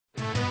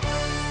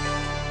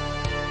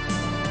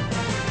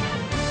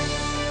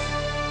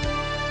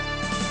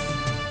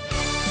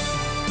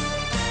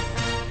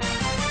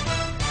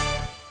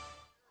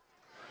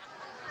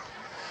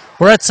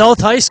We're at South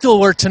High School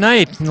where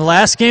tonight, in the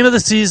last game of the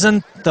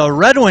season, the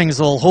Red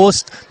Wings will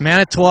host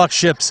Manitowoc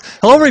Ships.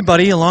 Hello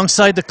everybody,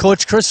 alongside the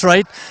coach Chris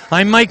Wright.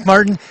 I'm Mike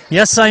Martin.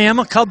 Yes, I am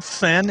a Cub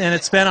fan, and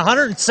it's been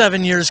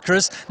 107 years,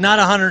 Chris, not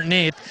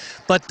 108,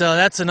 but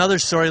that's another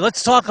story.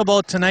 Let's talk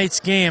about tonight's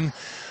game.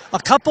 A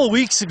couple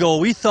weeks ago,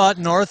 we thought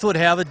North would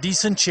have a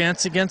decent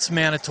chance against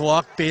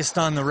Manitowoc based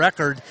on the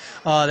record.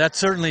 That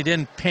certainly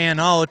didn't pan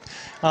out.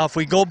 If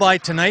we go by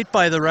tonight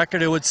by the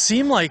record, it would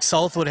seem like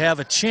South would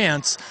have a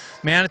chance.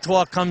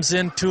 Manitowoc comes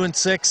in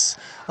 2-6,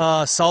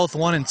 South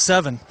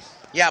 1-7.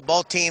 Yeah,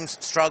 both teams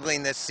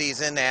struggling this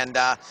season, and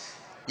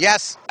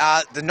yes,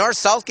 the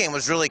North-South game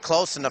was really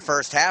close in the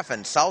first half,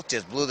 and South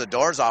just blew the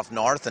doors off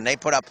North, and they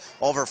put up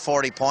over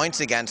 40 points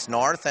against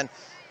North. And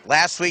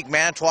last week,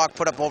 Manitowoc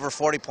put up over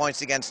 40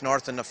 points against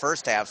North in the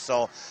first half,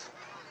 so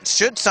it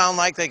should sound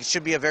like it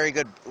should be a very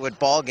good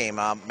ball game.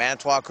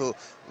 Manitowoc, who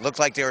looked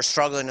like they were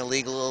struggling in the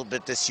league a little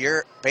bit this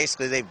year,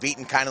 basically they've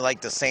beaten kind of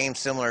like the same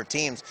similar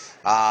teams.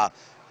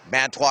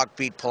 Manitowoc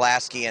beat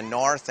Pulaski and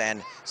North,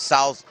 and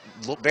South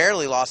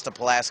barely lost to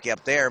Pulaski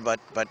up there, but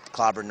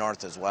clobbered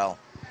North as well.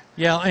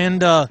 Yeah,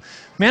 and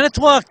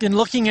Manitowoc, in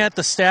looking at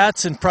the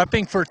stats and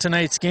prepping for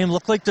tonight's game,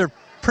 look like they're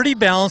pretty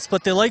balanced,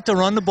 but they like to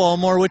run the ball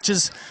more, which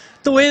is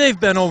the way they've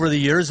been over the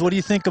years. What do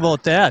you think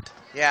about that?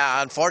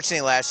 Yeah,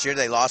 unfortunately last year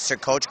they lost their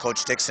coach.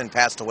 Coach Dixon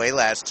passed away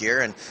last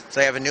year, and so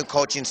they have a new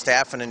coaching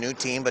staff and a new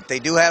team, but they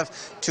do have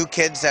two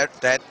kids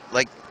that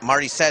like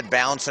Marty said,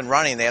 balance and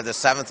running. They have the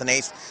 7th and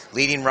 8th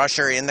leading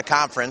rusher in the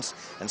conference,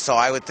 and so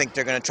I would think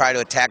they're going to try to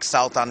attack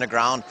South on the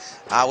ground,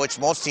 which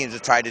most teams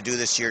have tried to do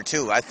this year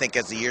too. I think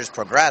as the years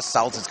progress,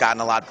 South has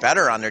gotten a lot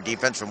better on their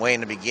defense from way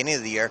in the beginning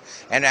of the year,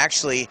 and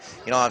actually,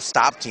 have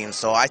stopped teams.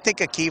 So I think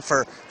a key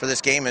for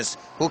this game is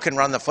who can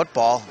run the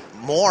football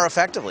more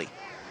effectively.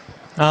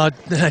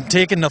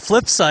 Taking the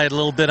flip side a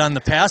little bit on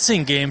the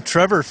passing game,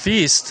 Trevor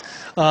Feast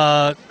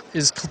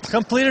is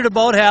completed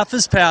about half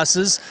his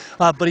passes,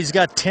 but he's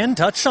got 10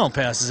 touchdown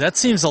passes. That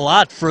seems a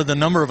lot for the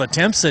number of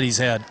attempts that he's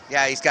had.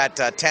 Yeah, he's got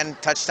 10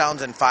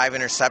 touchdowns and 5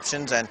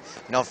 interceptions,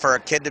 and for a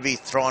kid to be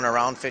throwing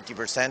around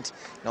 50%,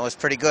 it's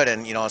pretty good,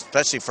 and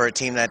especially for a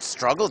team that's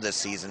struggled this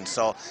season.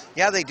 So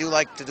yeah, they do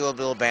like to do a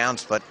little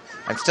bounce, but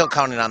I'm still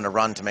counting on the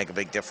run to make a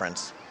big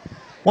difference.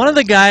 One of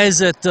the guys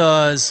that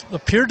has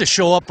appeared to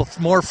show up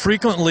more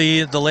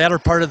frequently the latter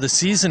part of the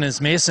season is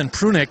Mason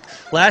Prunick.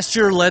 Last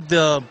year led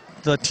the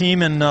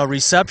team in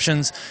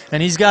receptions,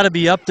 and he's got to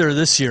be up there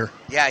this year.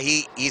 Yeah,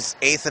 he's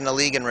 8th in the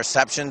league in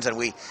receptions, and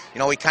we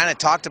kind of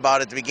talked about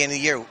at the beginning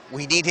of the year,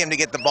 we need him to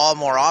get the ball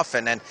more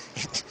often, and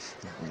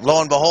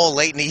lo and behold,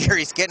 late in the year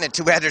he's getting it.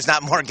 Too bad there's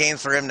not more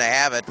games for him to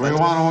have it. But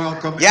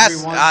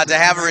yes, to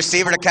have a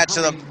receiver to catch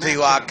to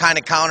kind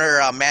of counter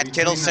Matt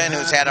Kittleson,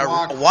 who's had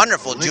a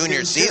wonderful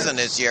junior season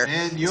this year,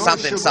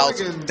 something South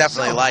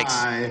definitely likes.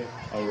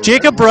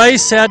 Jacob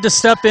Rice had to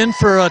step in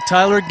for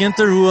Tyler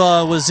Ginther, who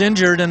was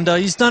injured, and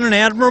he's done an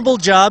admirable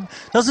job.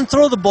 Doesn't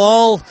throw the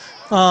ball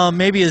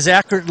maybe as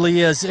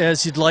accurately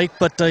as you'd like,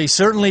 but he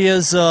certainly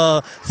is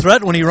a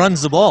threat when he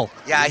runs the ball.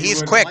 Yeah,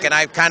 he's quick, and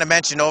I've kind of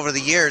mentioned over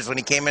the years when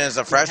he came in as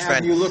a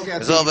freshman, he was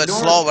a little bit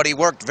slow, but he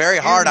worked very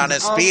hard on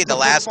his speed the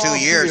last 2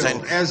 years,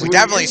 and we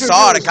definitely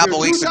saw it a couple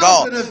weeks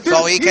ago.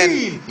 So he can,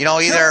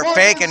 either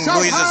fake and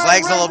use his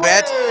legs a little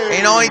bit.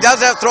 He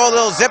does have to throw a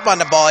little zip on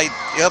the ball.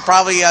 He'll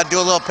probably do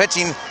a little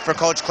pitching for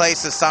Coach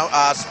Clace this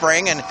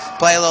spring and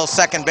play a little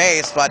second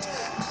base. But,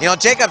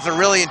 Jacob's a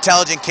really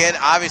intelligent kid,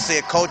 obviously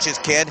a coach's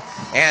kid,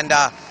 and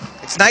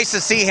it's nice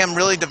to see him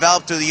really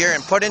develop through the year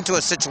and put into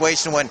a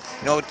situation when,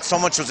 so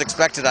much was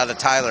expected out of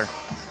Tyler.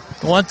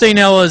 One thing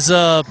that was,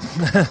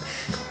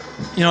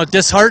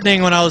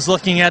 disheartening when I was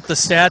looking at the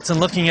stats and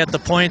looking at the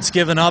points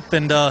given up,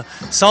 and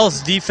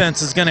South's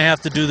defense is going to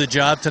have to do the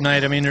job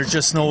tonight. I mean, there's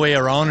just no way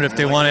around it if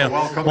they want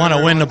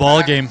to win the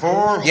ball game.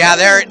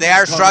 Yeah, they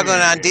are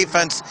struggling on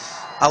defense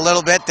a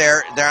little bit.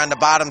 They're on the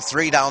bottom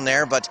 3 down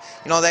there, but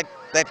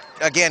that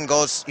again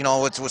goes,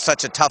 with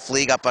such a tough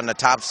league up on the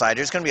top side.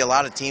 There's going to be a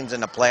lot of teams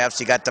in the playoffs.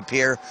 You got De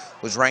Pere,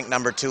 who's ranked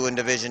number 2 in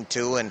Division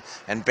II,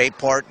 and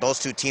Bayport. Those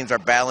two teams are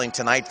battling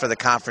tonight for the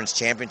conference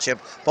championship.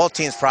 Both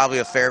teams probably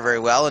will fare very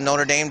well, and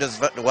Notre Dame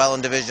does well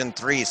in Division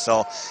III.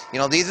 So,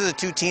 these are the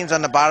two teams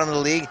on the bottom of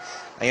the league,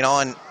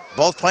 and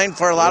both playing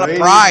for a lot of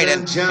pride,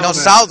 and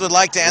South would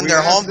like to end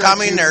their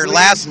homecoming, their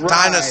last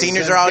time the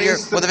seniors are out here,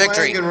 with a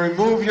victory.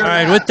 All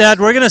right, with that,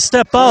 we're going to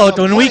step out.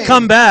 When we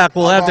come back,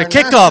 we'll have the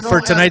kickoff for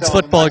tonight's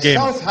football game.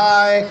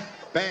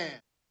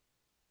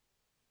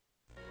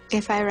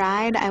 If I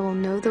ride, I will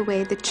know the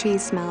way the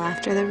trees smell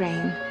after the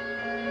rain.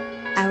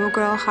 I will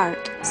grow a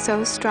heart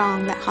so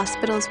strong that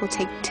hospitals will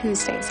take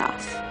Tuesdays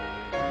off.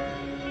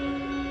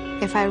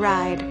 If I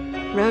ride,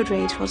 road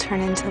rage will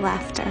turn into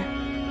laughter,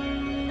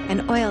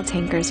 and oil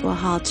tankers will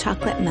haul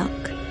chocolate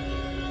milk.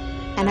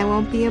 And I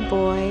won't be a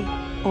boy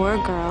or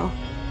a girl.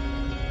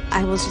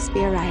 I will just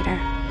be a rider.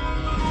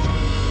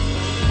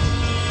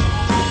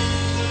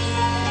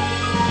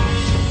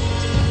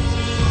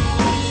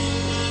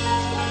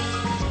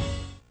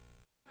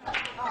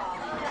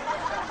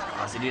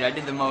 So dude, I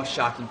did the most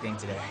shocking thing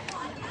today.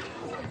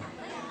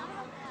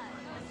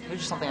 was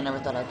just something I never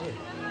thought I'd do.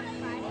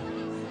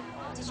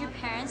 Did your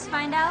parents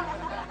find out?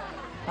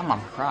 My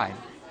mom cried.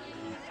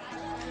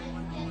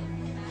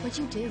 What'd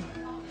you do?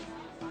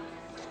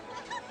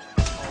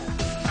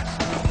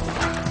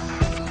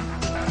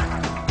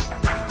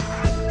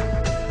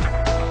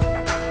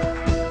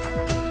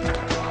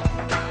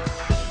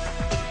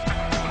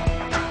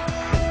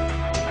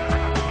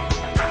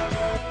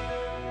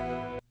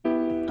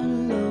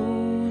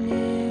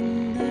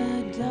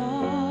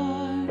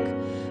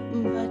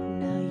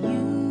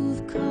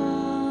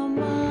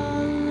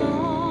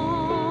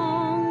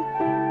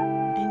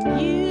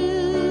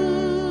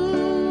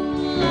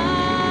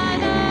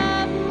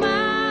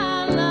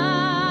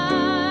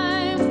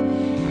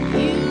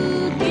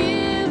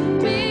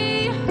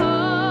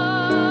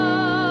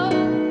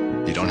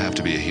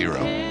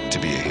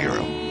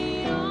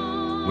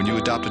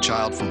 Adopt a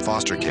child from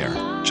foster care.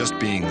 Just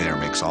being there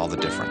makes all the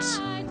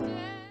difference.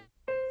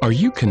 Are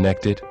you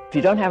connected? If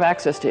you don't have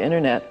access to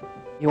internet,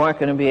 you aren't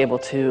going to be able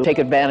to take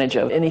advantage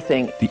of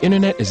anything. The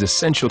internet is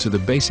essential to the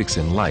basics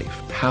in life: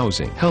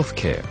 housing,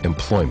 healthcare,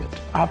 employment.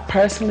 I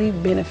personally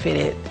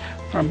benefited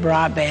from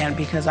broadband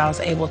because I was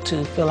able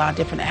to fill out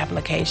different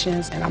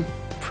applications, and I'm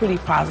pretty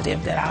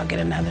positive that I'll get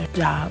another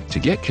job. To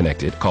get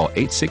connected, call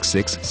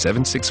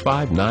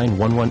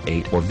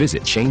 866-765-9118 or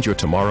visit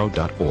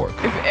changeyourtomorrow.org.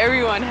 If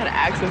everyone had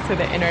access to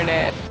the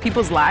internet,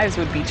 people's lives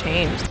would be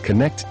changed.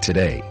 Connect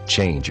today.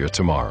 Change your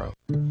tomorrow.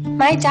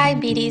 My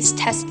diabetes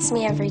tests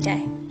me every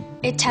day.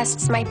 It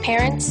tests my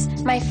parents,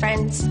 my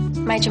friends,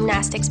 my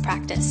gymnastics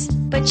practice.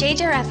 But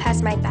JJRF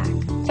has my back.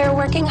 They're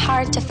working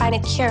hard to find a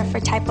cure for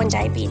type 1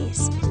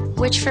 diabetes,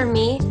 which for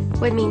me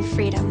would mean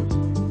freedom.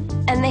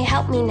 And they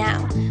help me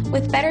now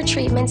with better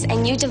treatments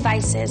and new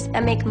devices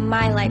that make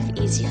my life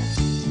easier.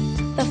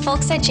 The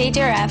folks at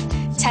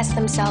JDRF test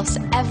themselves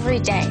every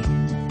day,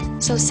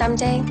 so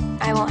someday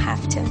I won't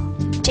have to.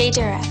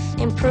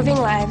 JDRF, improving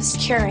lives,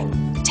 curing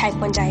type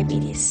 1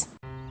 diabetes.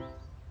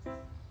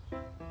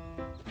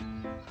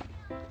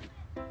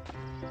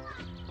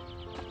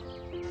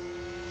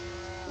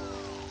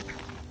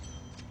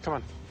 Come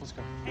on, let's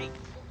go.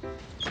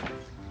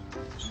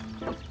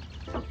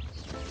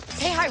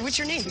 Hey, hi, what's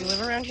your name? You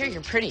live around here?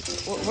 You're pretty.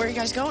 Where are you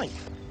guys going?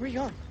 Where are you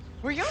going?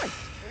 Where are you going?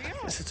 Where are you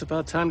going? Guess it's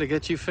about time to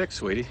get you fixed,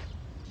 sweetie.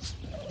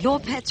 Your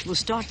pets will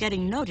start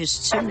getting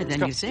noticed sooner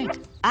than you think.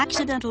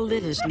 Accidental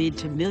litters lead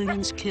to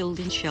millions killed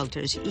in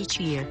shelters each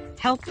year.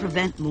 Help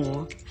prevent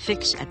more.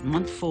 Fix at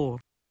month 4.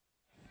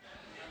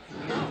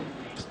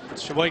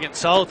 Sheboygan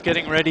South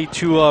getting ready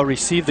to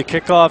receive the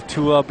kickoff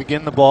to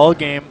begin the ball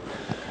game.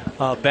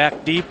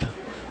 Back deep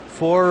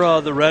for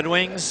the Red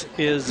Wings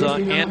is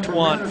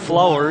Antoine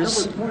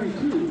Flowers.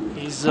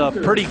 He's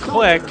pretty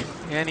quick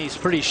and he's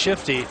pretty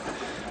shifty.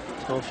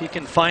 So if he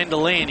can find a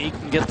lane, he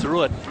can get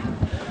through it.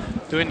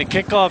 Doing the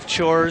kickoff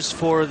chores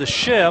for the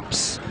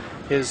Ships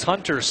is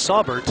Hunter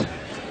Saubert.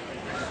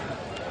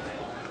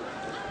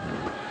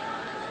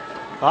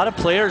 A lot of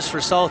players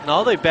for South.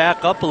 Now they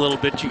back up a little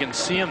bit. You can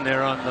see them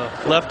there on the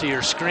left of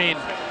your screen,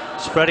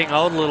 spreading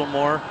out a little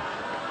more.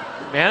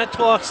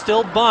 Manitowoc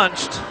still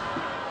bunched.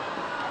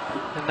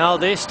 And now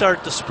they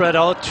start to spread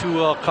out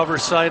to cover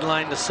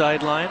sideline to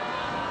sideline.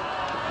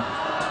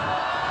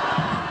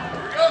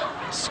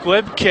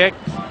 Squib kick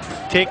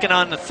taken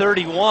on the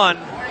 31.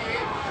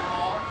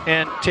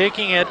 And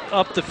taking it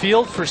up the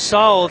field for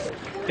South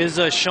is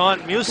Sean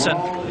Musin.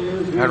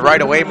 And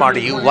right away, Marty,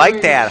 you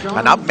like that.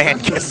 An up man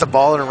gets the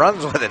ball and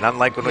runs with it,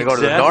 unlike when we go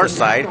to the north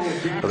side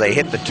where they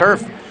hit the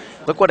turf.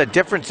 Look what a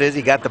difference is.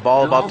 He got the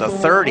ball about the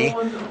 30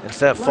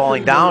 instead of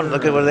falling down.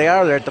 Look at where they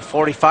are. They're at the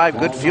 45.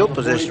 Good field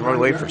position right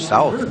away for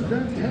South.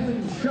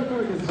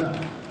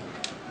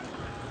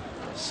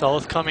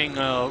 South coming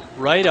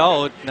right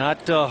out,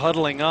 not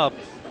huddling up.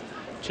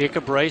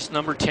 Jacob Rice,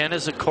 number 10,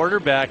 is a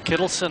quarterback.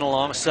 Kittleson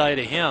alongside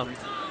of him.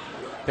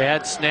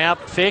 Bad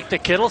snap, fake to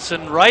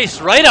Kittleson.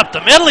 Rice right up the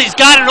middle. He's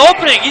got an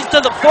opening. He's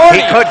to the 40.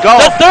 He could go.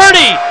 The 30,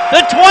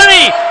 the 20.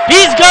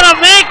 He's going to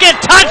make it.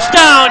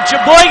 Touchdown,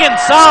 Sheboygan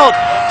South.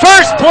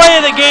 First play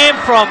of the game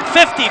from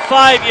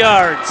 55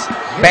 yards.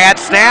 Bad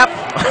snap.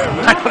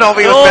 I don't know if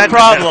he was no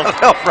problem.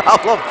 No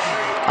problem.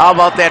 How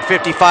about that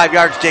 55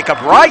 yards,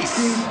 Jacob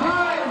Rice?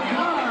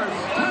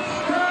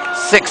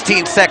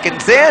 16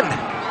 seconds in.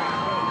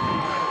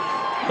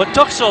 What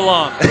took so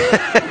long?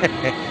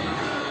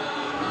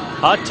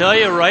 I'll tell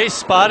you, Rice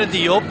spotted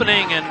the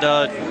opening and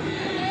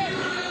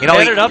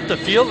headed up the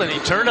field, and he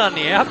turned on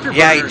the afterburners.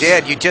 Yeah, he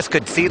did. You just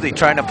could see he's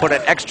trying to put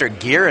an extra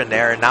gear in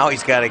there, and now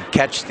he's got to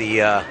catch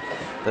the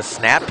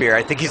snap here.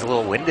 I think he's a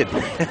little winded.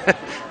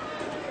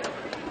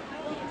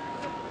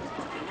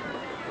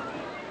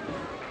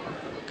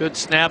 Good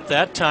snap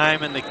that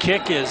time, and the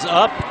kick is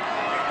up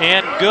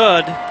and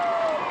good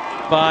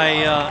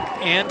by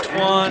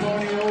Antoine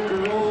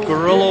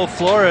Gorillo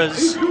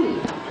Flores.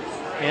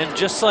 And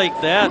just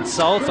like that,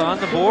 South on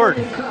the board.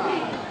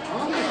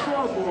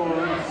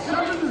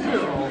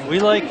 We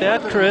like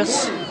that,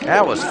 Chris.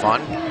 That was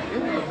fun.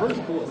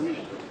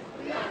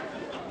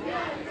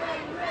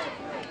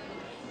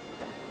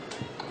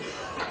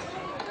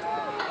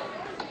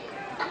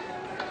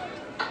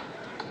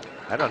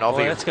 I don't know if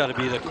Well, he... that's got to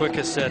be the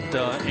quickest that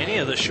any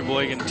of the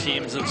Sheboygan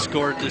teams have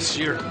scored this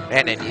year.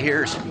 And in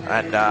years.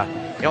 And,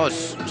 you know,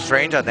 what's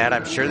strange on that,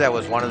 I'm sure that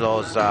was one of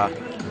those,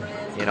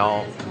 you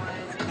know,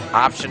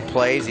 option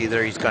plays.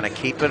 Either he's going to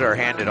keep it or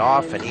hand it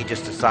off, and he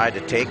just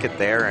decided to take it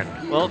there.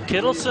 And well,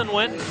 Kittleson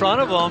went in front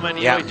of him, and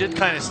you know, he did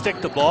kind of stick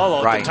the ball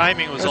out. Right. The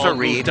timing was all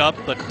moved up,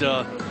 but he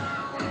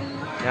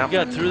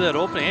got through that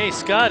opening. Hey,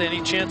 Scott,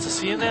 any chance of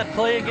seeing that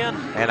play again?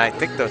 And I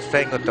think the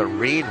thing with the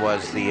read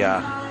was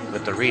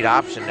with the read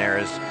option there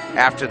is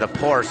after the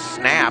poor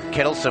snap,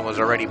 Kittleson was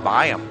already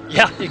by him.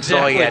 Yeah, exactly.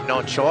 So he had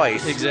no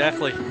choice.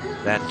 Exactly.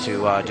 Than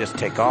to just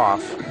take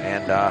off.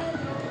 And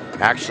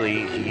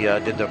actually, he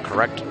did the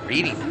correct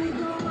reading.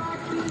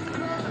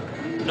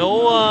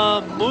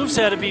 No moves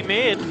had to be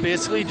made.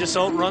 Basically, just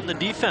outrun the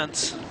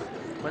defense.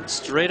 Went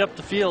straight up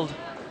the field.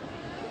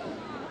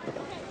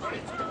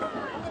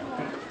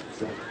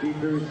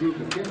 Speaker received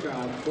the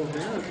kickoff for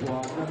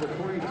Manitowoc, number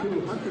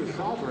 22, Hunter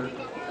Salbert.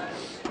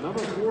 Number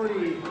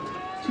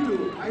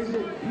 42,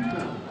 Isaac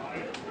Pita.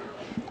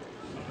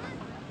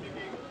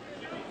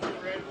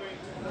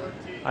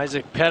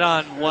 Isaac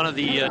Petton, one of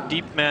the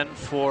deep men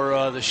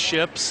for the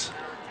Ships.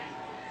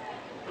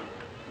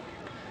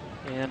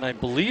 And I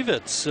believe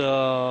it's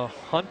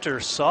Hunter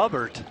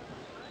Saubert,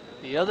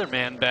 the other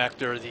man back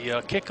there,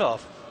 the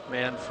kickoff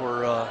man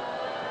for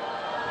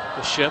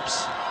the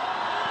Ships.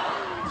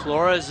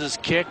 Flores'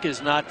 kick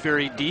is not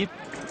very deep,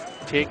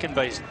 taken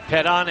by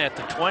Petton at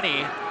the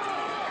 20.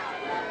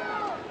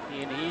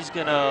 And he's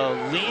going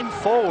to lean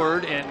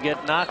forward and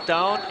get knocked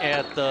down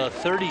at the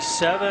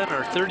 37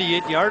 or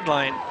 38-yard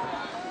line.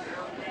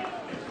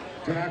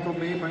 Tackle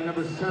made by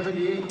number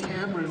 78,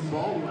 Cameron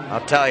Baldwin.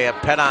 I'll tell you,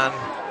 Petton,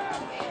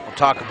 we'll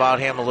talk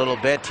about him a little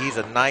bit. He's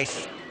a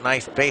nice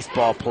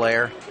baseball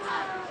player.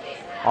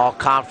 All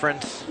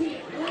conference,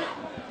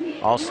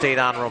 all state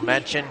honorable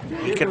mention.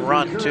 He can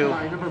run too.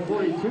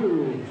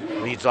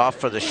 Leads off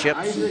for the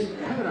Ships.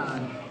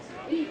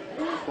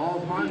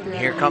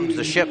 Here comes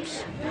the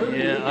Ships.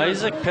 Yeah,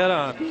 Isaac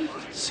Petton,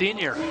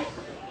 senior.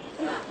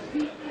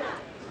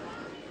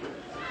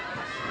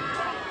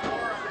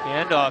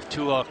 Handoff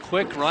to a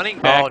quick running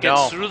back,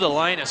 gets through the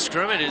line of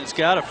scrimmage and has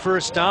got a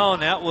first down.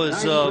 That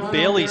was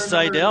Bailey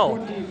Seidel.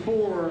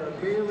 24,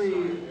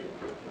 Bailey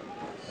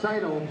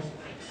Seidel.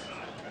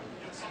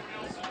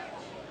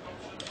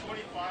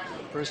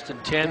 First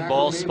and 10,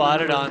 ball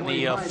spotted on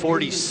the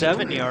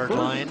 47-yard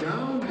line.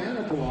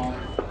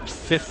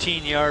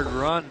 15-yard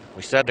run.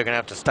 We said they're going to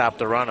have to stop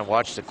the run and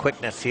watch the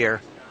quickness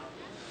here.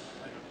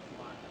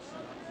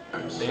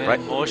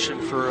 Man in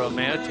motion for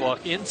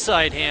Manitowoc.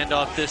 Inside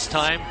handoff this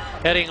time.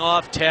 Heading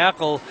off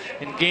tackle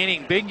and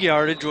gaining big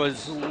yardage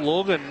was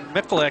Logan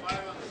Mikulek.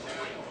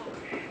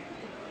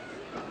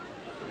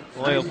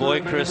 Boy, oh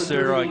boy, Chris,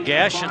 they're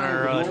gashing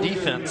our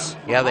defense.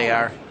 Yeah, they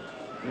are.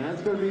 And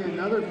that's going to be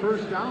another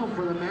first down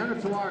for the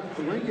Manitowoc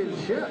Lincoln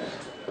Ships.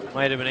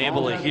 Might have been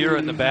able to hear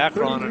in the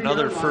background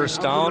another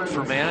first down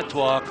for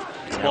Manitowoc.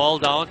 Ball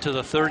down to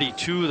the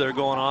 32. They're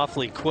going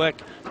awfully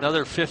quick.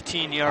 Another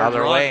 15-yard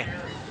run. Way.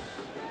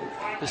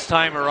 This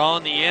time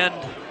around the end,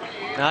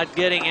 not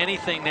getting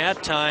anything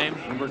that time.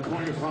 Number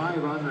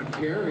 25 on the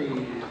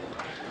carry.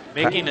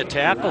 Making the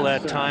tackle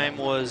that time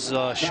was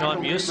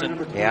Sean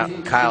Musin. Yeah,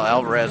 Kyle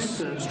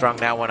Alvarez strung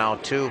that one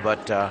out too,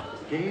 but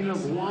gain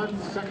of 1,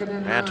 2nd and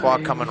 9.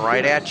 Manitowoc coming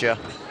right at you.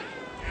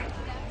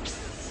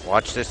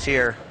 Watch this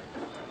here,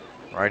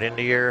 right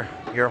into your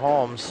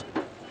homes.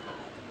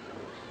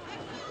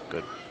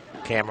 Good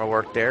camera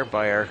work there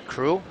by our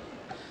crew.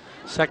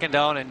 2nd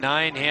down and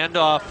 9,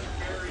 handoff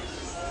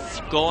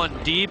going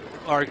deep,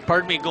 or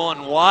pardon me,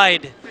 going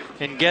wide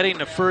and getting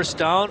the first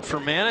down for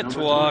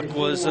Manitowoc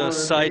was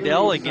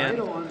Seidel again.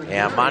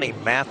 Yeah, Monty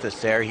Mathis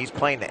there. He's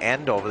playing the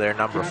end over there,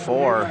 number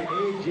 4.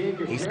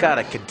 He's got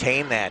to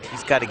contain that.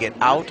 He's got to get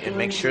out and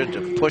make sure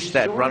to push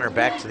that runner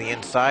back to the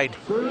inside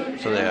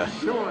so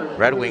the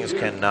Red Wings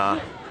can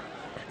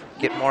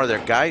get more of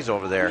their guys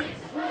over there.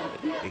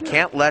 You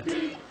can't let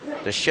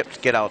the Ships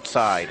get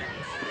outside.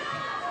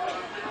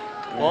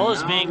 Ball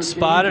is being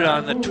spotted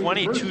on the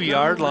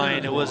 22-yard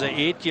line. It was an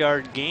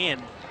 8-yard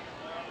gain.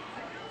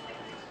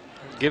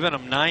 Giving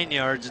them 9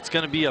 yards. It's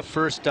going to be a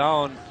first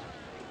down.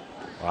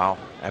 Wow,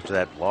 after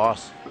that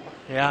loss.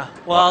 Yeah,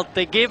 well,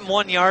 they gave him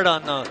 1 yard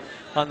on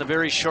the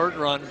very short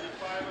run.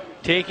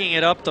 Taking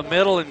it up the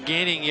middle and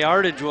gaining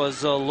yardage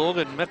was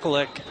Logan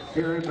Mikulek.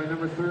 Carried by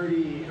number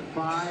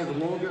 35,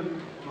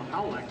 Logan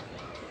Mikulek.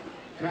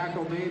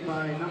 Tackle made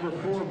by number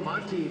 4,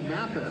 Monty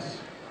Mathis.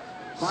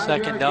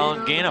 2nd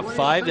down, gain of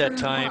 5 that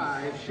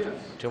time.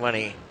 Too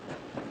many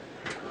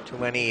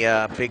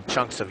big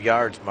chunks of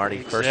yards, Marty.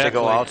 Exactly. First they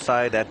go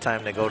outside, that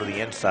time they go to the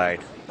inside.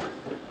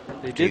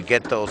 They You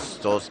get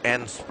those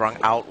ends sprung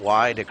out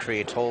wide, it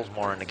creates holes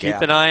more in the gap.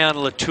 Keep an eye on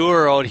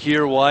Latour out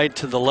here wide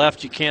to the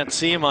left. You can't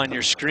see him on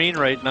your screen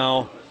right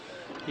now.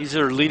 He's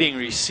their leading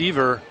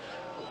receiver.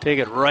 Take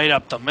it right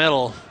up the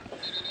middle.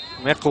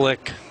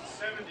 Mikulek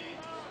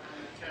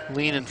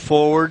leaning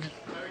forward.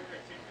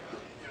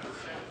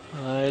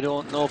 I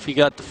don't know if he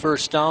got the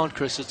first down,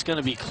 Chris. It's going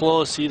to be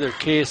close either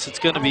case. It's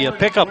going to be a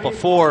pickup of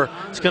 4.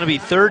 It's going to be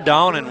 3rd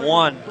down and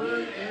 1.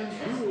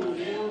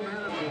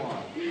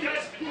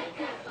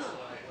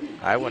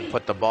 I wouldn't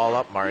put the ball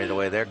up, Murray, the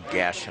way they're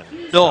gashing.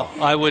 No,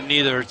 I wouldn't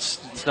either.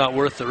 It's not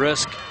worth the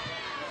risk.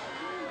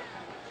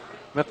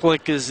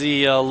 Miklik is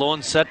the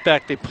lone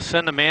setback. They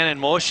send a man in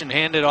motion,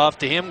 hand it off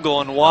to him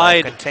going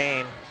wide.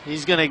 Contain.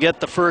 He's going to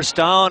get the first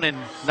down and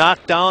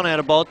knocked down at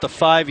about the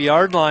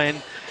 5-yard line.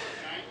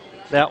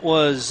 That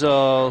was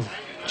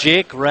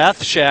Jake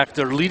Rathshack,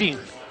 their leading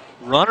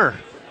runner,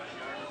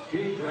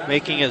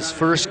 making his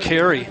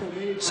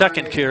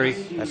second carry.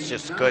 That's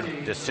just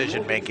good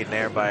decision making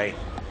there by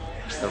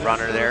the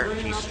runner there.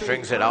 He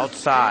strings it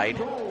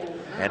outside,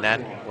 and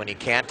then when he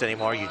can't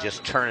anymore, you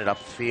just turn it up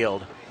the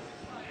field.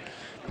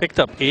 Picked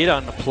up 8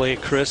 on the play,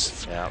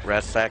 Chris. Yeah,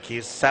 Rathshack,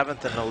 he's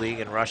 7th in the league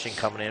in rushing,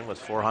 coming in with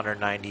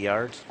 490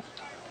 yards.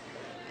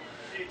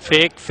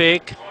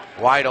 Fake.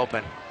 Wide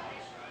open.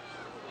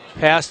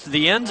 Pass to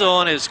the end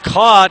zone is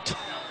caught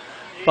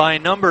by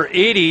number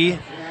 80.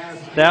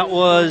 That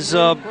was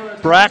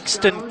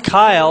Braxton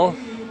Kyle.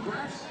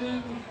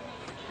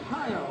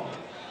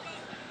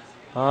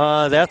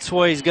 That's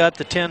why he's got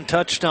the 10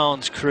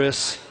 touchdowns,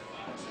 Chris.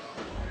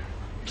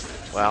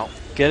 Well,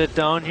 get it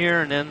down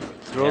here and then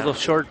throw the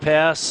short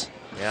pass.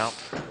 Yeah.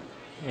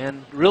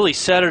 And really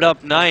set it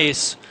up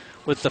nice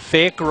with the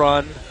fake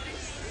run.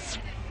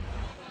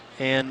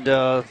 And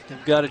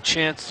they've got a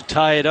chance to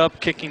tie it up,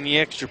 kicking the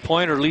extra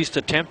point, or at least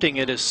attempting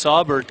it, is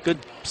Saubert. Good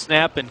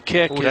snap and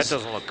kick. Ooh, that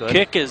doesn't look good.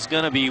 Kick is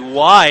going to be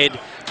wide.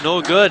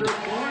 No good.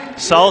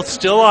 South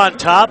still on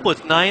top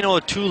with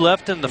 9:02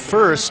 left in the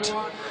first.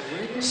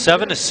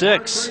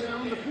 7-6.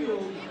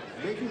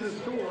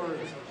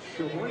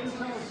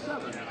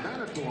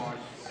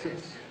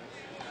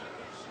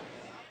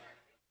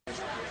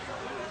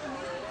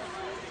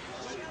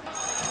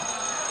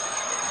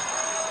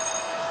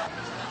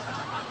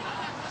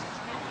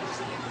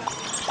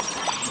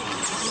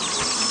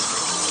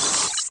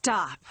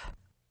 Stop.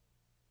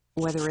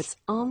 Whether it's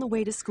on the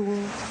way to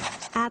school,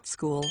 at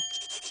school,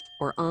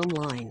 or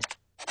online,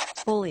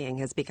 bullying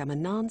has become a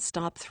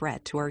non-stop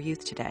threat to our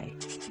youth today.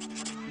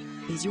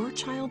 Is your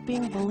child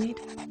being bullied?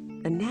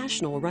 The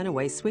National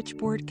Runaway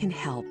Switchboard can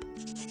help.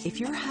 If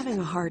you're having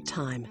a hard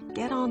time,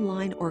 get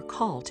online or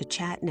call to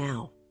chat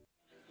now.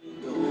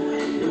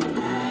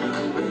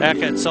 Back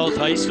at South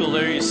High School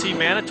there, you see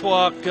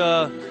Manitowoc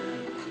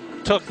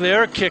took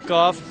their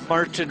kickoff,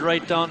 marching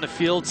right down the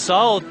field.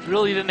 South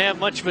really didn't have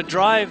much of a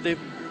drive. They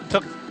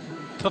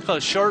took a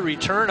short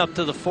return up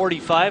to the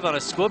 45 on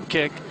a squib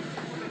kick,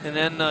 and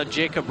then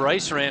Jacob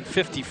Rice ran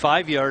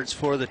 55 yards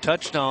for the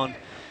touchdown.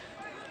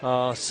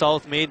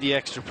 South made the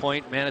extra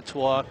point.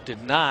 Manitowoc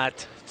did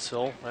not.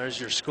 So there's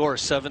your score,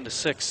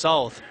 7-6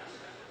 South.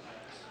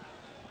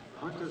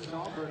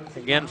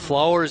 Again,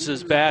 Flowers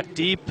is back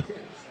deep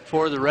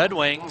for the Red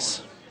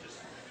Wings.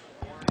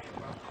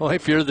 Well,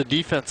 if you're the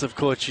defensive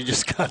coach, you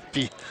just got to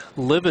be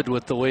livid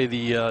with the way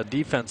the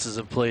defenses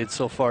have played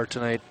so far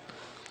tonight.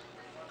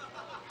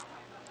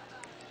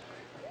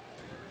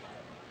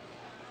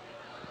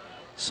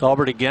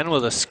 Saubert again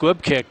with a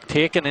squib kick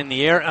taken in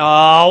the air.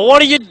 Oh,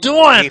 what are you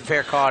doing? He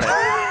fair caught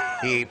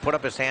it. He put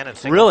up his hand and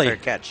signaled Really? fair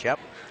catch. Yep.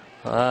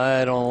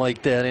 I don't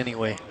like that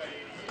anyway.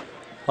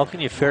 How can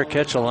you fair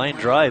catch a line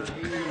drive?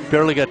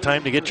 Barely got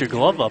time to get your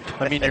glove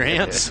up. I mean, your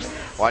hands.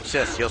 Watch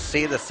this. You'll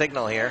see the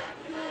signal here.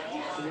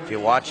 If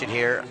you watch it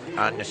here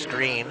on the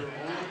screen,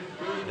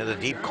 into the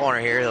deep corner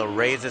here, he'll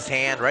raise his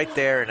hand right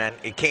there, and then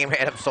it came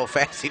at him so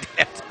fast he didn't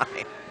have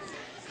time.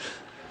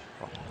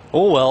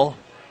 Oh, well.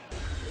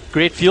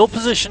 Great field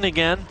position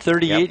again,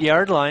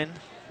 38-yard line.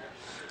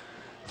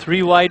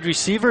 3 wide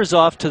receivers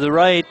off to the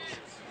right.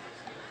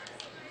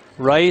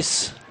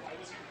 Rice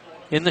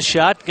in the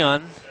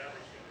shotgun.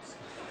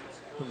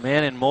 A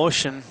man in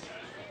motion.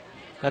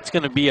 That's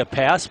going to be a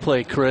pass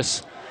play,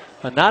 Chris.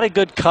 Not a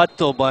good cut,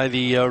 though, by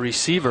the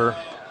receiver.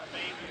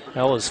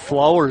 That was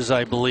Flowers,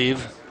 I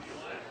believe.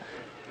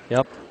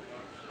 Yep.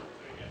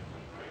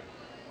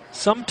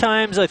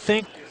 Sometimes I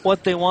think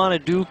what they want to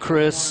do,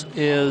 Chris,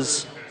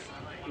 is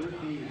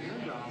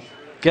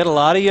get a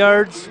lot of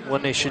yards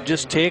when they should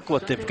just take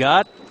what they've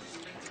got.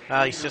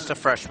 He's just a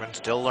freshman,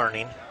 still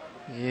learning.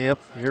 Yep,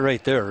 you're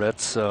right there.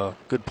 That's a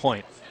good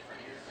point.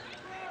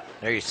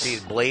 There you see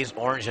Blaze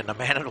Orange in the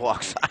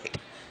Manitowoc side.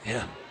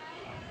 Yeah.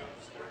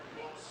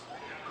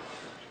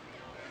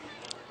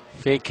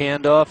 Fake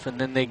handoff, and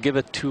then they give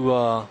it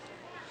to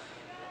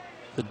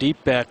the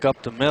deep back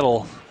up the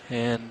middle,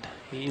 and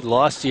he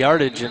lost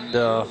yardage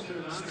and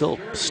still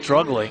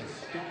struggling.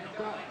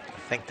 I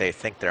think they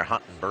think they're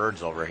hunting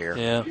birds over here.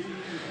 Yeah.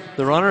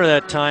 The runner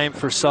that time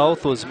for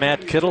South was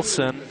Matt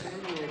Kittleson.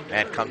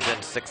 Matt comes in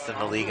 6th in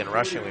the league in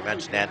rushing. We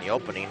mentioned that in the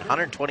opening.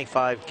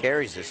 125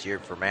 carries this year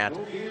for Matt.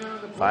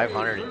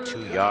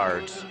 502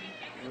 yards.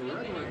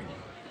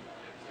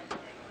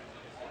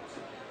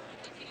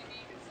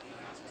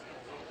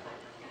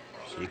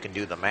 So you can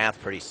do the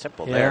math pretty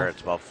simple there.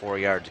 It's about 4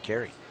 yards a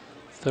carry.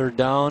 3rd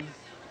down.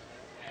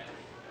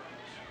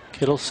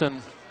 Kittleson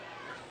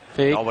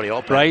Fake. Nobody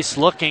open. Bryce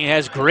looking,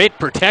 has great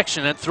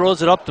protection and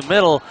throws it up the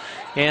middle,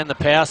 and the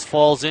pass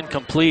falls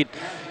incomplete.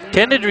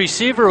 Intended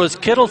receiver was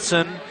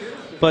Kittleson,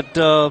 but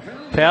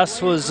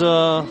pass was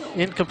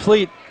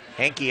incomplete.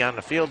 Hankey on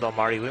the field, though,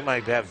 Marty. We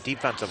might have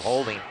defensive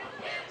holding.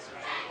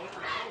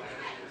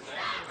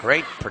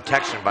 Great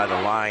protection by the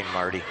line,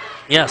 Marty.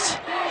 Yes.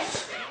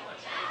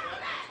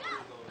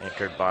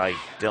 Anchored by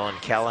Dylan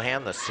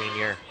Callahan, the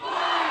senior.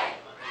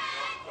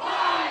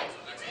 I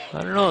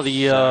don't know,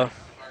 the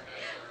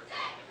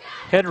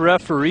head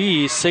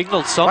referee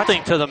signaled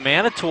something to the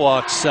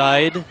Manitowoc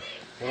side.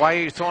 Why are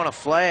you throwing a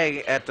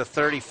flag at the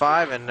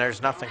 35 and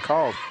there's nothing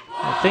called?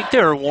 I think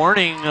they're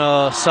warning,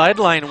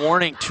 sideline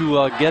warning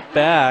to get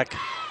back.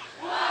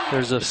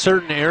 There's a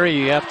certain area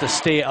you have to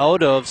stay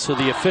out of so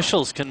the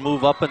officials can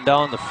move up and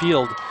down the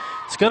field.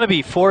 It's going to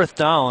be 4th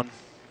down.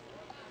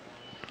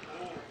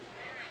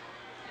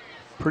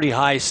 Pretty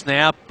high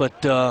snap,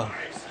 but the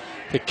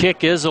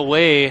kick is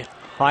away.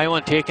 High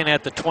one taken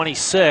at the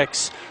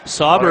 26.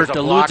 Saubert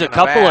eludes a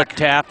couple of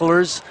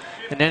tacklers,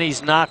 and then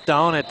he's knocked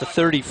down at the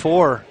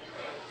 34.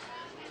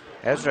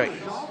 That's right.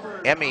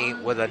 Emmy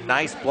with a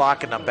nice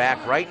block in the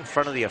back right in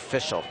front of the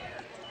official.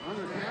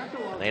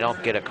 They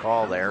don't get a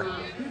call there.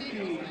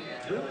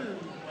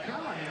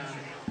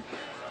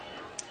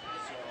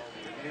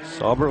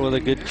 Saubert with a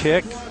good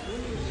kick.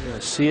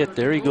 See it,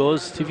 there he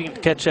goes. See if you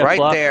can catch that right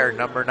block. There,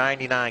 number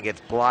 99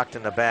 gets blocked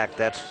in the back.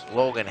 That's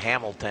Logan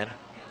Hamilton.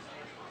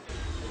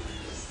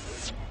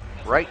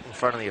 Right in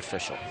front of the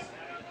official.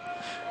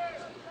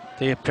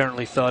 They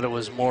apparently thought it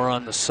was more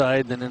on the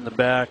side than in the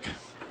back.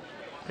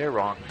 They're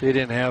wrong. They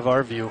didn't have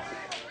our view.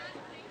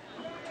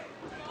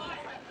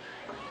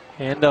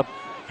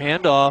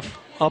 Hand off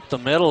up the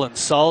middle, and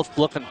South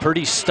looking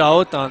pretty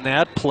stout on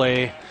that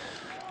play.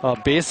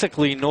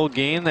 Basically no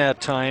gain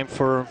that time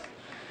for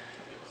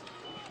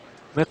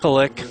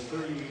Mikulik.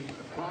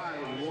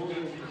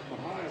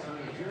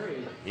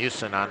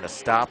 Houston on the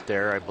stop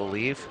there, I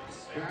believe.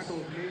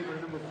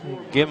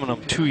 Giving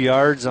them 2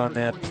 yards on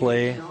that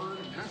play.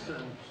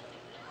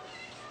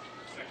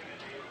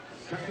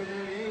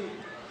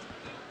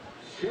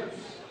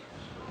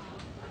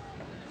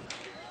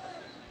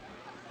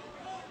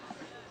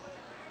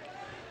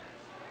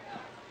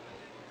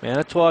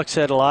 Manitowoc's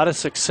had a lot of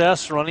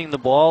success running the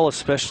ball,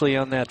 especially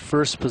on that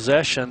first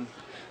possession.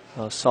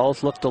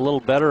 South looked a little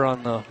better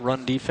on the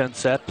run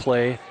defense that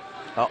play.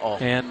 Uh-oh.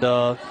 And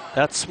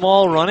that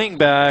small running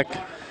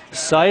back,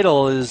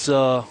 Seidel, is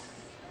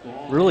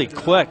really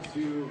quick.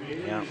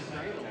 Yeah.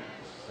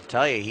 I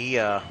tell you, he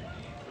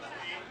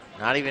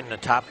not even the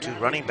top 2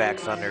 running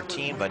backs on their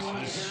team, but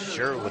he's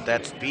sure with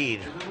that speed,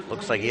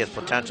 looks like he has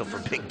potential for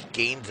big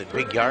gains and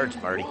big yards,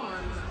 Marty.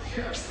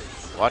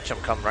 Watch him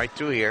come right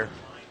through here.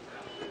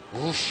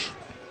 Whoosh.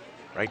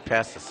 Right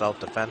past the South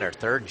defender,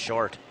 3rd and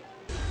short.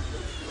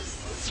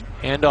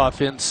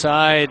 Handoff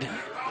inside,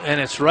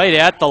 and it's right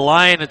at the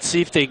line. Let's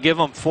see if they give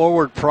him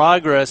forward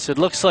progress. It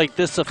looks like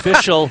this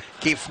official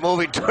keeps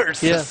moving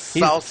towards the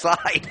south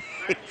side.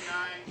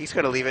 He's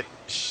going to leave it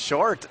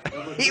short.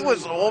 He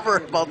was over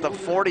about the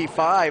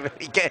 45.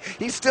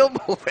 He's still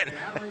moving.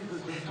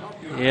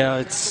 Yeah,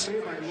 it's.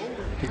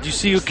 Did you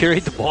see who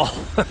carried the ball?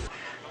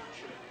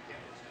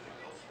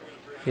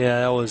 Yeah,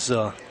 that was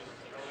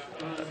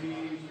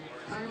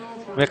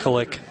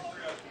Mikulik.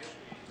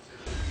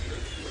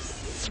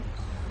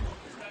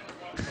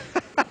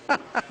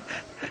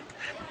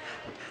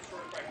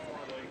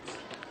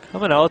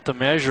 Coming out to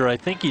measure, I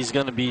think he's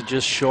going to be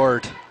just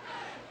short.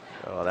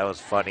 Oh, that was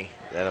funny.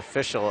 That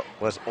official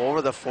was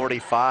over the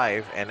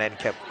 45 and then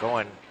kept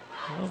going.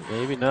 Well,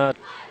 maybe not.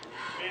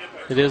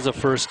 It is a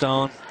 1st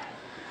down.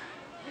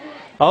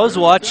 I was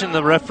watching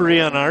the referee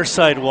on our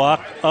side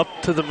walk up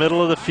to the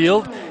middle of the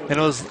field, and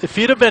it was, if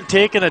he'd have been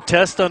taking a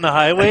test on the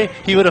highway,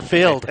 he would have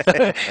failed.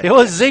 It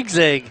was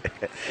zigzag.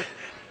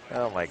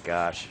 Oh my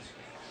gosh.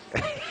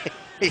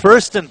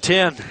 1st and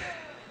 10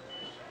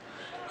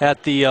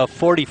 at the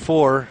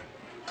 44.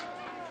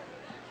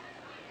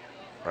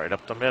 Right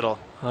up the middle.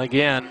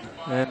 Again,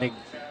 and they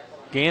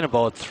gain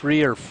about 3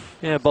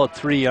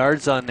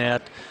 yards on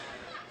that.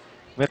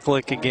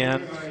 Mikulik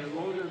again.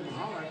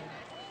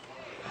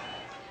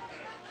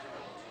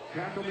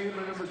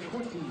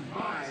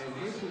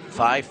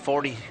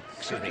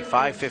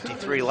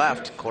 5:53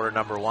 left, quarter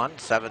number 1,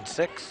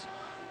 7-6,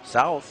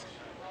 South.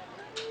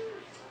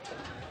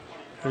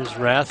 There's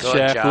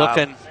Rathshack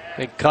looking.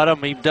 They cut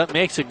him. He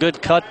makes a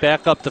good cut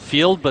back up the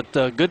field, but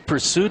good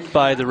pursuit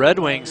by the Red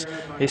Wings.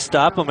 They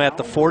stop him at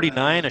the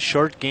 49, a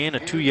short gain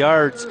of 2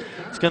 yards.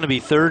 It's going to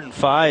be 3rd and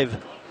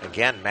 5.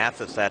 Again,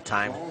 Mathis that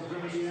time,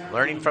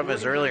 learning from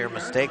his earlier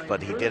mistake,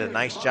 but he did a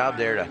nice job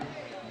there to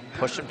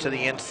push him to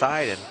the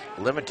inside and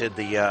limited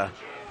the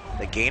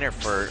gainer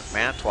for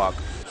Manitowoc.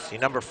 See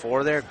number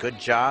 4 there? Good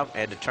job.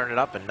 Had to turn it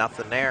up and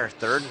nothing there.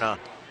 3rd and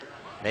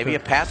maybe a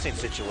passing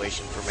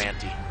situation for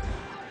Manti.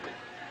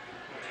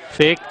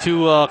 Fake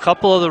to a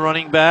couple of the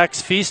running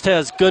backs. Feast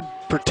has good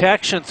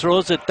protection,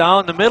 throws it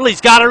down the middle.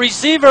 He's got a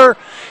receiver.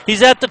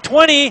 He's at the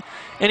 20,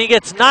 and he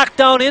gets knocked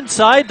down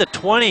inside the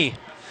 20.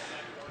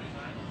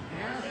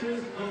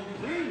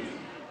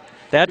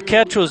 That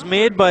catch was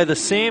made by the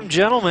same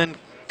gentleman,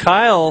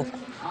 Kyle,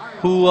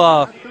 who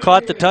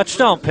caught the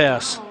touchdown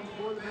pass.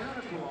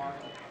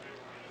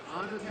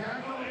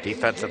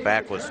 Defensive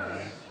back was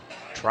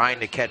trying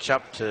to catch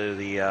up to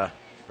the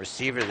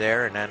receiver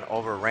there and then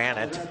overran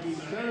it.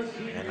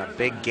 And a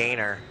big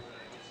gainer.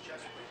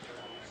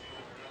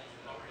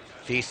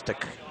 Feast to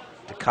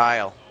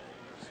Kyle.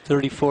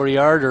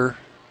 34-yarder.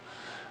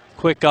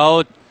 Quick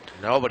out.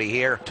 Nobody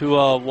here. To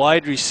a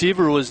wide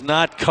receiver was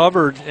not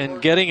covered,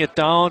 and getting it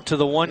down to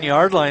the 1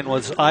 yard line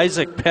was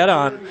Isaac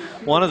Petton,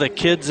 one of the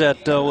kids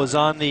that was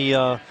on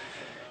the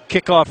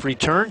kickoff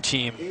return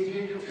team.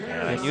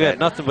 Yeah, and you had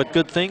nothing but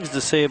good things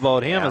to say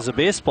about him as a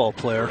baseball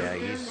player. Yeah,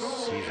 he's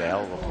a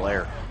hell of a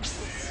player.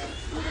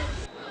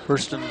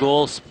 First and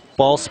goal,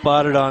 ball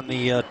spotted on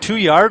the 2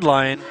 yard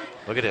line.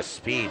 Look at his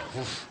speed.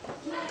 Oof.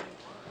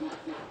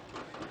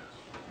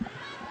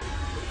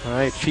 All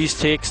right,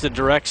 Feast takes the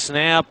direct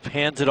snap,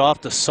 hands it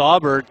off to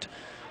Saubert.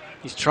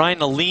 He's trying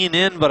to lean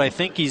in, but I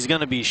think he's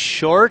going to be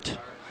short.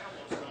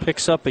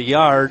 Picks up a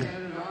yard.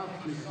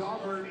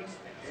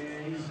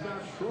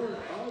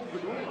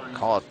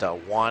 Call it the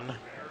 1.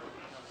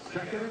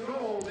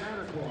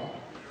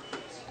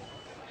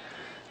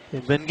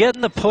 They've been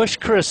getting the push,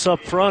 Chris,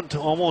 up front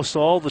almost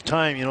all the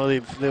time. You know,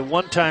 the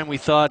one time we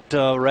thought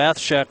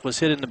Rathshack was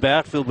hit in the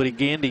backfield, but he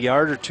gained a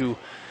yard or two.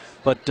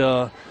 But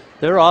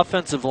their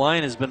offensive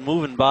line has been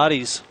moving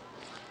bodies.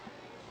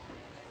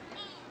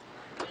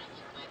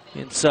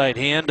 Inside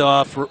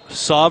handoff.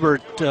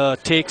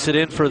 Saubert takes it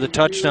in for the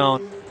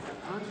touchdown.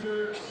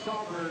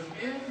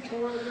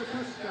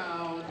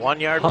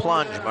 1 yard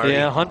plunge, Marty.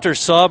 Yeah, Hunter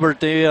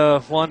Saubert, they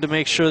wanted to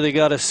make sure they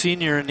got a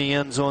senior in the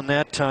end zone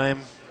that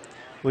time,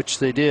 which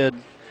they did.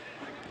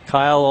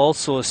 Kyle,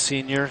 also a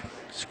senior,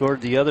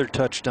 scored the other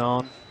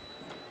touchdown.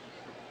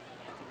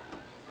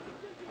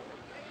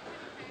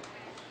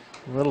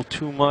 A little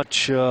too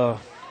much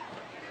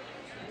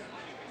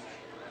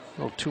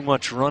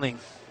running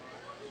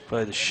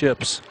by the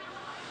Ships.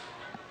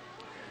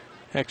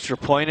 Extra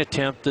point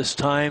attempt this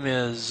time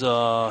is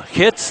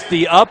hits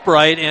the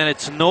upright, and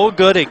it's no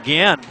good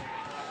again.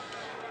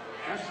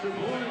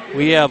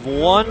 We have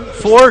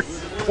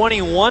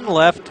 4:21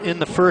 left in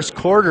the first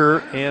quarter,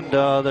 and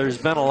there's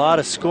been a lot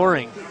of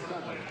scoring.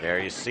 There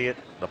you see it,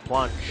 the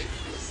plunge.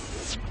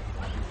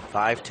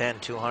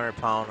 5'10",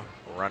 200-pound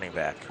running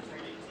back.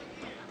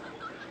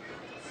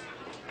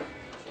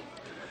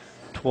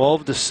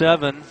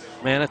 12-7,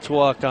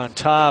 Manitowoc on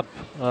top.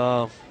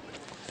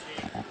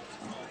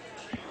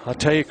 I'll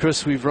tell you,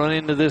 Chris, we've run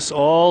into this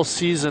all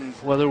season,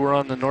 whether we're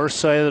on the north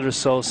side or the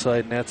south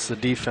side, and that's the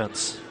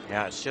defense.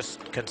 Yeah, it's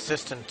just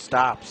consistent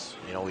stops.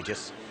 You know, we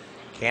just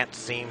can't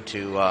seem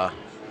to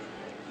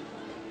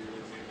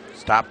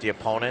stop the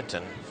opponent,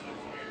 and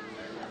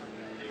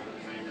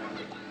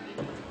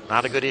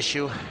not a good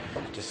issue.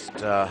 Just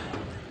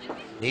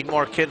need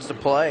more kids to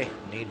play.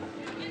 Need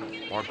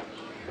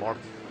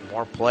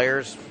more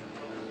players.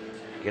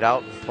 Get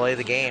out and play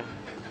the game.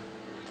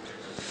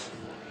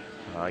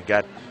 I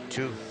got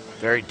 2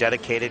 very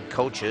dedicated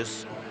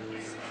coaches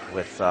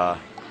with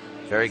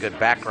very good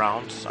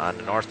backgrounds on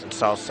the north and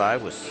south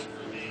side, with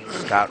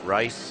Scott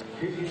Rice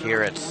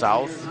here at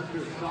South.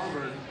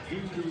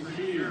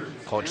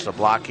 Coach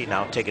Zablocki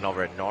now taking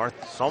over at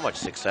North. So much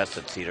success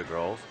at Cedar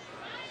Grove.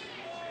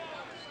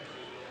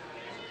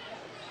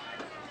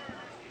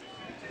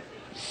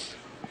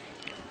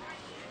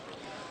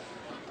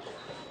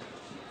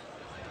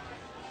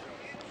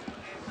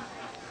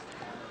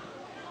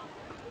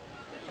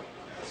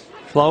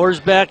 Flowers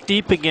back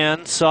deep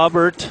again.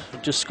 Saubert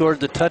just scored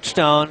the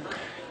touchdown.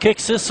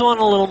 Kicks this one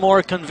a little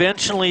more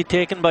conventionally,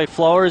 taken by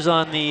Flowers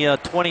on the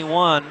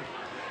 21.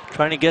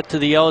 Trying to get to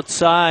the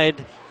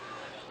outside.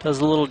 Does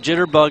a little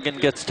jitterbug and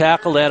gets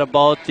tackled at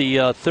about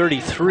the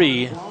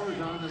 33.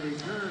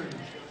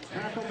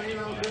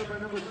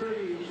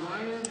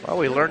 Well,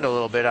 we learned a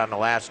little bit on the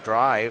last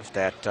drive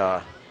that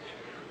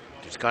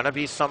there's going to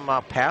be some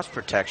pass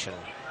protection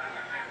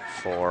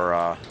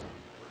for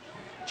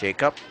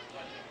Jacob.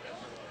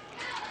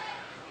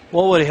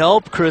 What would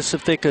help, Chris,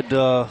 if they could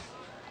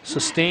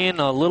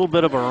sustain a little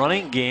bit of a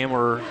running game,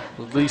 or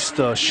at least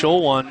show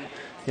one,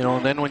 you know,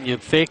 and then when you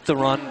fake the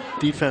run,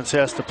 defense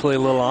has to play a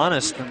little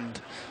honest and,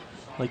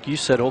 like you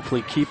said,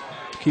 hopefully keep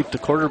the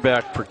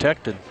quarterback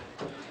protected.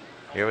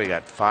 Here we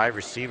got 5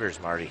 receivers,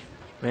 Marty.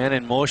 Man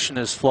in motion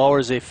as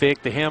Flowers, they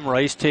fake to him.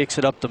 Rice takes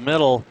it up the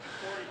middle,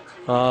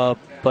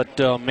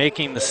 but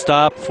making the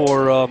stop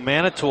for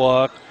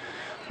Manitowoc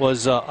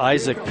was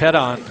Isaac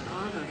Petton.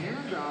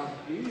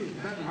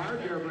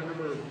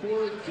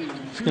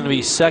 It's going to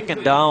be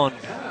second down.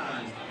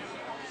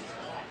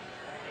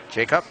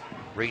 Jacob,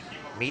 meet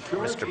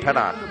Mr.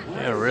 Petton.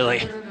 Yeah,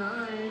 really.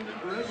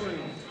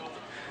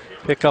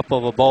 Pickup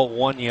of about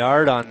 1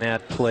 yard on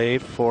that play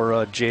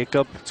for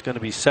Jacob. It's going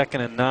to be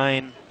 2nd and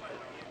 9.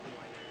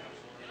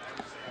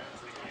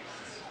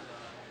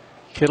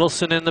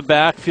 Kittleson in the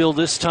backfield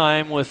this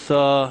time with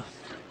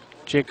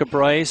Jacob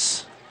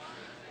Rice.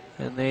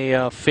 And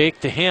they fake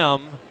to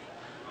him.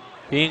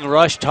 being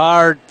rushed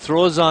hard,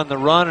 throws on the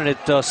run, and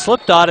it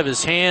slipped out of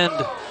his hand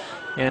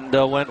and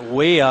went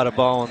way out of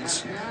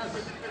bounds.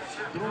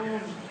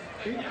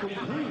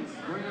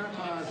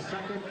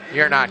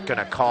 You're not going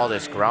to call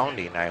this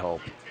grounding, I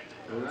hope.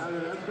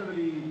 That's going to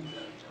be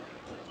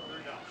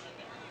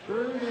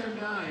 3rd and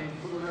 9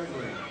 for the Red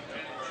Wings.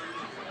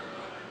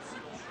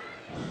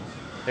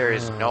 There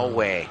is no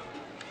way.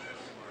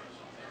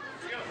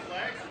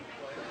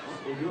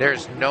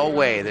 There's no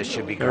way this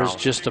should be grounded.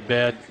 There's just a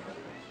bad.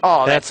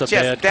 Oh, that's a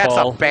bad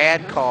call. That's a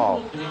bad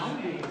call.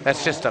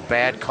 That's just a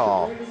bad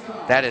call.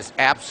 That is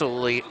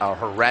absolutely a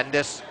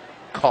horrendous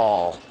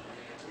call.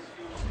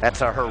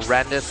 That's a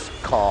horrendous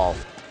call.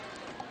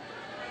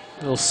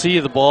 You'll see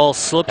the ball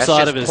slips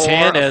out of his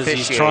hand as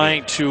he's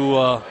trying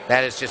to.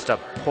 That is just a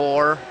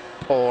poor,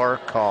 poor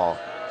call.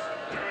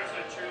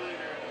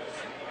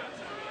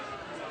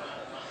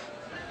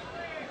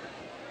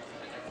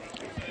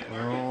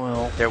 Oh,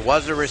 well. There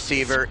was a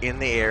receiver in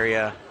the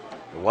area.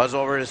 It was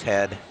over his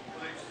head.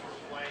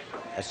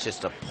 That's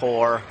just a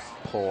poor,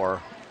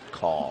 poor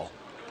call.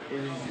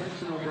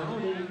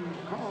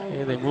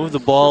 Okay, they move the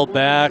ball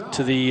back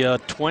to the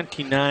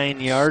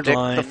 29-yard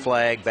line. Stick the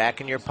flag back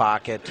in your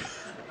pocket.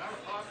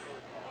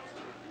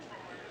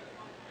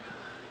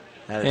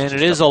 And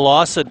it is a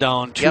loss of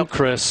down too,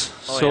 Chris.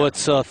 Oh, so yeah.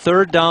 it's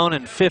 3rd down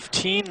and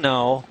 15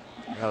 now.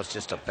 That was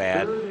just a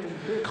bad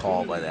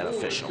call by that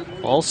official.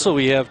 Also,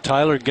 we have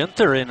Tyler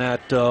Ginther in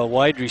at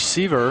wide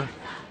receiver.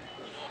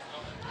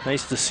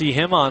 Nice to see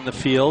him on the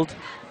field.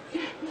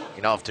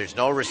 You know, if there's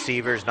no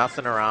receivers,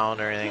 nothing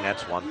around or anything,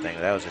 that's one thing.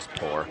 That was just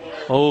poor.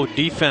 Oh,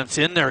 defense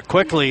in there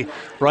quickly.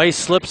 Rice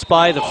slips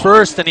by the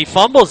first, and he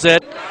fumbles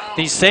it.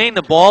 He's saying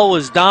the ball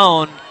was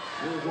down,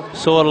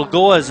 so it'll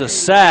go as a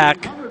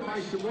sack.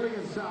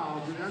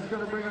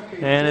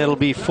 And it'll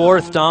be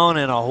 4th down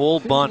and a whole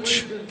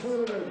bunch.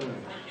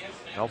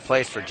 No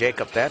place for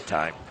Jacob that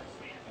time.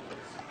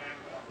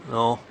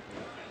 No,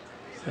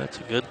 that's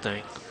a good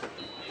thing.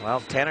 Well,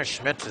 Tanner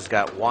Schmitz has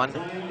got one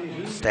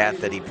stat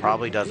that he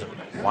probably doesn't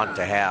want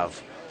to have,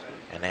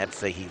 and that's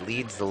that he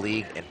leads the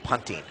league in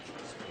punting.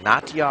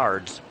 Not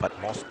yards,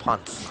 but most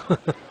punts.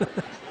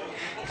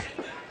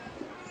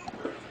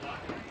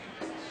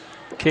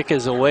 Kick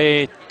is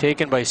away,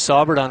 taken by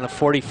Saubert on the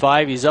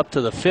 45. He's up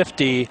to the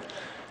 50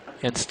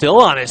 and still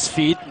on his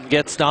feet and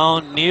gets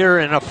down near,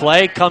 and a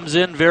flag comes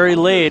in very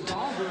late.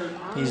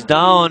 He's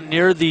down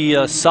near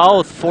the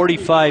south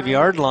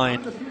 45-yard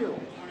line.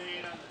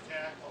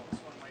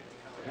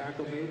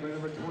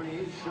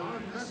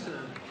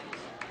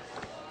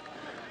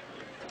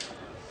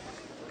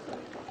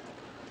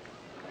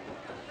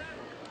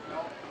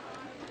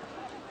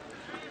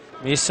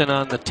 Mason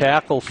on the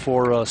tackle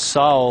for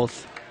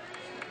South.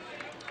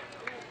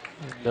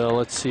 And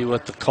let's see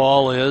what the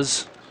call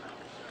is.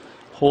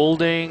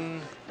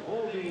 Holding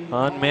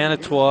on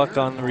Manitowoc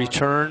on the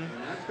return.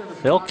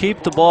 They'll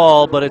keep the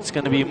ball, but it's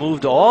going to be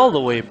moved all the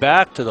way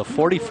back to the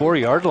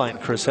 44-yard line,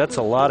 Chris. That's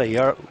a lot of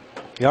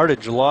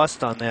yardage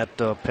lost on that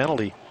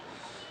penalty.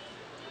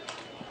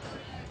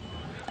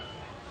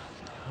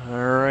 All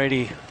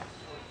righty.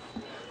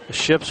 The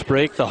Ships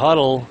break the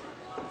huddle.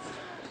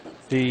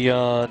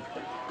 The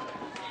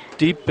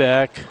deep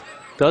back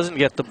doesn't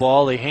get the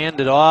ball. They hand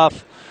it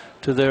off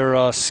to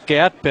their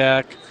scat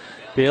back,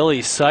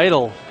 Bailey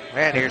Seidel.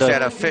 Man, here's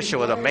that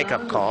official with a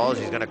makeup call.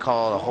 He's going to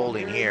call a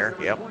holding here.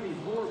 Yep.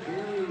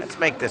 Let's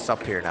make this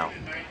up here now.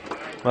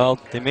 Well,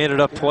 they made it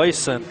up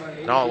twice then.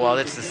 No, well,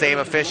 it's the same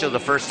official. The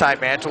first time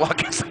Manitowoc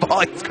gets the ball,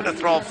 he's going to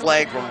throw a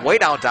flag from way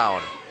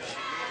downtown.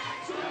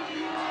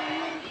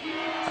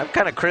 I've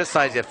kind of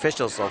criticized the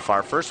officials so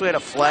far. First we had a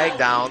flag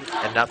down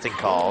and nothing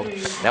called.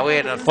 Then we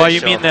had an official. Oh,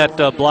 you mean that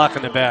block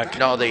in the back?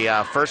 No,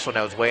 the first one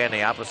that was way on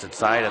the opposite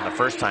side, and the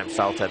first time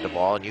South had the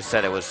ball, and you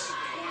said it was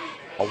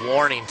a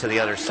warning to the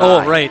other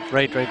side. Oh, right.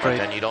 But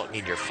then you don't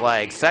need your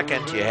flag.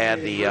 Second, you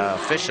had the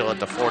official at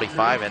the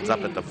 45 ends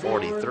up at the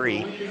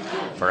 43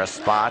 for a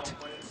spot.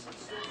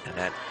 And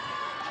that,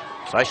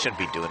 so I shouldn't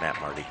be doing that,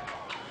 Marty.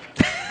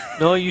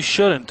 No, you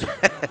shouldn't.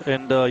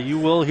 And you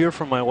will hear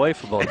from my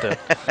wife about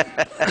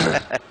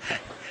that.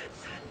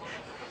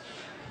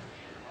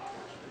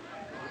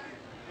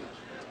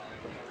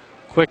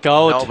 Quick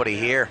out. Nobody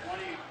here.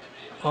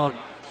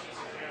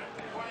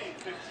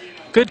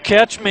 Good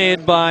catch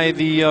made by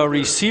the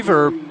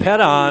receiver,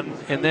 Pedon,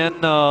 and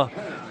then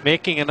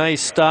making a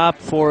nice stop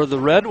for the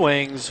Red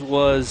Wings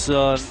was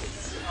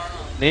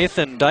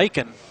Nathan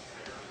Dyken.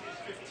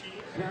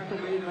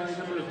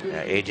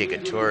 Yeah, AJ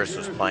Gutierrez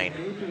was playing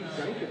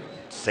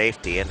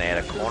safety, and they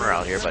had a corner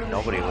out here, but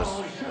nobody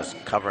was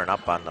covering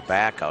up on the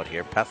back out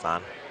here.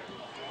 Pethon.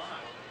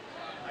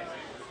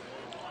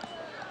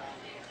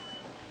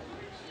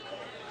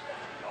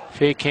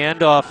 Fake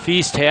handoff.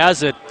 Feast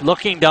has it,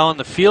 looking down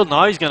the field.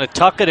 Now he's going to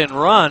tuck it and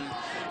run.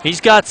 He's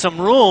got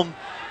some room,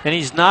 and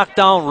he's knocked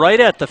down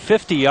right at the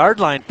 50-yard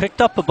line.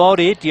 Picked up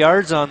about 8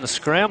 yards on the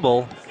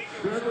scramble.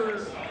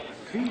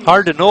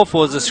 Hard to know if it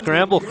was a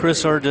scramble,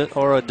 Chris,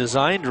 or a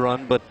designed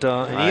run, but in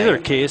either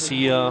case,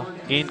 he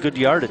gained good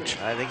yardage.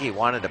 I think he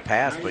wanted to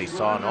pass, but he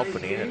saw an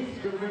opening, and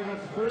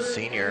the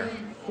senior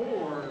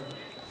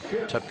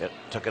took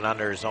it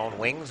under his own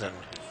wings and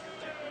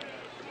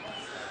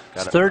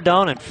got It's it. 3rd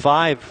down and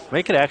 5.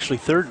 Make it actually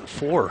 3rd and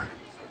 4.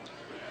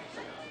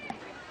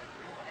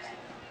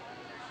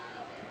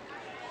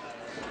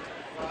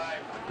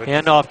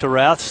 Hand off to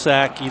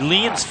Rathsack. He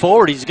leans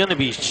forward. He's going to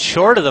be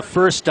short of the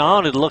 1st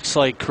down, it looks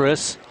like,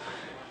 Chris,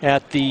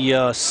 at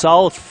the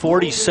south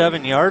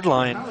 47-yard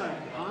line.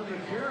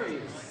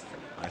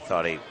 I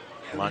thought he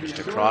lunged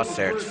across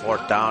there. It's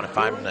 4th down. If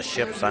I'm in the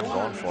Ships, I'm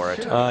going for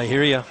it. I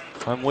hear you.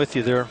 I'm with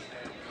you there.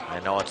 I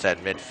know it's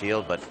at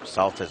midfield, but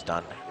South has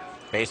done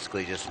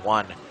basically just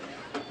one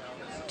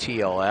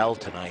TOL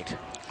tonight.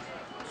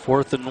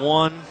 4th and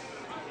 1.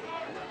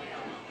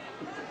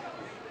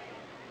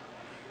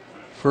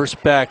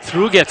 First back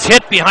through, gets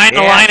hit behind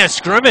the line of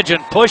scrimmage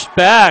and pushed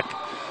back.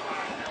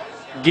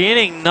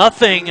 Gaining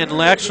nothing and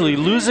actually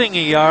losing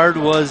a yard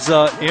was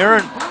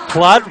Aaron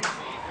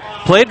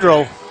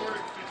Pladro.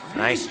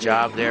 Nice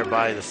job there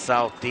by the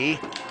South D.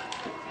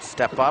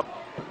 Step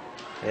up.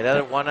 They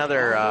had one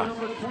other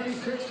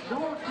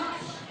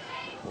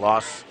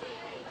loss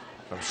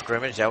from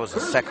scrimmage. That was the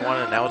second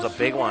one, and that was a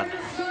big one.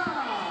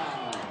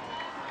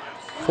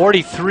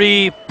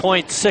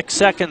 43.6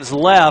 seconds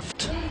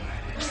left.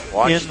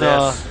 Watch in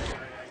the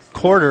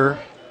quarter.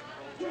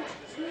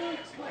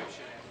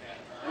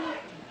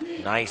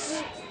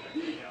 Nice.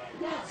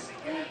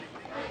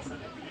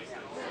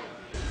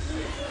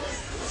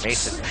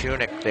 Mason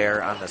Punick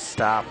there on the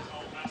stop.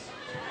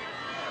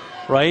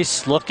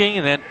 Rice looking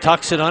and then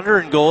tucks it under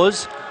and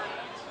goes.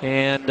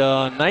 And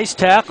nice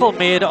tackle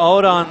made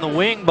out on the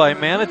wing by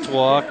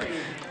Manitowoc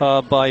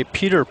by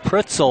Peter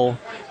Pritzel.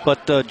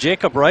 But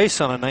Jacob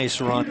Rice on a nice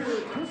run.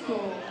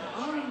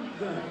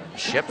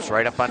 Ships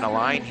right up on the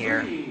line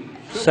here.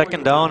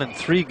 2nd down and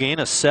 3, gain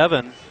of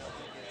 7.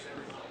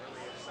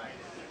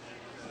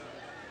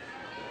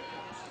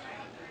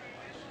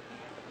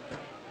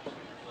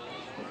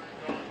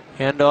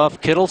 Handoff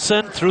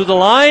Kittleson through the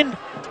line.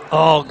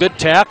 Oh, good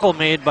tackle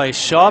made by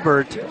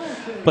Schaubert.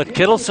 But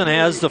Kittleson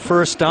has the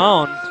 1st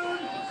down.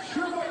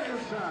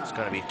 It's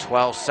going to be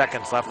 12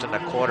 seconds left in the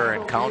quarter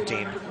and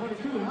counting.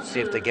 See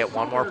if they get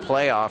one more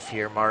play off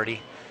here, Marty.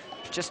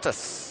 Just a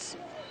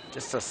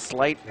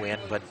slight win,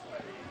 but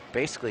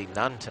basically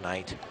none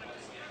tonight.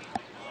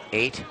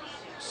 8,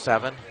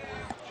 7,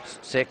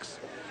 6.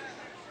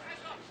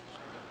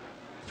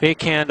 Fake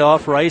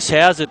handoff. Rice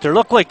has it. There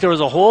looked like there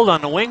was a hold on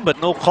the wing, but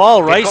no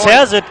call. Rice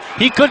has it.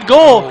 He could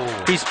go.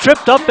 Oh. He's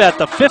tripped up at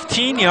the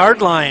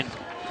 15-yard line.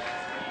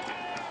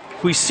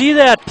 If we see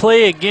that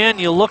play again,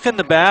 you look in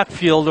the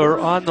backfield or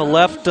on the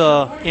left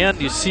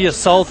end, you see a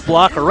South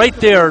blocker right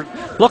there.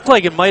 Looked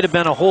like it might have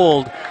been a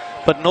hold,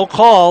 but no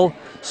call,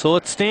 so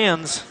it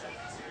stands.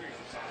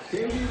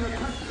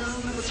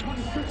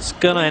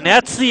 And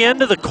that's the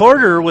end of the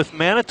quarter with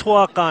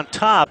Manitowoc on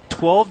top,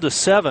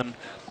 12-7,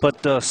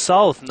 but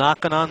South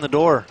knocking on the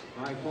door.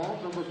 By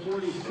fault number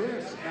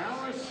 46,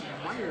 Alice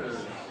Myers.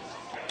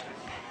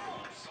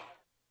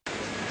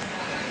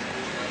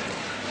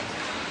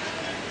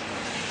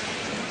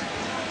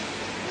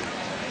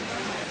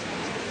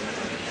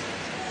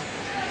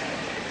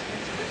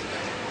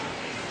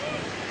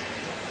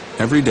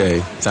 Every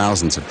day,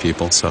 thousands of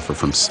people suffer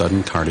from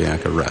sudden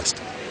cardiac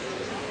arrest.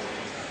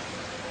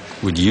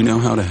 Would you know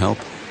how to help?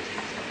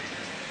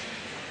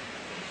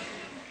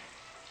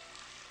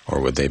 Or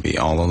would they be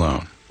all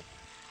alone?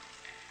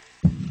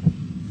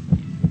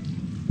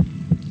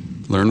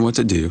 Learn what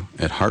to do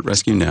at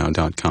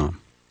heartrescuenow.com.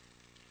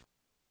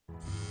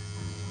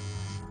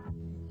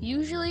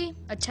 Usually,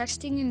 a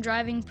texting and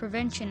driving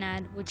prevention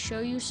ad would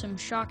show you some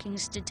shocking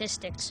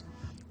statistics,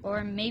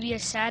 or maybe a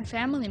sad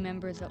family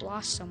member that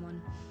lost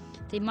someone.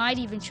 They might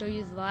even show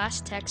you the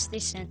last text they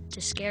sent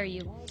to scare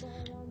you.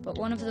 But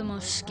one of the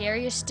most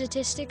scariest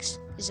statistics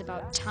is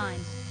about time.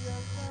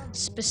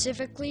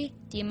 Specifically,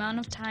 the amount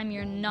of time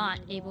you're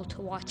not able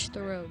to watch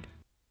the road.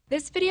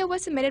 This video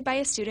was submitted by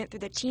a student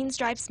through the Teens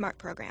Drive Smart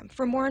program.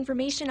 For more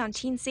information on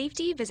teen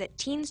safety, visit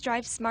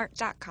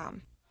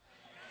teensdrivesmart.com.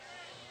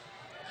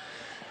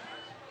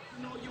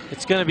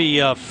 It's going to be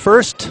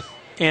 1st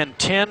and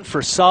 10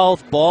 for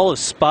South. Ball is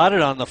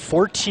spotted on the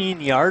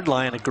 14-yard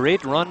line. A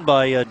great run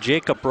by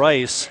Jacob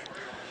Rice.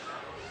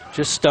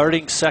 Just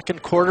starting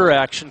 2nd quarter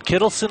action.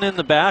 Kittleson in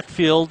the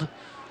backfield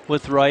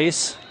with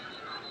Rice.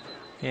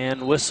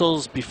 And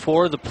whistles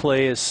before the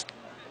play is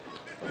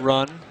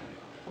run.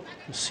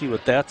 Let's see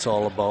what that's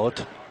all about.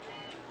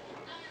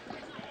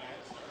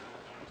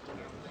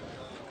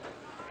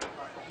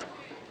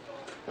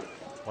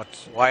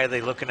 Why are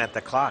they looking at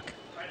the clock?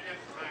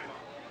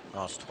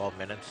 Oh, it's 12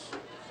 minutes.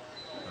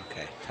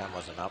 Okay, time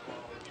wasn't up.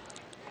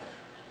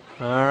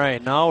 All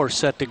right, now we're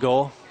set to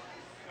go.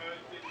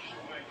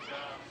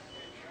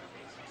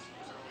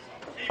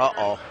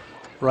 Uh-oh.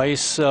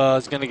 Rice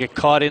is going to get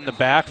caught in the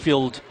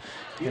backfield,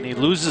 and he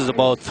loses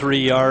about 3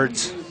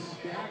 yards.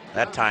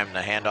 That time the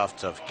handoff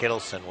to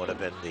Kittleson would have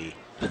been the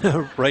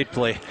right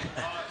play.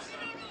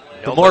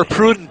 The more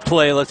prudent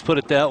play, let's put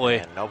it that way.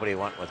 And nobody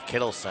went with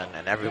Kittleson,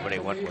 and everybody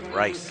went with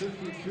Rice.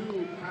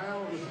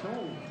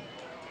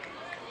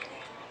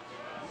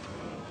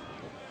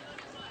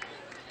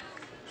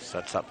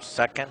 Sets up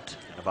second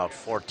and about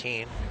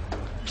 14.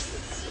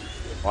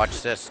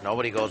 Watch this.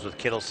 Nobody goes with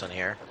Kittleson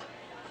here.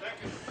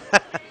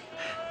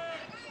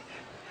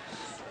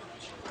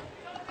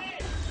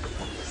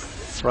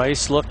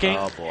 Rice looking.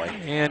 Oh, boy.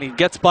 And he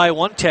gets by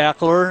one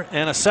tackler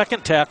and a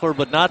second tackler,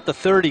 but not the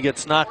third. He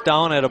gets knocked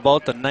down at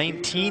about the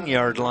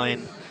 19-yard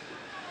line.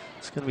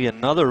 It's going to be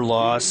another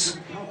loss.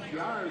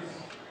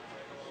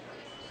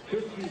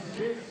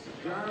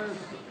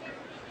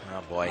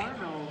 Oh, boy.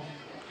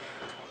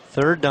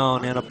 Third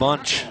down and a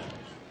bunch.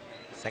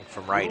 I think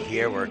from right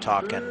here, we're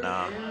talking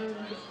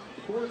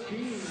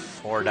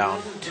 4 down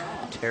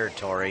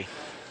territory.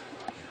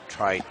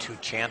 Try 2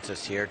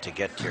 chances here to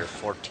get to your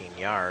 14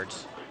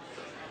 yards.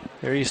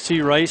 There you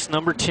see Rice,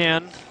 number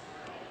 10.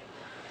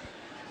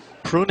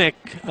 Prunick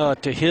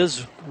to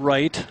his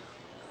right,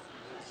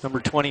 number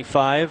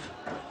 25.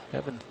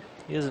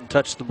 He hasn't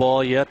touched the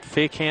ball yet.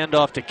 Fake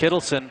handoff to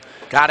Kittleson.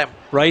 Got him.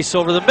 Rice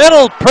over the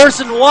middle,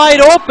 person wide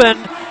open,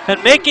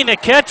 and making a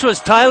catch was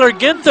Tyler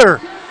Ginther,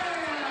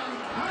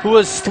 who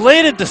was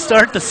slated to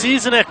start the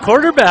season at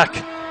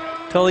quarterback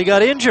till he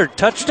got injured.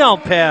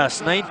 Touchdown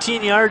pass,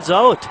 19 yards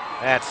out.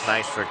 That's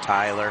nice for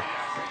Tyler.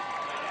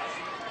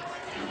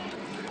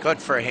 Good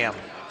for him.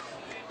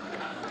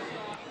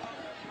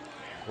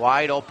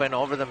 Wide open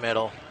over the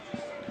middle.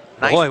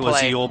 Nice Boy, play.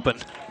 was he open.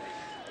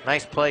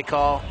 Nice play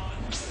call.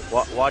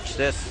 Watch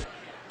this.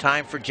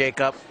 Time for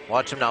Jacob.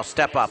 Watch him now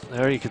step up.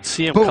 There you can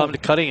see him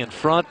cutting in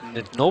front,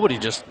 and nobody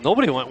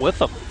went with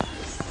him.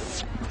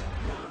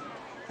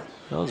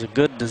 That was a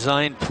good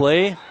design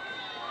play.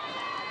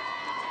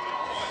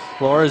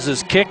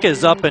 Flores' kick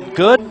is up and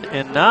good,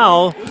 and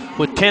now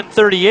with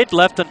 10:38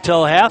 left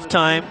until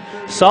halftime,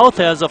 South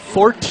has a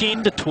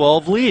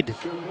 14-12 lead.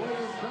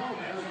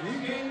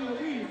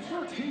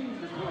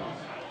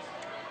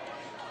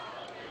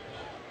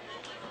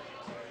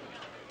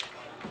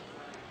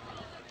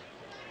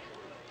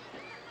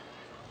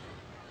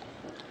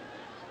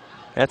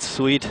 That's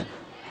sweet.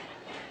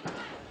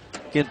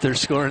 Ginther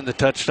scoring the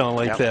touchdown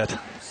like that.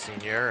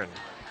 Senior and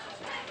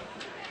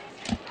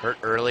hurt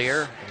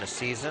earlier in the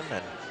season.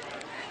 And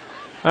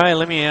all right,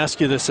 let me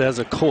ask you this as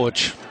a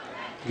coach.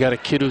 You got a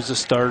kid who's a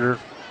starter,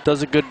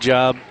 does a good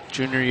job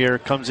junior year,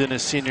 comes in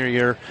his senior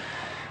year,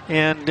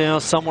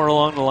 and somewhere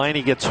along the line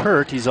he gets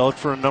hurt. He's out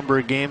for a number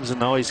of games, and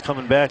now he's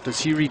coming back.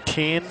 Does he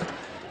retain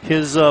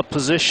his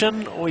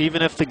position, or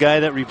even if the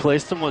guy that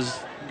replaced him was,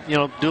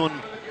 doing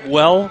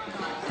well?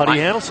 How do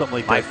you handle something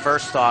like that? My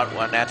first thought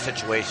on that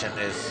situation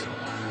is,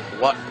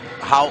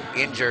 how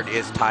injured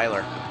is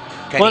Tyler?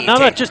 Well, I'm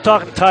not just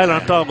talking to Tyler.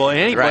 I'm talking about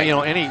anybody.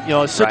 Right.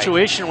 Any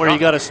situation where you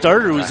got a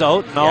starter who's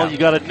out, and now you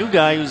got a new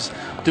guy who's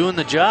doing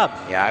the job.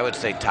 Yeah, I would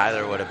say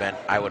Tyler would have been.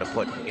 I would have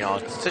put,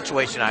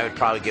 situation. I would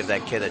probably give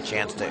that kid a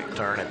chance to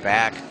turn it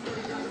back.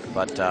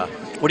 But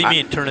what do you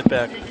mean, turn it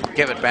back?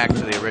 Give it back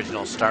to the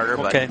original starter.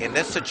 Okay. But in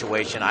this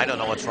situation, I don't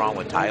know what's wrong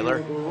with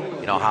Tyler.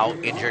 How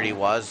injured he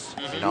was.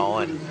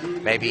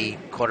 And maybe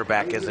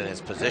quarterback isn't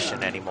his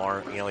position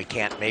anymore. He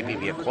can't maybe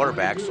be a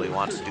quarterback, so he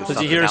wants to do something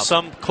else. You hear else.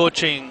 Some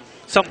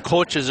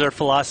coaches, their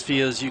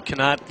philosophy is you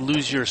cannot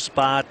lose your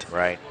spot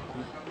right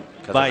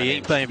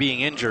by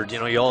being injured.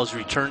 You always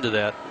return to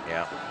that.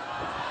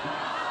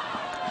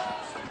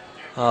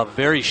 Yeah.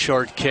 Very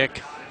short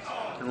kick.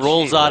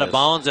 Rolls out of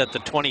bounds at the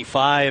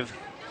 25.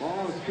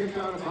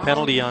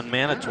 Penalty on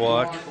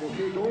Manitowoc.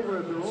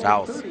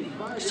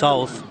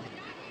 South.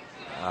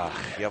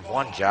 You have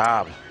one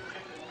job.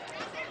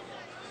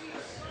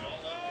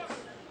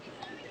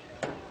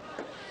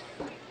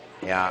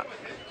 Yeah.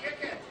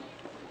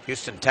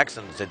 Houston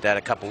Texans did that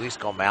a couple weeks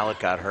ago. Mallet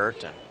got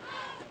hurt and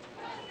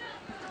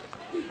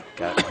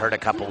got hurt a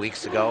couple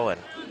weeks ago,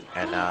 and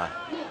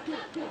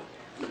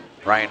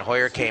Brian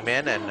Hoyer came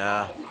in, and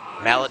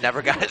Mallet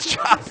never got his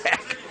job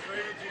back.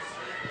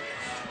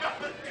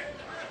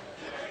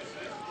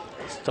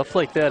 Stuff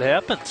like that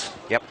happens.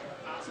 Yep.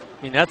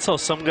 I mean, that's how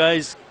some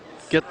guys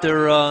get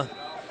their,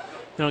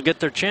 get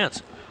their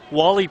chance.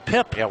 Wally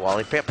Pipp. Yeah,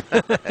 Wally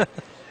Pipp.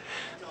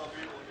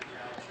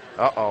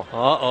 Uh-oh.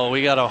 Uh-oh,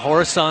 we got a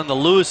horse on the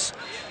loose,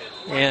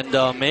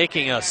 and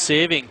making a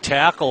saving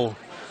tackle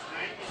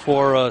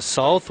for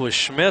South was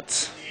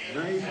Schmitz.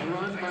 Nice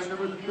run by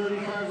number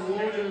 35,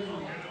 Logan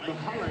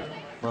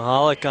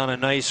Mahalik on a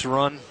nice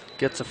run,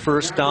 gets a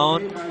first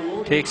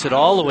down, takes it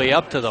all the way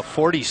up to the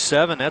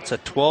 47. That's a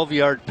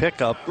 12-yard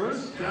pickup.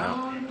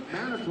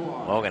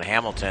 Logan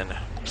Hamilton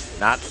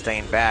not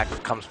staying back,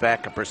 comes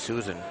back and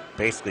pursues and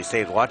basically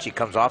saves. Watch, he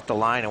comes off the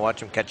line and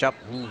watch him catch up.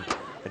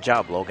 Good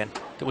job, Logan.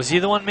 Was he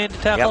the one made the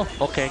tackle?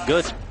 Yep. Okay,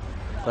 good.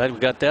 Glad we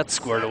got that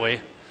squared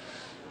away.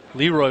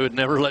 Leroy would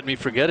never let me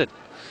forget it.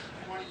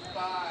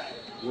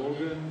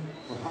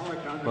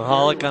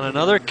 Mahalik on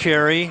another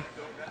carry.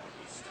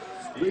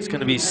 It's going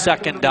to be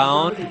second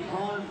down.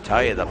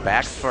 Tell you, the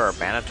backs for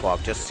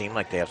Manitowoc just seem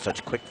like they have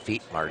such quick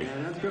feet, Marty.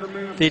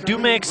 They do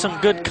make some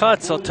good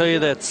cuts. I'll tell you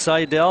that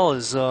Seidel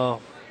is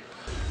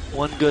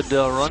one good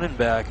running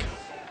back.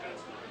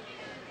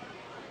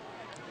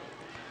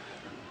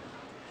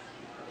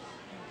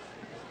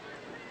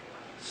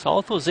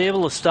 South was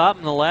able to stop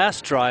in the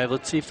last drive.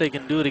 Let's see if they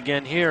can do it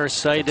again here.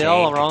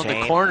 Seidel around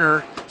the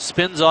corner,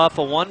 spins off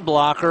a one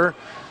blocker,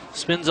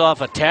 spins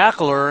off a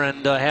tackler,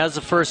 and has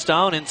the first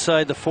down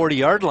inside the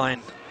 40-yard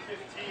line.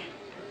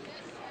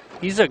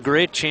 He's a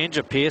great change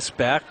of pace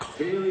back.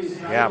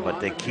 Yeah,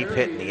 but they keep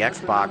hitting the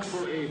Xbox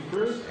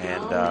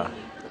and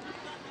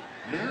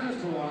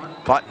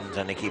buttons,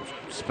 and they keep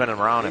spinning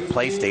around in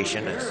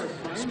PlayStation. It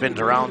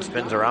spins around.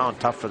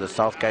 Tough for the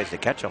South guys to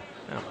catch them.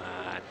 Come on.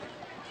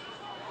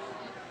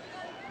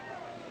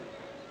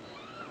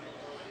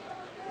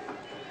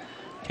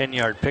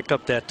 Ten-yard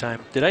pickup that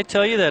time. Did I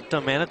tell you that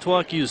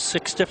Manitowoc used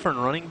 6 different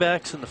running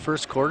backs in the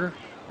first quarter?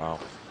 Wow.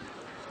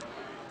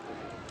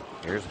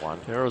 Here's one.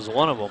 There was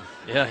one of them.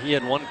 Yeah, he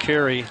had 1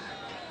 carry.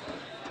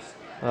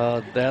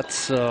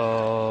 That's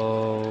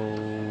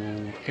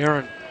Aaron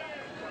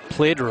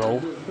Pladero.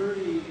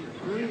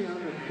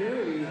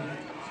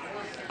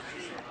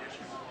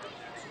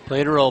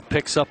 Pladero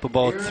picks up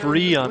about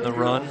 3 on the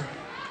run.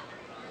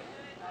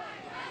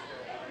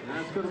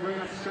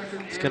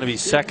 It's going to be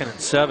 2nd and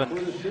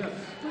 7.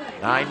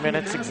 9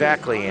 minutes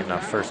exactly in the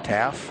first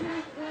half.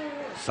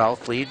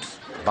 South leads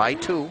by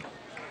 2.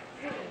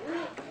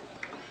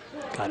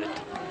 Got it.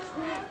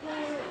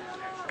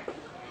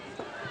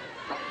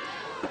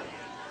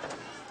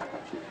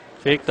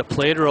 Fake the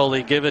Pladero.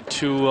 They give it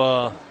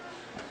to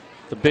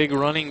the big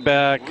running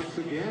back,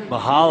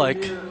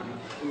 Mahalik.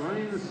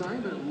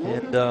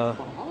 And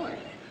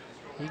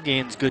he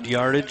gains good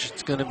yardage.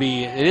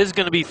 It is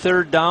going to be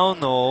 3rd down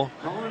though.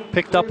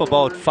 Picked up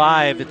about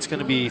 5. It's going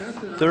to be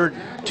 3rd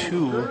and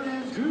 2.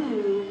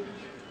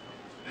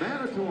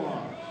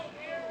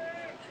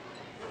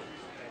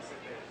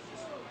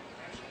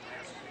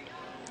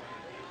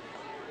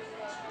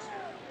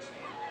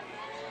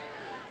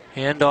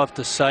 Hand off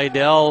to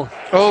Seidel,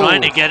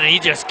 trying to get it. He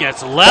just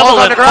gets level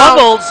and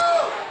fumbles.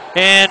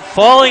 And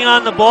falling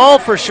on the ball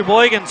for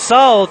Sheboygan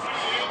South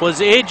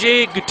was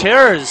A.J.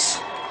 Gutierrez.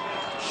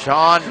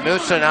 Sean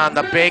Newson on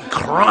the big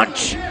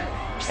crunch.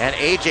 And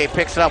A.J.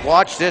 picks it up.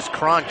 Watch this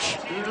crunch.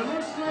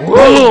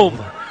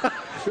 Boom!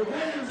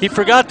 He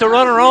forgot to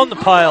run around the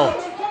pile.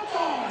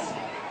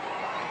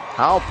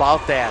 How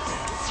about that?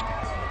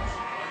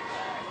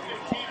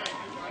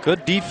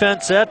 Good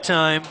defense that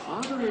time.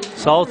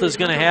 South is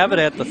going to have it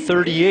at the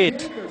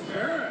 38.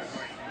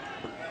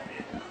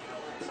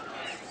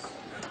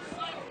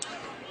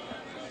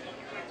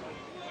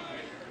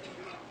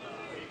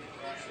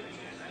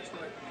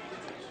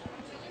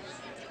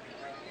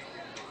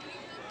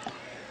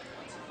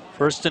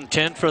 First and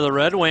 10 for the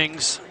Red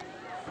Wings,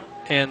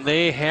 and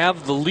they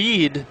have the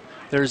lead.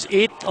 There's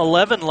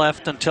 8:11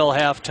 left until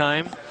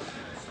halftime.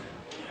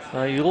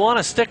 You'll want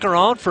to stick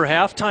around for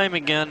halftime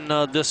again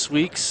this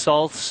week.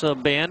 South's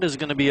band is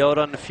going to be out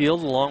on the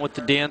field along with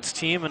the dance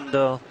team, and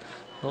they'll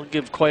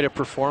give quite a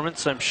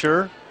performance, I'm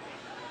sure.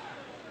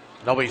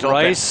 Nobody's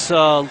Rice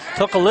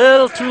took a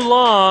little too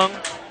long.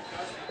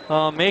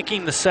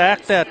 Making the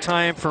sack that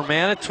time for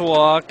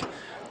Manitowoc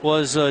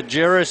was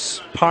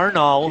Jairus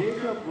Parnell.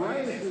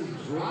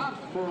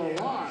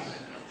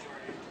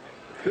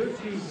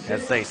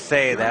 As they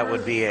say, that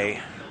would be a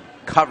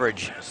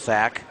coverage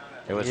sack.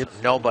 There was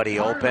nobody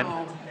open,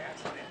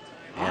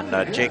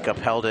 and Jacob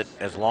held it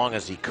as long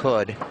as he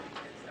could.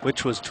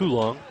 Which was too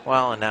long.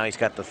 Well, and now he's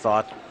got the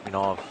thought,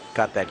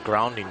 got that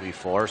grounding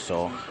before,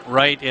 so.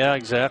 Right, yeah,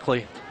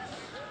 exactly.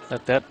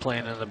 Got that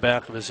playing in the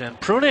back of his hand.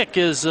 Prunick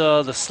is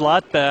the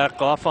slot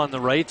back off on the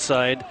right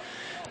side.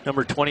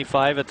 Number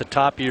 25 at the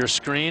top of your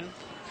screen.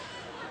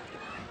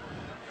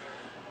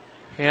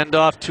 Hand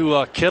off to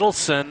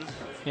Kittleson.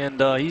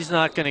 And he's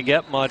not going to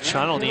get much.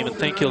 I don't even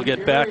think he'll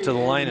get back to the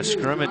line of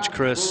scrimmage,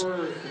 Chris.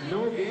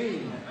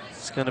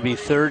 It's going to be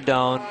 3rd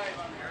down.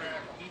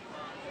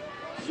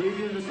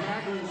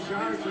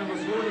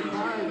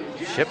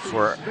 Ships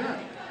were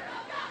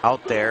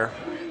out there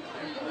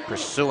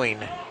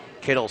pursuing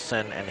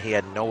Kittleson, and he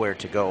had nowhere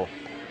to go.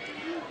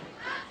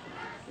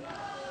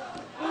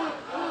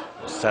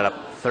 Set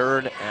up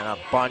 3rd and a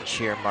bunch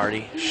here,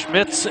 Marty.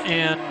 Schmitz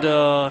and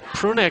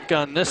Prunick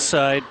on this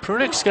side.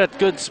 Prunick's got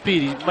good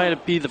speed. He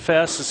might be the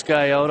fastest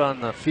guy out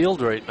on the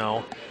field right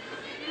now.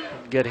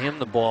 Get him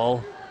the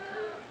ball.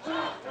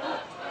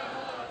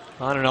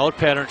 On an out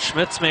pattern,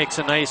 Schmitz makes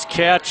a nice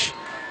catch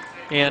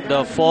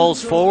and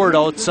falls forward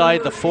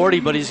outside the 40,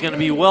 but he's going to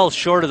be well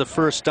short of the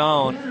first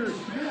down.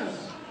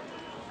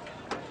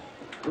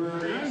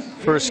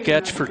 First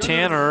catch for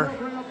Tanner.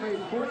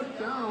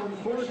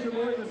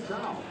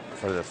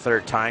 For the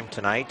 3rd time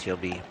tonight, he'll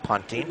be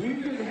punting. We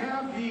can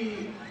have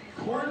the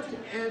court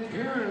and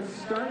parents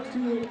start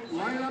to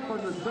line up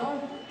on the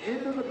south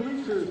end of the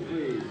bleachers,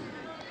 please.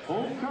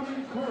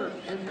 Homecoming court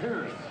and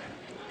parents.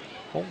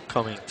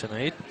 Homecoming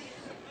tonight.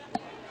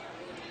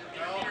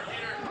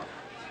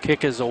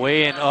 Kick is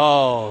away, and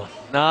oh,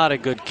 not a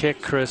good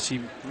kick, Chris.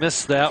 He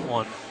missed that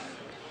one.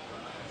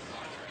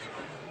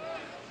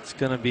 It's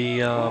going to be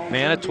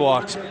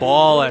Manitowoc's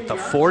ball at the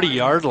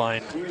 40-yard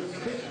line.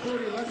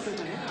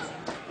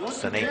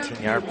 It's an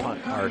 18-yard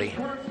punt, Marty.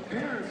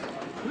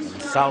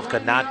 South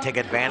could not take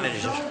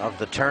advantage of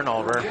the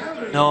turnover.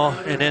 No,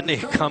 and then they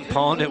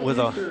compound it with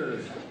a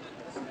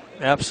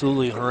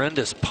absolutely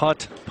horrendous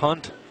punt.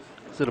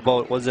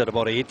 Was that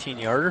about an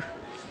 18-yarder?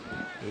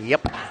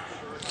 Yep.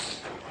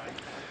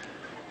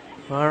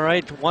 All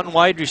right, one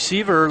wide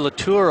receiver,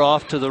 Latour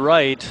off to the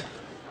right.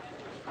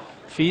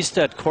 Feast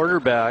at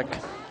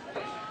quarterback.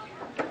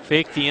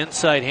 Fake the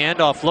inside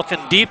handoff, looking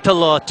deep to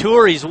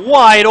Latour. He's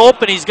wide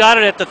open. He's got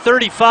it at the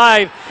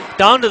 35,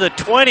 down to the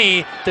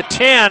 20, the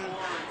 10,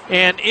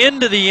 and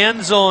into the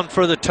end zone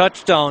for the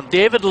touchdown.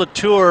 David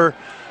Latour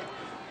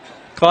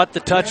caught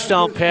the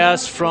touchdown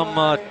pass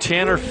from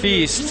Tanner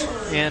Feast,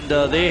 and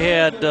they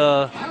had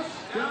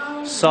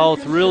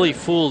South really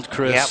fooled,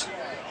 Chris. Yep.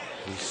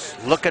 He's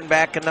looking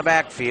back in the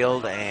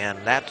backfield, and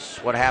that's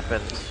what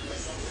happened.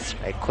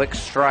 A quick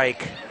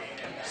strike,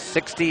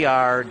 60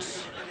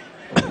 yards.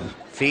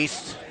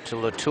 Feast to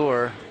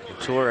Latour.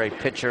 Latour, a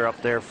pitcher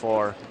up there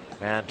for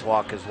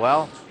Manitowoc as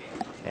well.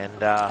 And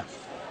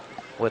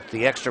with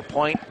the extra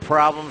point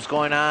problems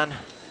going on,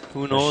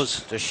 who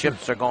knows? The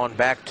Ships are going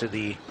back to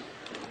the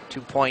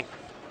 2-point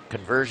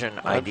conversion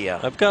idea.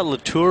 I've got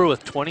Latour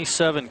with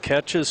 27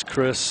 catches,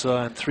 Chris,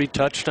 and 3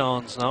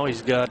 touchdowns. Now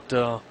he's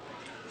got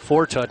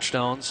 4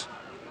 touchdowns.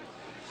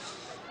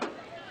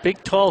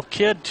 Big, tall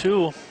kid,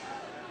 too.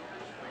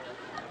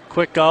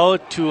 Quick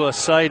out to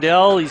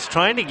Seidel. He's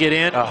trying to get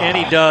in, and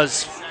he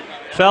does.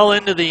 Fell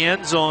into the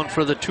end zone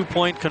for the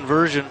 2-point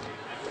conversion.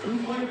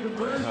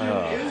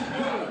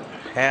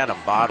 Had him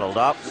bottled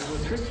up.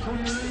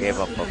 Gave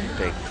up a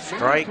big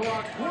strike.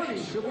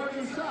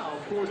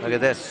 Look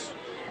at this.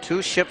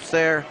 2 Ships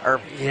there,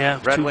 or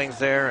Red Wings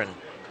there, and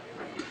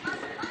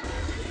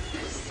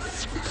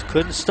just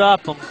couldn't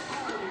stop them.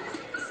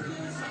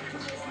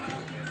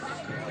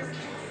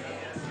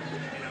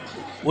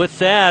 With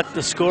that,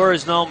 the score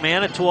is now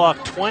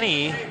Manitowoc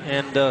 20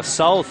 and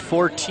South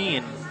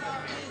 14.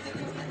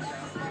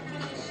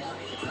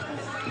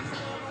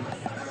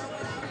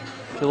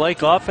 If you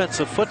like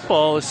offensive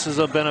football, this has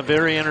been a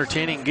very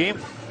entertaining game.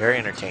 Very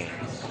entertaining.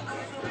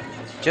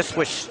 Just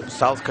wish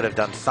South could have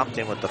done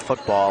something with the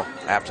football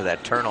after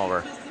that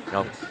turnover. You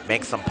know,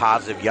 make some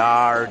positive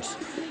yards.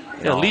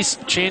 At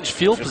least change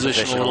field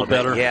position a little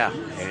better. Yeah,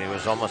 and it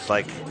was almost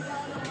like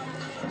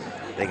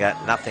they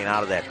got nothing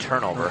out of that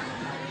turnover.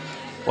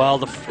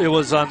 Well, it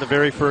was on the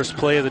very first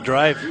play of the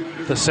drive,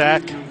 the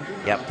sack,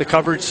 the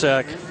coverage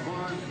sack.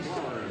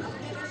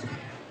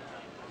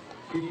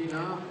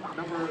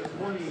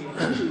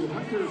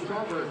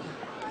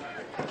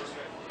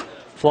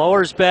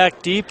 Flowers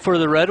back deep for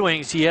the Red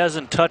Wings. He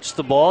hasn't touched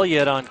the ball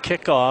yet on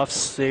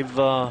kickoffs.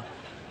 They've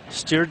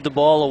steered the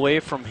ball away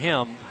from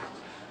him.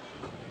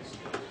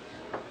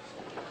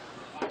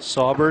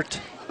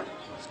 Saubert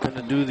is going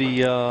to do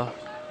the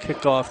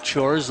kickoff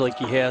chores like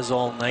he has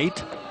all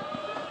night.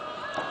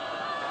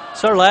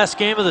 It's our last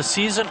game of the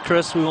season,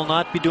 Chris. We will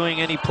not be doing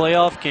any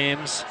playoff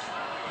games.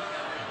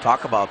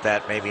 Talk about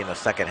that maybe in the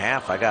second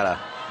half. I got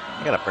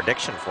a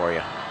prediction for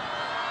you.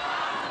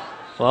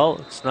 Well,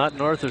 it's not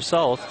north or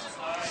south.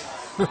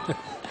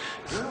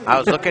 I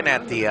was looking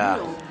at the,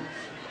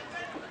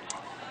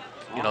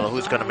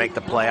 who's going to make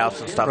the playoffs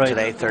and stuff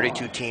today.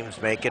 32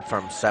 teams make it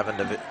from 7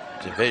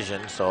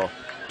 divisions, so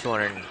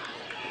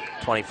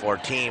 224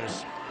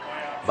 teams.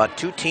 But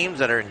 2 teams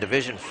that are in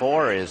Division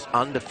 4 is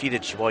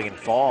undefeated Sheboygan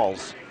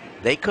Falls.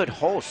 They could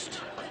host,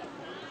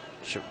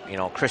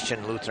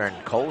 Christian Lutheran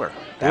Kohler.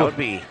 That would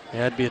be.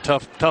 Yeah, it'd be a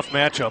tough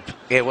matchup.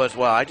 It was.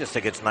 Well, I just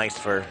think it's nice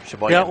for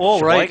Sheboygan. Yeah, well,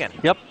 Sheboygan,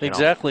 right. Yep,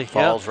 exactly.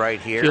 Falls right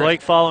here. If you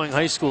like following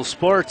high school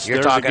sports,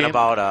 you're talking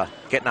about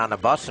getting on a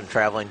bus and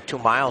traveling 2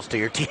 miles to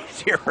your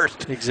team's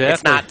first. Exactly.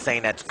 It's not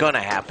saying that's going to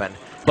happen,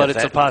 but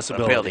it's a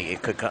possibility.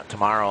 It could come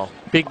tomorrow.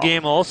 Big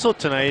game also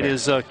tonight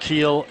is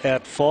Kiel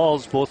at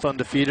Falls, both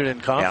undefeated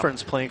in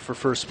conference, playing for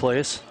first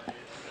place.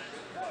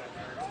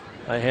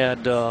 I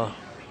had a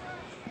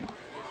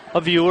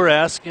viewer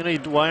ask,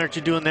 why aren't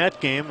you doing that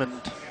game? And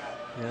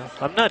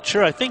I'm not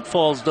sure. I think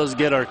Falls does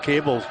get our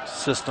cable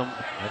system.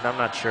 And I'm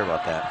not sure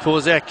about that. If it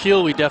was at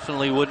Kiel, we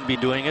definitely wouldn't be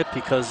doing it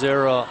because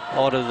they're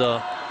out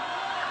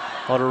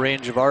of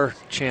range of our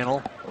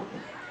channel.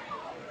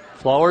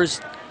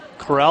 Flowers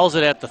corrals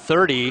it at the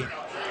 30,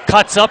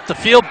 cuts up the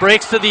field,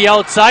 breaks to the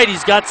outside.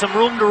 He's got some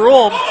room to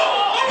roam,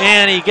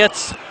 and he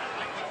gets.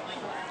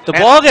 The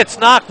ball gets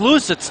knocked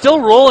loose. It's still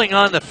rolling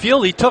on the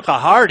field. He took a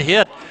hard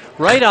hit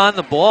right on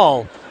the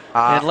ball.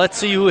 And let's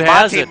see who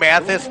has it.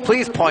 Mathis,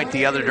 please point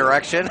the other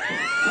direction.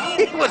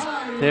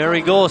 There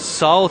we go.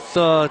 South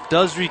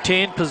does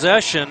retain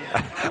possession.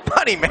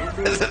 Monty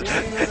Mathis.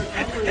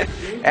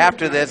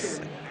 After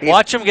this.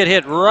 Watch him get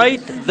hit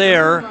right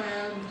there.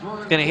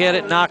 He's going to get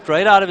it knocked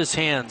right out of his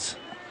hands.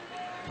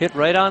 Hit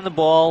right on the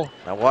ball.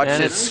 Now watch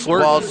this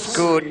ball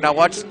scoot. Now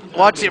watch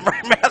him,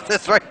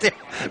 Mathis right there,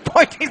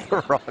 pointing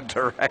the wrong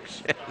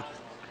direction.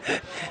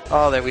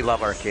 Oh, that we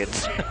love our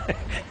kids.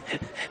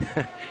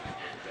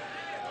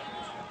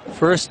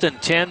 1st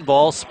and 10,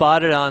 ball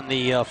spotted on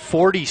the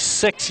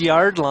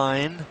 46-yard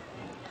line.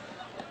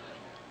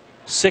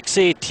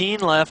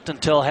 6:18 left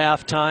until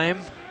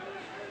halftime.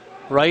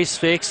 Rice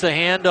fakes the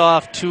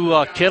handoff to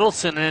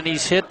Kittleson, and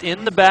he's hit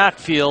in the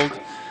backfield.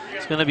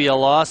 It's going to be a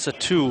loss of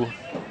 2.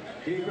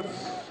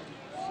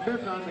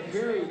 Smith on the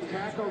carry,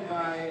 tackled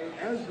by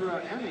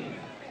Ezra Emmy.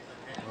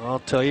 I'll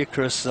tell you,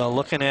 Chris,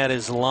 looking at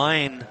his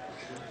line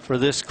for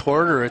this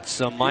quarter, it's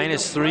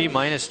 -3,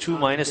 -2,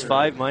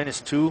 -5,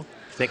 -2.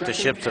 I think the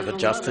ships have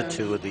adjusted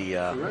to the...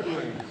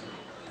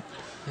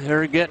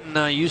 They're getting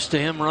used to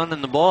him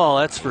running the ball,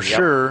 that's for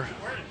sure.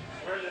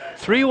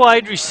 3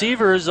 wide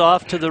receivers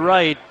off to the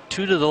right,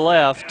 2 to the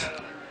left.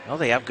 Well,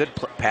 they have good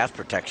pass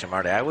protection,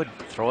 Marty. I would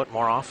throw it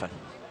more often.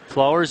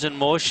 Flowers in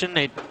motion,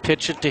 they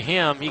pitch it to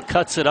him. He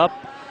cuts it up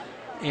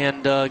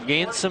and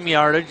gains some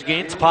yardage,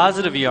 gains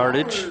positive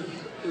yardage.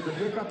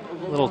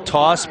 Little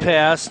toss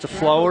pass to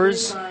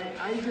Flowers.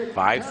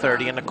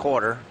 5:30 in the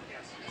quarter.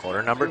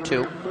 Quarter number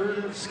 2.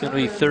 It's going to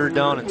be 3rd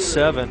down and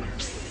 7.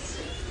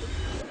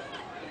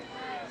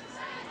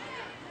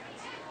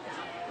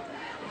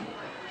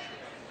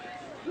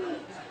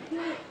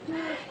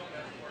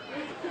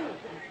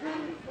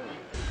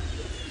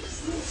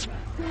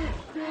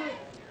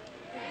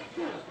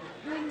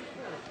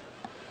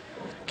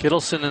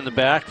 Kittleson in the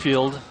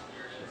backfield.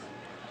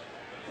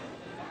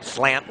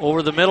 Slant.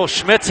 Over the middle.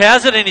 Schmitz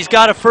has it, and he's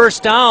got a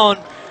 1st down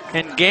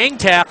and gang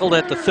tackled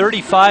at the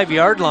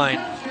 35-yard line.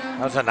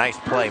 That was a nice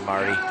play,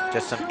 Marty.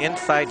 Just an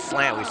inside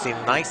slant. We've seen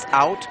a nice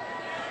out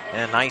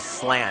and a nice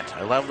slant.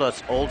 I love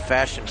those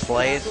old-fashioned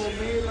plays.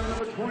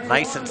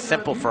 Nice and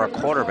simple for a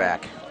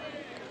quarterback.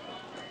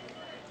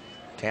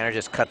 Tanner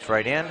just cuts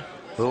right in.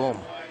 Boom.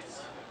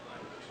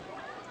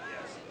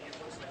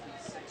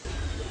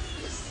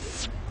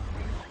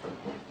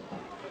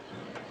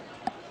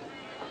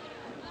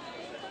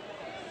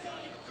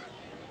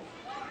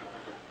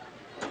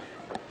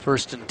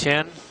 First and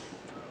 10.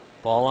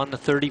 Ball on the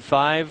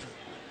 35.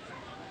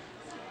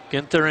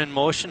 Ginther in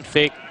motion.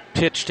 Fake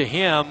pitch to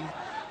him.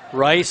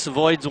 Rice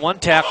avoids one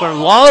tackler.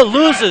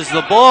 Loses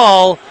the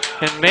ball,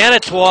 and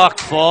Manitowoc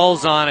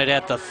falls on it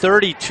at the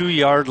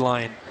 32-yard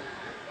line.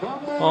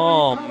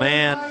 Oh,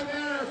 man.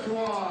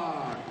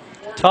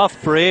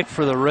 Tough break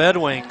for the Red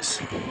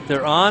Wings.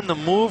 They're on the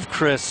move,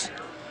 Chris.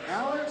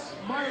 Alex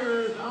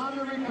Myers on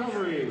the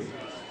recovery.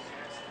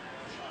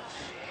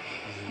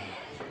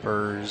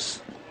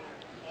 Spurs.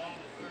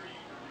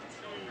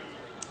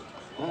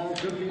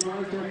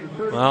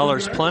 Well,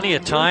 there's plenty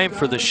of time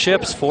for the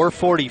Ships,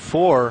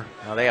 4:44.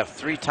 Now they have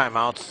 3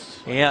 timeouts.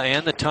 Yeah,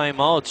 and the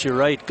timeouts, you're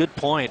right, good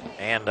point.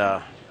 And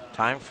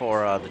time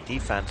for the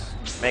defense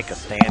to make a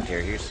stand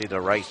here. You see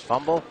the Rice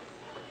fumble.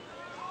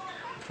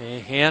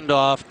 Okay,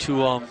 handoff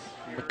to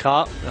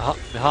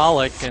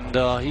Mihalik, and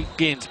he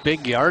gains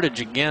big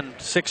yardage again,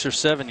 6 or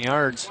 7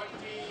 yards.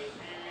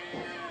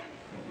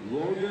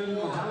 Logan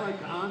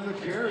Mihalik on the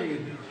carry.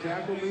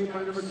 Tackle made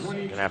by number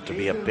 20. Gonna have to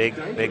be a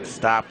big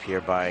stop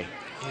here by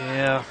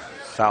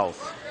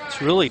South.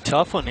 It's really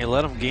tough when you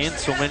let them gain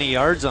so many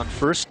yards on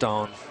 1st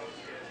down.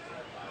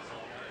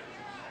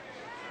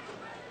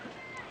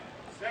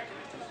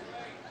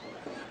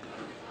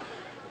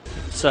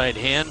 Inside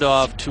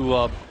handoff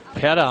to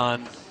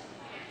Pedon.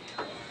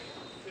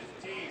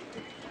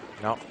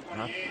 No,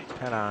 not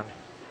Pedon.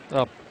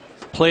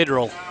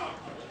 Pladrill.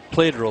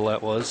 Pladrill,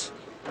 that was.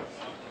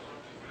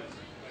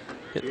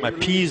 Get my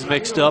P's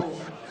mixed up.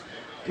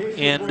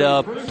 And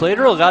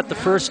Pladrill got the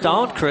 1st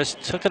down, Chris.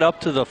 Took it up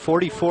to the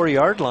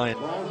 44-yard line.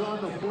 Ball's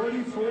on the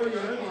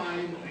 44-yard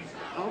line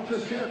of the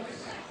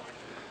Ships.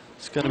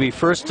 It's going to be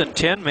 1st and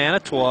 10,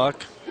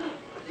 Manitowoc.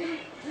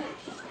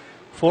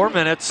 4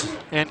 minutes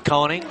and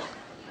counting.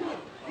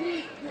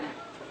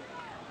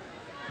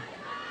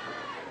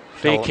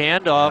 Fake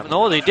handoff.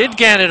 No, they did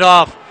get it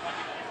off.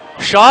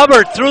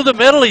 Schaubert through the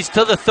middle. He's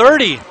to the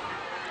 30,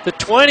 the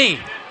 20,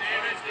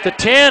 the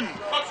 10,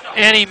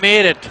 and he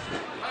made it.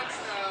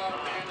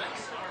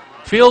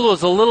 Field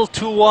was a little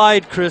too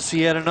wide, Chris.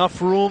 He had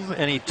enough room,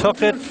 and he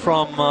took it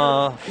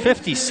from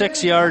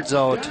 56 yards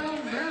out.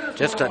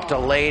 Just a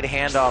delayed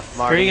handoff,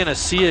 Marty. Are you going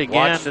to see it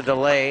again? Watch the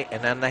delay,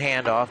 and then the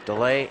handoff,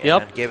 delay,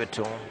 and then give it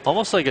to him.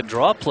 Almost like a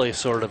draw play,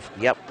 sort of.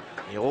 Yep,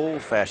 the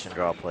old-fashioned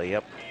draw play,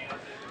 yep.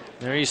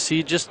 There you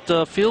see, just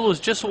field was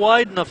just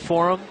wide enough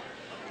for him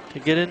to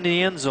get into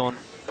the end zone.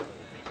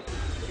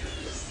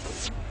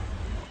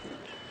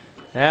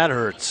 That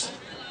hurts.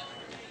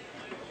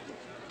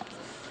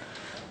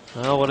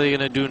 Well, what are they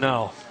going to do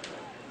now?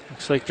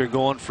 Looks like they're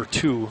going for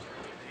 2.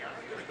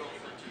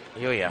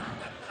 Oh, yeah.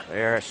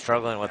 They're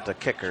struggling with the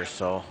kicker,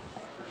 so.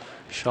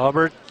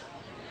 Schaubert.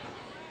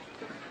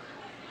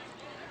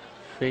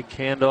 Fake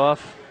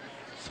handoff.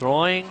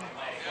 Throwing.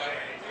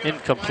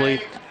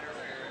 Incomplete.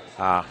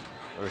 The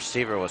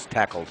receiver was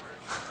tackled.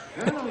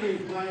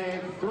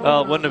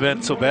 Well, it wouldn't have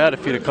been so bad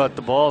if you'd have caught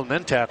the ball and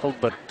then tackled,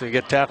 but to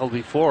get tackled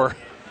before.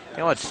 You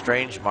know what's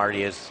strange,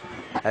 Marty, is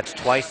that's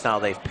twice now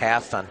they've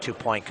passed on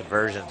 2-point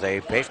conversions. They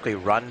basically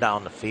run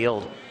down the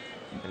field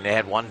And they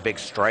had one big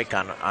strike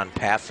on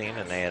passing,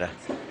 and they had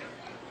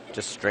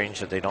just strange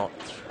that they don't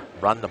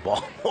run the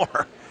ball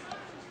more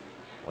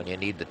when you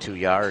need the 2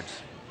 yards.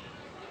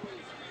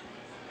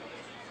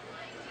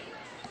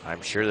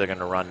 I'm sure they're going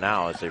to run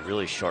now as they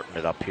really shorten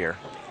it up here.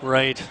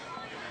 Right.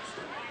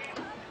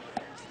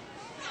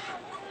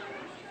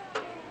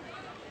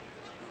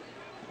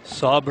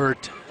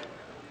 Saubert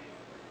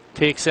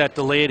takes that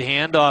delayed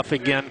handoff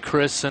again,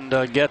 Chris, and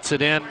gets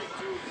it in.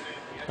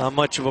 Not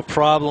much of a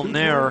problem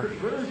there.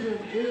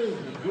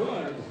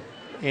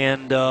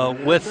 And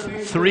with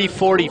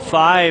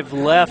 3:45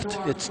 left,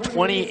 it's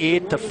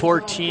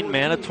 28-14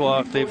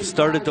 Manitowoc. They've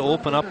started to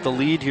open up the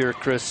lead here,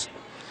 Chris.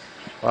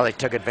 Well, they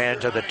took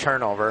advantage of the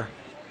turnover.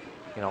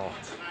 You know,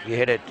 you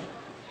hit it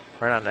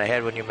right on the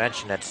head when you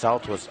mentioned that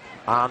South was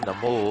on the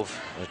move,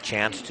 a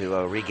chance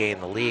to regain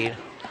the lead.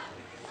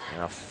 You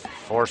know,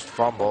 forced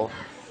fumble.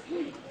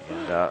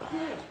 And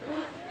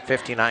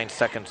 59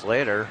 seconds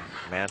later,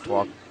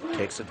 Manitowoc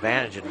takes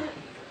advantage and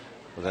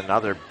with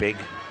another big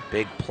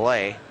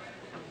play.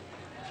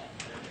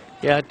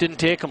 Yeah, it didn't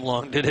take them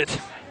long, did it?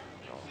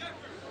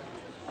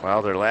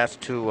 Well, their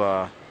last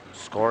two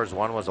scores,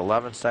 one was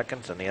 11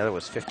 seconds and the other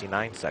was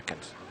 59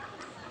 seconds.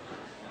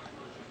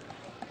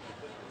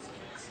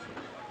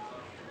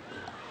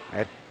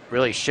 It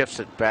really shifts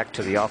it back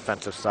to the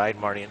offensive side,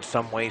 Marty, in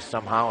some way,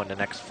 somehow, in the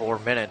next 4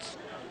 minutes.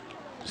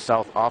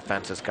 South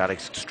offense has got to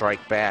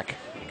strike back.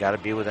 You got to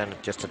be within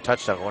just a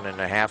touchdown going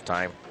into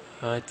halftime.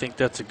 I think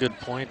that's a good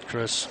point,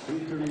 Chris.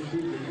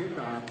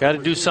 Got to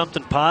do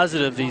something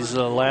positive these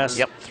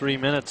last 3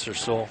 minutes or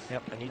so.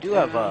 Yep, and you do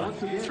have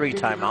 3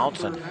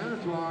 timeouts, and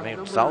I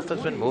mean, South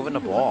has been moving the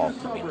ball.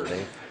 I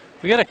mean,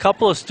 we got a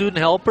couple of student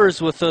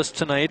helpers with us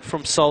tonight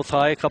from South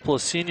High, a couple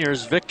of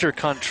seniors. Victor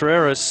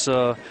Contreras,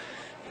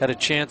 had a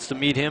chance to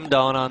meet him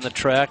down on the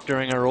track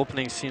during our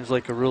opening. Seems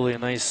like a really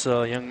nice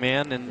young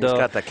man. And he's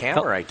got the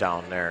camera right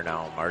down there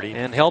now, Marty.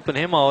 And helping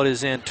him out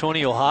is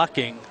Antonio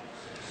Hawking.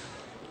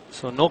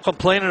 So no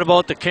complaining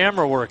about the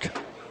camera work,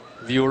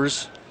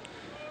 viewers.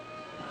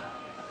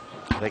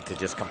 I think they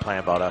just complain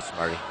about us,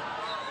 Marty.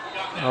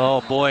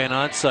 Oh boy, an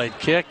onside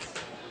kick.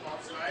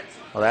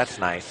 Well, that's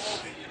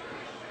nice.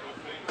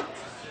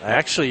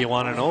 Actually, you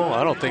want to know?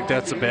 I don't think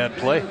that's a bad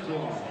play.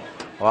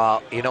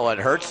 Well, you know what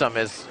hurts them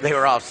is they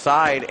were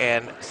offside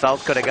and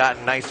South could have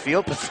gotten nice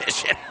field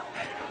position.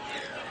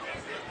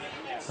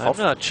 I'm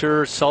not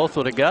sure South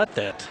would have got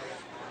that.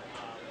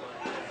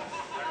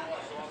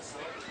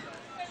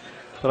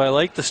 But I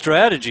like the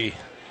strategy.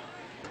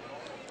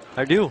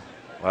 I do.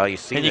 Well, you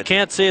see, and you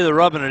can't say they're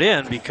rubbing it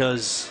in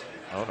because.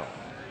 Oh no.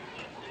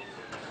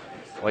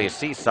 Well, you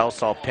see,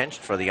 South's all pinched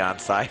for the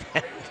onside.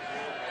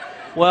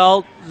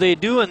 Well, they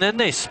do, and then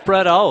they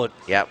spread out.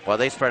 Yeah, well,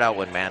 they spread out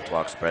when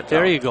Manitowoc spreads out.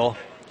 There you go.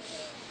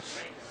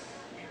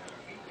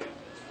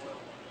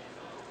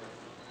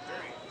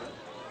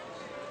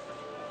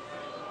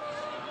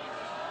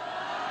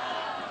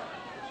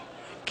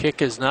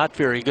 Kick is not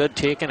very good,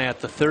 taken at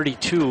the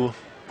 32.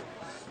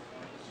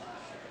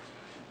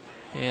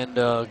 And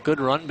a good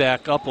run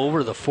back up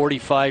over the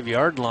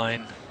 45-yard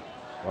line.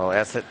 Well,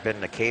 that's been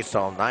the case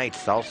all night.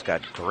 South's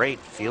got great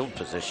field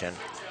position.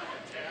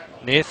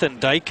 Nathan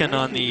Dyken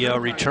on the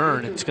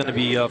return. It's going to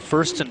be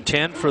 1st and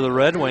 10 for the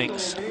Red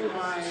Wings.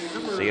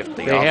 See if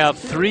they have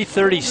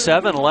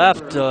 3:37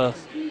 left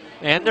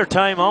and their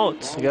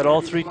timeouts. They got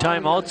all 3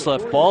 timeouts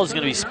left. Ball is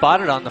going to be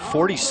spotted on the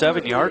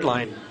 47-yard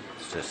line.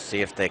 Just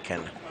see if they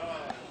can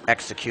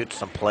execute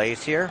some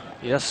plays here.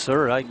 Yes,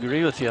 sir. I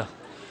agree with you.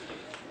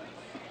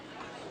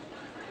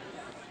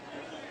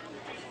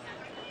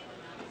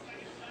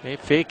 A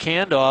fake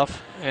handoff,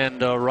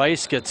 and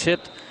Rice gets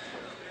hit.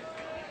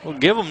 We'll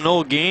give them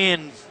no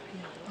gain.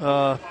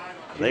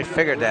 They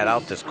figured that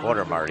out this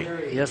quarter, Marty.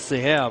 Yes,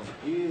 they have.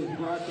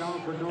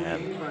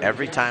 And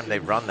every time they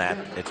run that,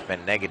 it's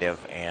been negative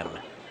and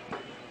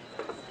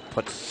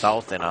puts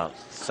South in a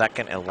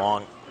 2nd and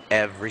long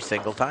every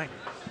single time.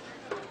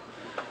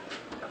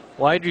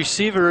 Wide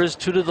receivers,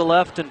 2 to the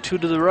left and 2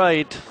 to the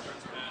right.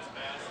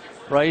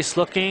 Rice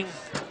looking,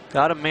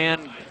 got a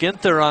man,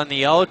 Ginther on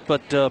the out,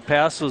 but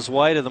pass was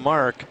wide of the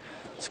mark.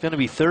 It's going to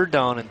be 3rd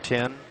down and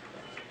 10.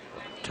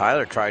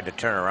 Tyler tried to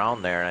turn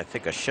around there, and I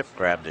think a ship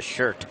grabbed his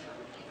shirt.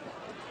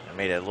 It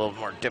made it a little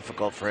more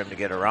difficult for him to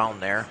get around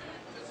there.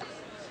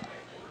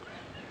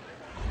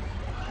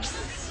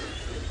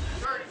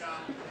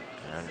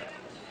 And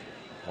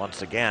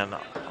once again,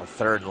 a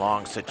 3rd and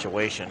long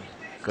situation.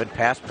 Good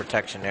pass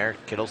protection there.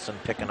 Kittleson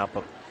picking up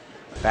a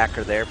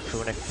backer there.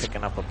 Prunick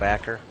picking up a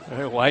backer.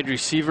 Wide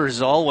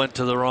receivers all went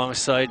to the wrong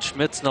side.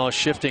 Schmidt's now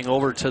shifting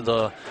over to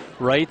the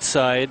right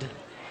side.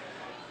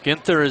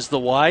 Ginther is the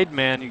wide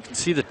man. You can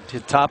see the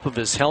top of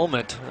his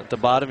helmet at the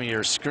bottom of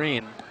your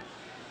screen.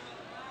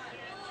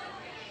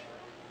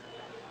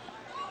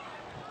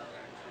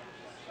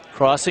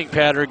 Crossing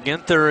pattern.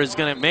 Ginther is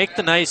going to make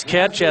the nice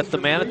catch at the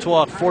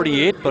Manitowoc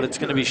 48, but it's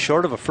going to be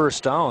short of a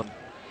 1st down.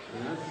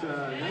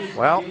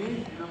 Well,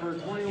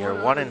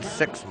 you're 1 and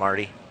 6,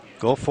 Marty.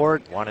 Go for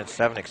it. 1 and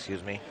 7,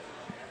 excuse me.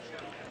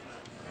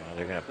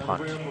 They're going to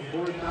punt.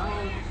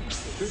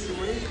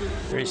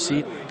 There you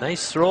see,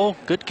 nice throw,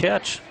 good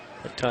catch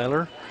by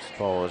Tyler.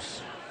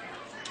 Suppose.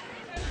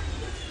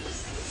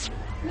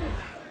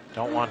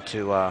 Don't want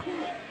to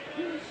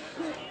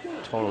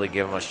totally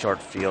give him a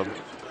short field.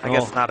 I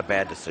guess not a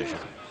bad decision.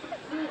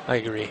 I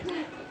agree.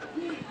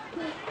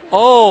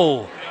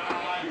 Oh!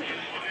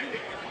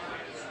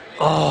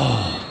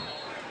 Oh!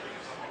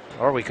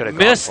 Or we could have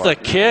missed the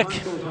kick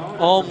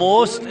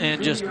almost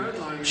and just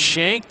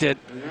shanked it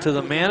to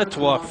the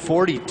Manitowoc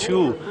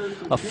 42.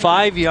 A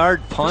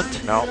 5-yard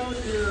punt. No,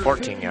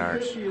 14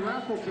 yards.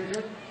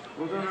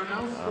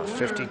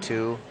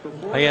 52.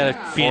 I had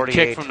it being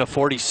kicked from the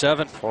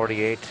 47.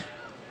 48.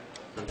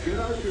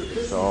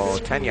 So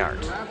 10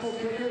 yards.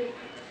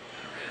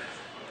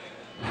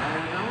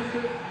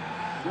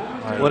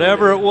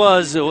 Whatever it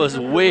was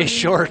way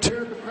short.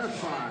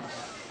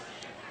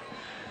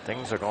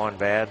 Things are going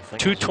bad.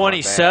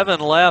 2:27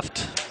 left.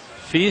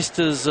 Feast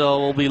is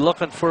will be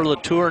looking for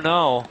Latour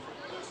now.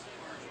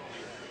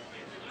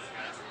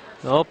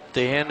 Nope,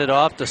 they hand it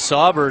off to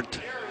Saubert.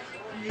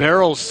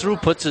 Barrels through,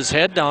 puts his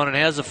head down, and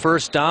has a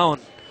first down.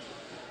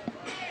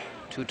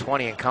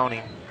 2:20 and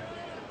counting.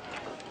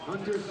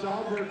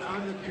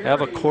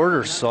 Have a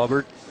quarter,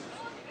 Saubert.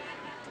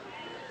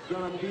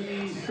 Gonna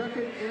be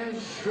second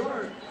and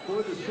short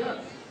for the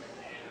Chiefs.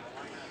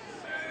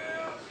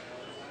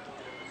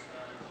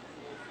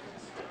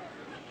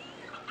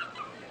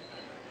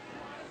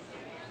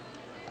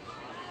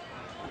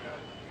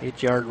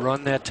 Eight-yard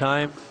run that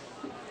time.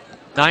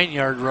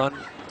 9-yard run.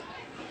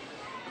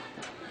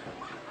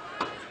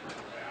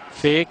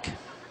 Fake.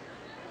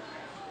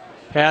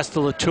 Pass to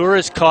Latour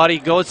is caught. He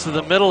goes to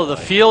the middle of the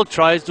field,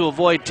 tries to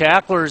avoid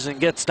tacklers, and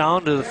gets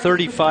down to the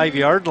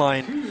 35-yard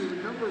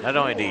line. Not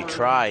only did he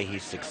try, he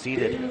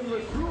succeeded.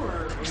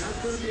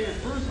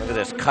 Look at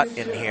this cut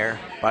in here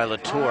by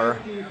Latour.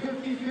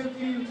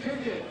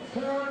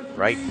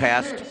 Right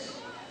past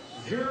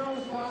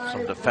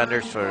some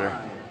defenders for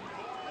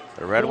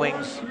the Red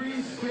Wings.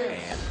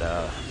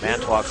 And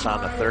Manitowoc's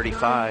on the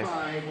 35.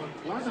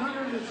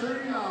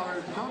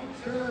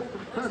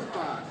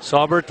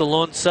 Saubert, the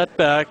lone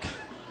setback.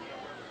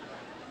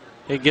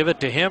 They give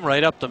it to him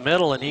right up the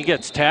middle, and he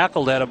gets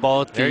tackled at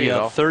about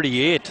the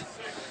 38.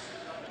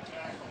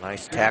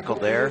 Nice tackle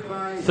there.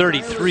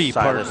 33,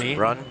 pardon me.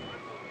 Run.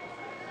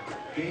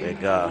 Big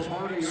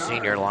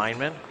senior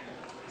lineman.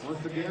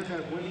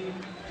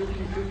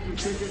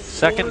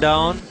 Second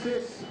down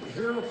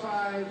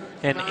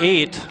and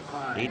 8.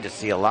 Need to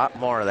see a lot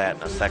more of that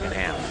in the second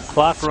half.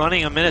 Clock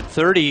running,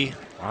 1:30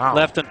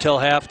 left until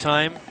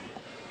halftime.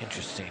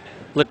 Interesting.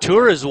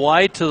 Latour is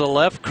wide to the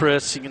left,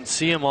 Chris. You can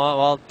see him.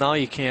 Well, now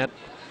you can't.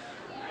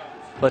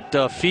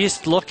 But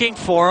Feast looking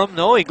for him.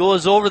 No, he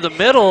goes over the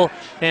middle,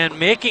 and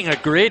making a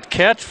great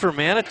catch for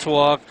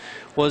Manitowoc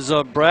was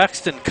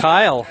Braxton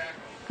Kyle.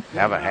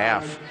 Have a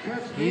half.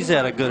 He's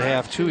had a good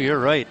half too, you're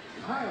right.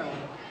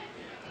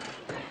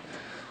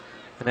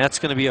 And that's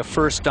going to be a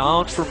first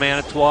down for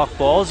Manitowoc.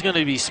 Ball is going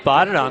to be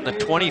spotted on the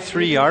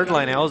 23-yard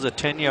line. That was a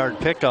 10-yard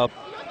pickup.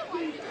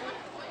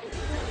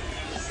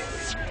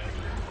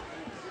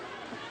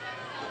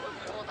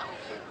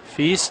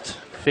 Feast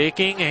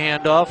faking, a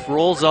handoff,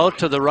 rolls out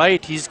to the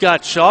right. He's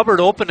got Saubert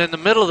open in the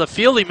middle of the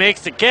field. He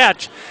makes the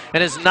catch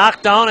and is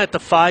knocked down at the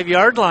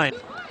 5-yard line.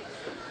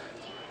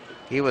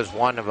 He was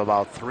one of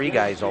about 3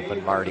 guys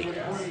open, Marty.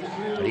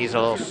 But he's a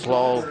little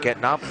slow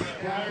getting up,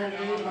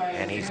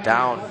 and he's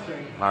down,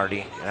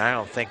 Marty. And I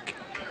don't think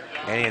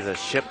any of the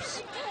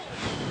ships.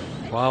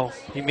 Wow,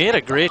 he made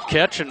a great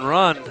catch and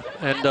run,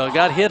 and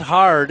got hit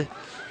hard,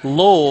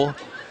 low,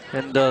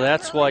 and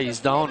that's why he's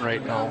down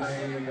right now.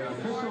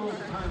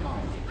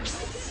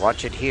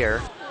 Watch it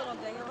here.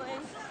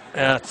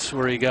 That's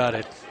where he got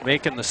it.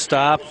 Making the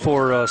stop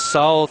for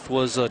South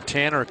was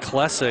Tanner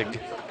Klessig.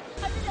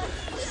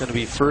 It's going to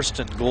be first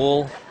and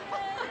goal.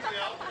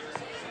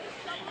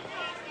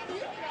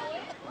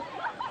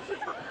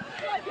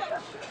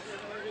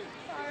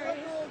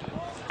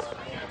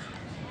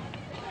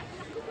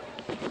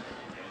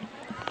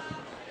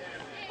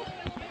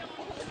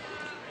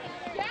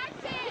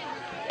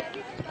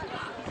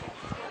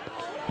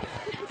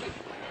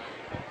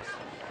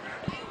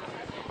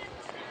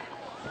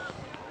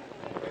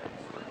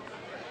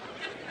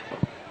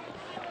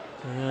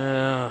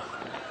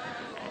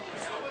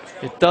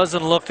 It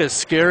doesn't look as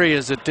scary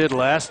as it did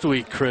last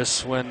week,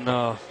 Chris, when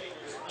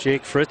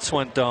Jake Fritz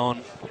went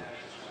down.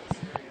 I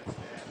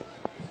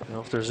don't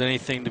know if there's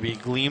anything to be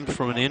gleaned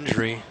from an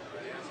injury.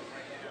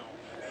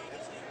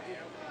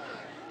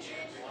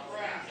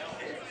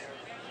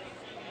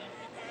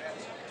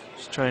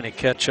 Just trying to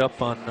catch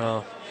up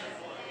on,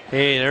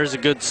 hey, there's a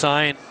good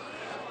sign.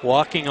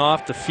 Walking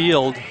off the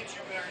field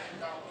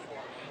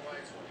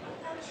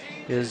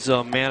is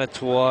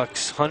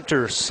Manitowoc's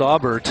Hunter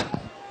Saubert.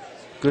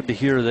 Good to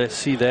hear that,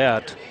 see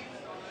that.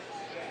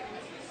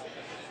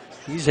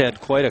 He's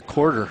had quite a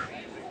quarter.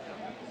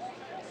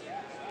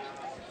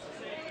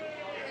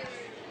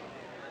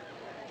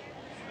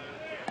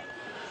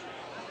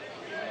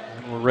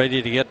 And we're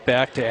ready to get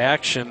back to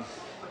action.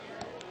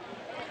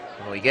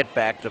 we get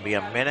back, there'll be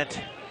a minute.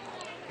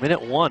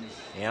 Minute 1.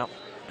 Yep.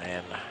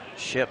 And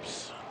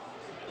Ships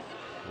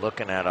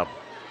looking at a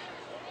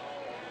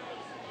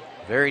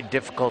very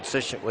difficult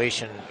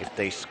situation if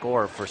they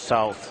score for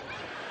South.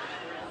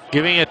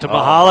 Giving it to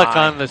Mahalik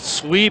on the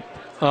sweep.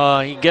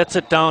 He gets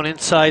it down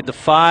inside the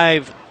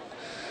 5.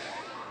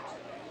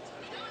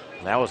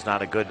 That was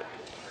not a good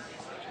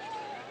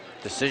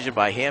decision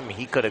by him.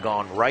 He could have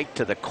gone right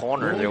to the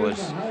corner. There was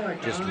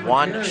just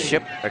one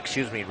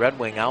Red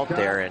Wing out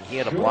there, and he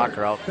had a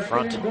blocker out in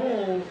front.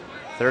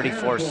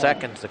 34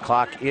 seconds. The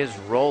clock is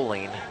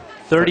rolling.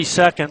 30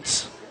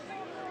 seconds.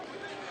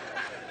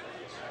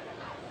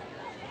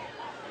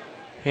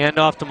 Hand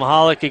off to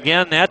Mahalik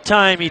again. That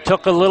time he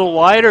took a little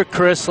wider,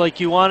 Chris, like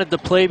you wanted to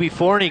play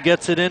before, and he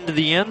gets it into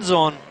the end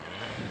zone.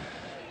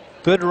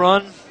 Good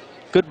run,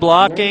 good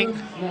blocking.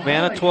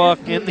 Manitowoc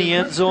in the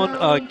end zone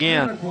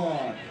again.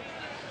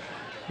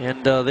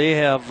 And they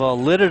have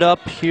lit it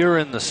up here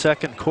in the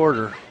second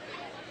quarter.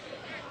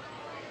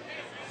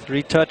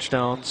 3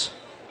 touchdowns.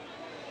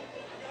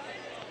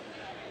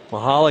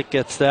 Mahalik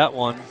gets that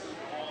one.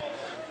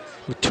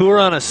 Latour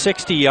on a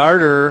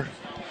 60-yarder.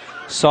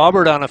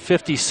 Saubert on a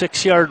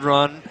 56-yard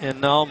run,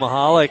 and now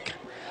Mahalik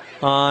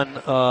on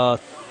a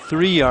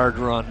 3-yard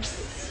run.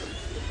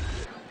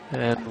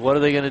 And what are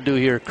they going to do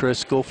here,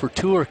 Chris? Go for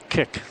 2 or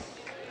kick?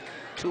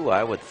 2,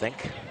 I would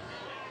think.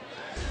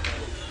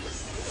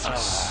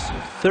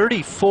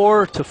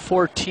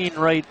 34-14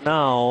 right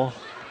now.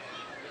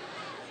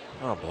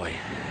 Oh boy.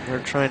 They're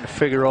trying to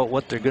figure out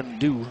what they're going to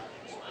do.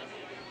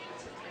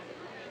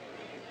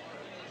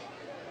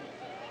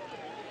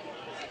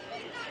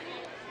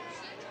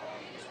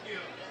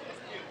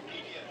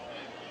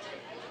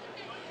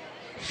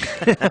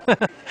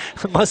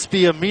 It must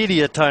be a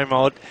media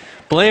timeout.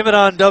 Blame it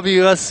on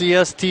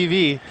WSCS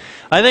TV.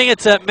 I think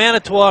it's at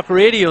Manitowoc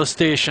radio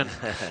station.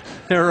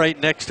 They're right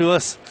next to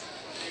us.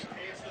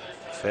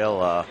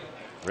 Phil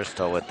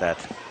Risto with that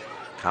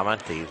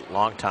comment, the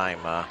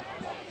longtime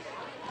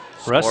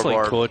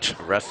wrestling coach.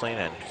 Wrestling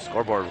and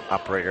scoreboard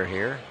operator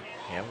here.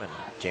 Him and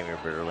Jamie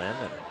Berlin.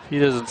 And if he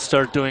doesn't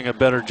start doing a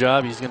better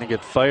job, he's going to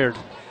get fired.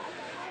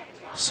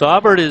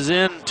 Saubert is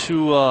in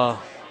to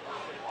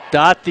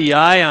dot the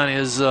I on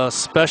his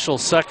special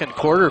second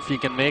quarter if he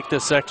can make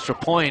this extra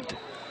point.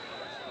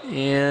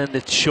 And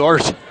it's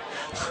short.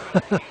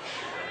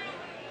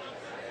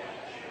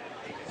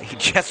 He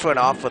just went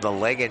off with a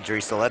leg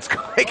injury, so let's go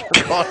and kick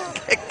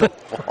the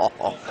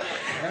ball.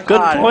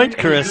 Good point,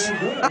 Chris.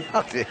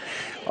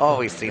 Oh,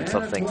 we've seen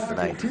some things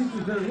tonight.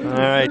 All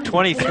right,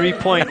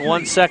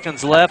 23.1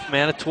 seconds left.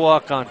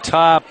 Manitowoc on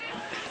top,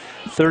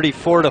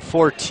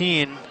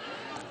 34-14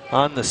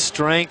 on the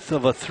strength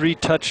of a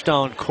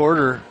 3-touchdown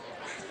quarter.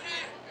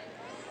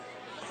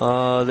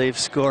 They've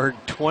scored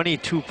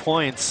 22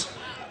 points.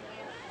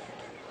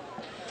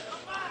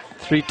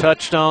 3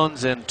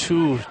 touchdowns and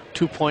 2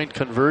 two-point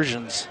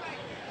conversions.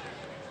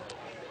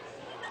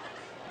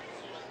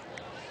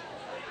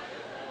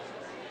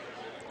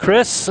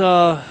 Chris,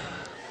 what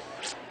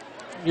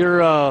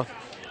are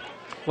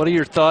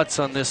your thoughts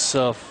on this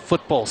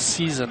football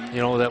season,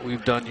 that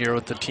we've done here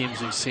with the teams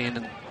we've seen,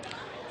 and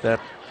that?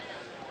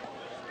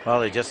 Well,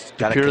 they just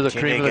got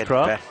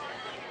to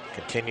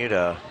continue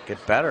to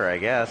get better, I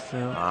guess.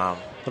 Yeah.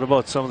 What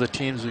about some of the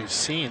teams we've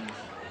seen?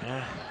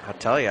 Yeah, I'll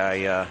tell you,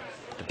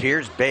 the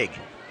Pier's big.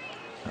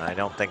 I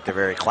don't think they're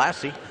very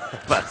classy,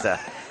 but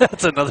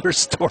that's another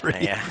story.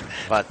 Yeah,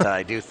 but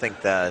I do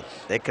think that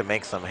they could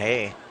make some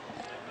hay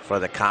for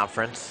the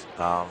conference.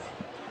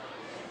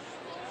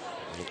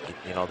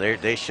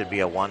 They should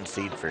be a 1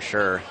 seed for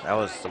sure. That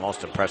was the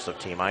most impressive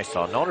team I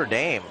saw. Notre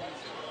Dame,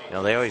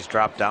 they always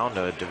drop down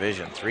to a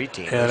Division III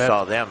team. Yeah, I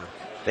saw them.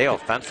 They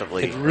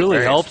offensively. It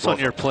really helps when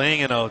you're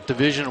playing in a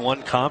Division I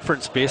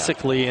conference,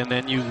 basically, and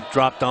then you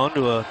drop down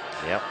to a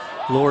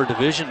lower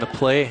division to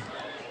play.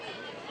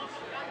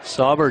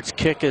 Saubert's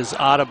kick is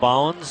out of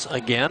bounds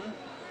again.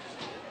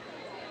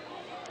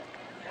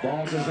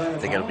 I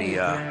think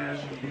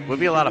would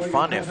be a lot of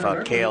fun if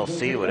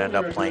KLC would end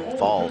up playing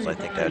Falls. I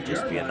think that would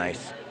just be a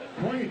nice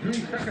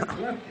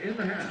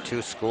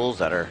 2 schools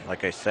that are,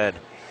 like I said,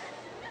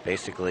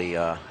 basically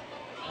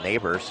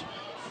neighbors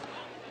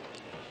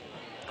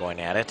going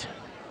at it.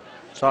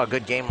 Saw a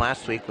good game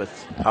last week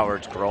with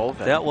Howard's Grove.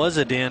 That was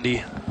a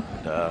dandy.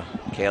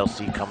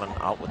 KLC coming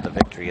out with the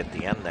victory at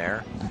the end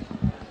there.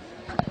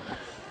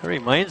 That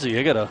reminds me,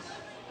 I got to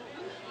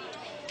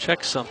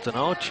check something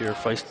out here.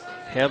 If I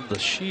have the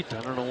sheet,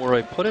 I don't know where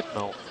I put it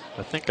now.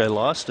 I think I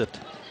lost it.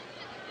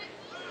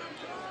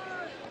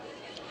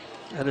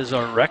 That is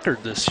our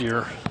record this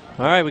year.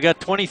 All right, we got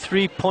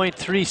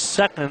 23.3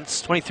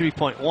 seconds,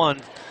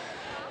 23.1.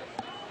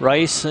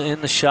 Rice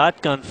in the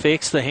shotgun,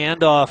 fakes the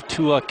handoff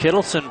to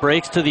Kittleson,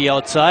 breaks to the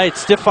outside,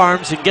 stiff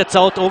arms and gets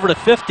out over to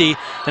 50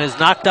 and is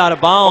knocked out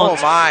of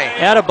bounds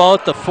at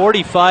about the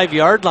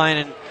 45-yard line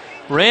and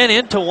ran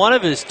into one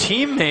of his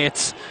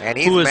teammates. And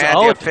he's who was mad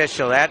out. The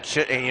official. That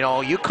should,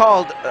 you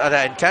called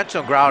the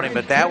intentional grounding,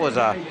 but that was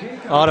a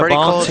pretty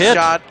close hit.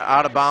 Shot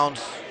out of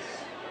bounds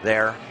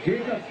there.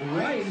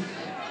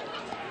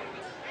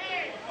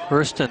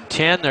 First and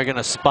 10, they're going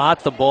to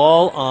spot the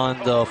ball on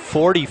the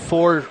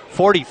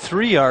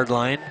 43-yard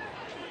line.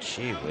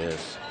 Gee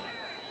whiz.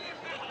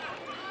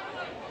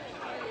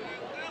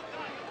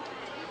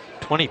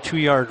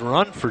 22-yard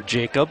run for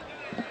Jacob.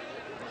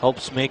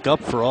 Helps make up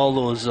for all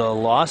those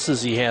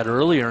losses he had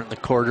earlier in the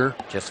quarter.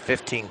 Just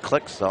 15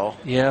 clicks, though.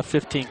 Yeah,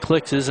 15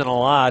 clicks isn't a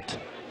lot.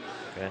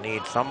 Gonna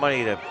need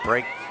somebody to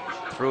break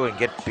through and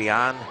get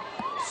beyond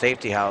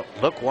safety. How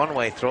look one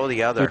way, throw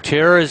the other.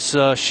 Gutierrez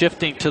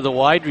shifting to the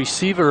wide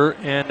receiver,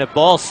 and the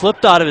ball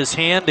slipped out of his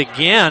hand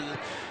again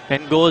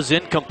and goes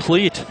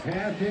incomplete.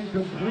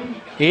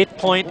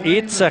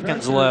 8.8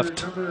 seconds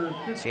left.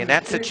 See, in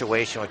that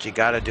situation, what you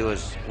got to do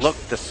is look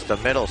the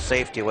middle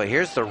safety way.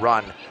 Here's the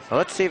run. Well,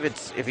 let's see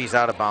if he's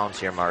out of bounds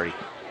here, Marty.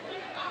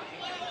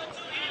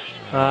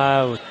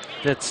 I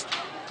would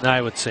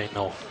say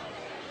no.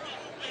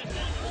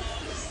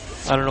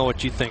 I don't know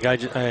what you think.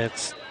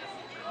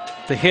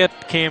 The hit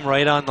came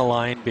right on the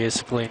line,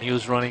 basically, and he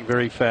was running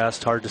very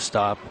fast, hard to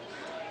stop.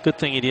 Good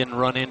thing he didn't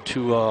run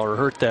into or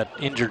hurt that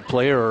injured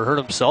player or hurt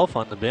himself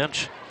on the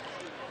bench.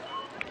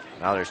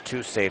 Now there's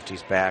two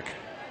safeties back.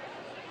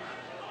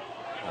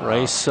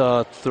 Rice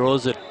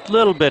throws it a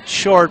little bit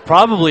short,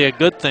 probably a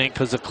good thing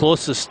because the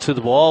closest to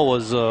the ball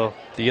was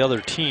the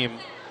other team.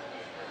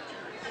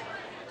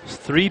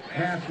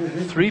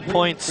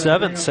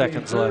 3.7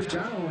 seconds left.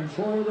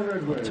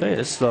 I'll tell you,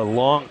 this is a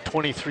long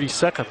 23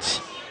 seconds.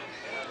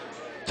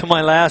 To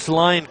my last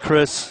line,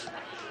 Chris,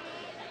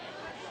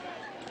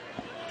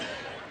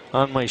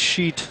 on my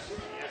sheet.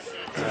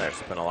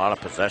 There's been a lot of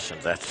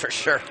possessions, that's for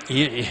sure.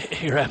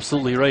 You're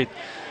absolutely right.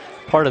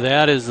 Part of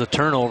that is the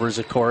turnovers,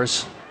 of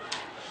course.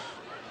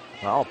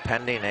 Well,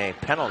 pending a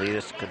penalty,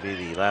 this could be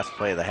the last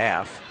play of the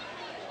half.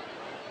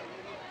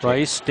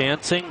 Rice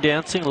dancing,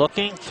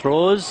 looking,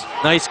 throws.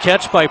 Nice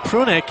catch by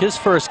Prunick, his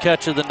first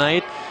catch of the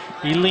night.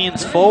 He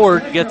leans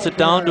forward and gets it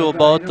down to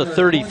about the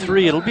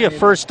 33. It'll be a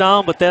first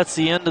down, but that's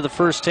the end of the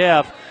first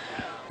half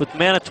with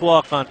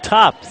Manitowoc on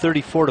top,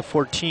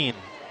 34-14.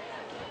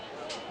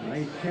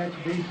 Nice catch,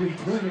 Mason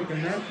Prunick,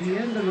 and that's the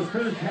end of the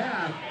first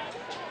half.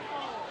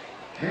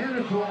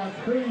 Manitowoc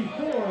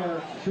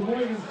 34,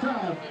 Sheboygan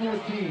South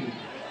 14.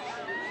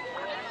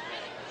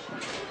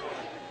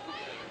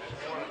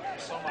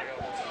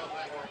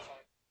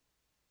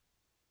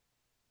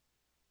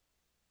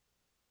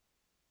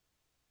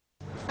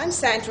 I'm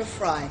Sandra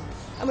Fry.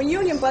 I'm a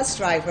union bus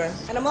driver,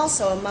 and I'm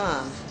also a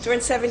mom. During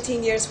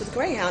 17 years with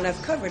Greyhound,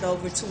 I've covered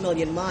over 2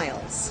 million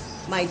miles.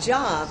 My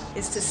job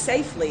is to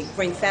safely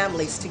bring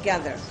families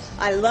together.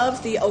 I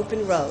love the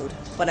open road,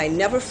 but I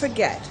never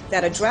forget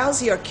that a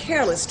drowsy or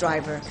careless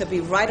driver could be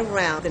right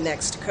around the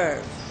next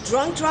curve.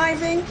 Drunk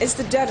driving is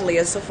the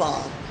deadliest of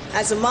all.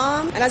 As a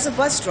mom and as a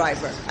bus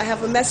driver, I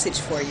have a message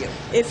for you.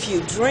 If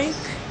you drink,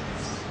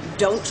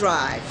 don't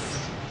drive.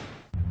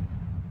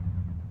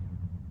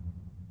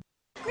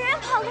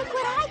 Grandpa, look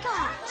what I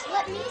got.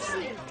 Let me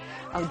see.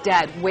 Oh,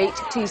 Dad, wait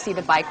till you see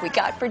the bike we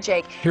got for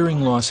Jake.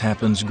 Hearing loss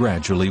happens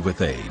gradually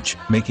with age,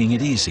 making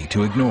it easy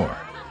to ignore.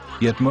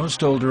 Yet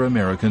most older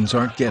Americans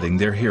aren't getting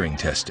their hearing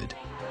tested.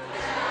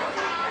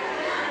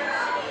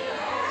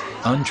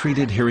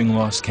 Untreated hearing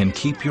loss can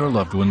keep your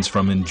loved ones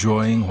from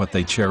enjoying what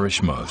they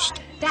cherish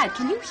most. Dad,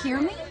 can you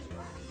hear me?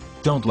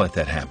 Don't let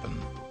that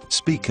happen.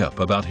 Speak up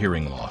about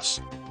hearing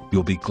loss.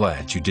 You'll be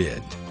glad you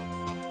did.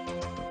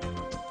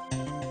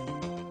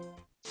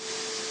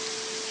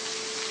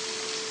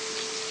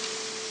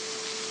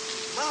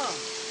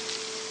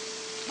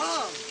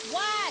 Mom!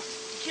 What?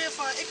 You can't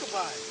find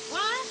Ichabod.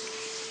 What?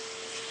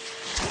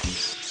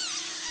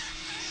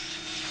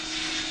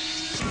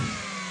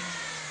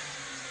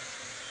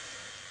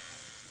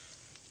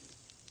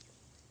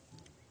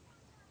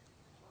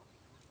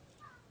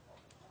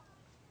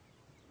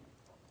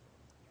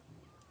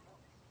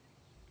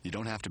 You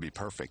don't have to be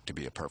perfect to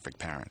be a perfect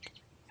parent.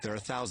 There are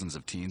thousands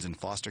of teens in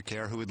foster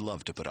care who would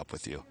love to put up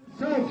with you.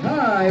 South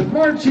High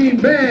Marching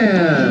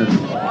Band.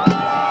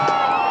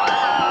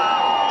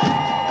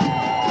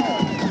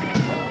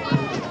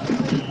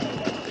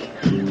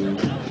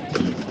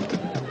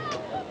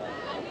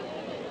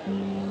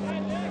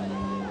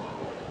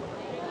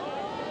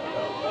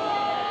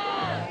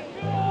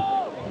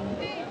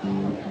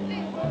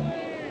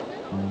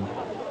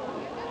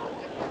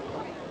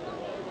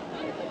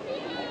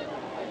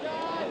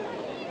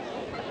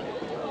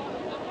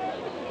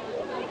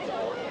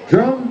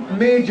 Drum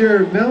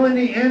Major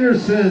Melanie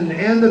Anderson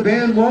and the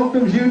band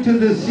welcomes you to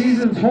this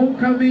season's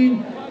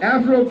homecoming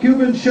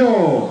Afro-Cuban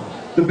show.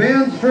 The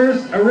band's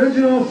first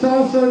original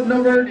salsa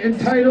number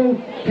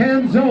entitled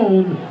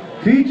Canzone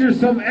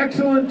features some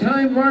excellent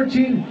time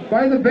marching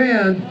by the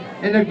band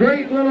and a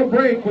great little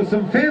break with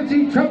some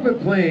fancy trumpet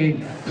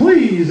playing.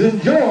 Please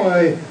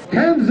enjoy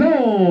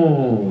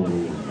Canzone.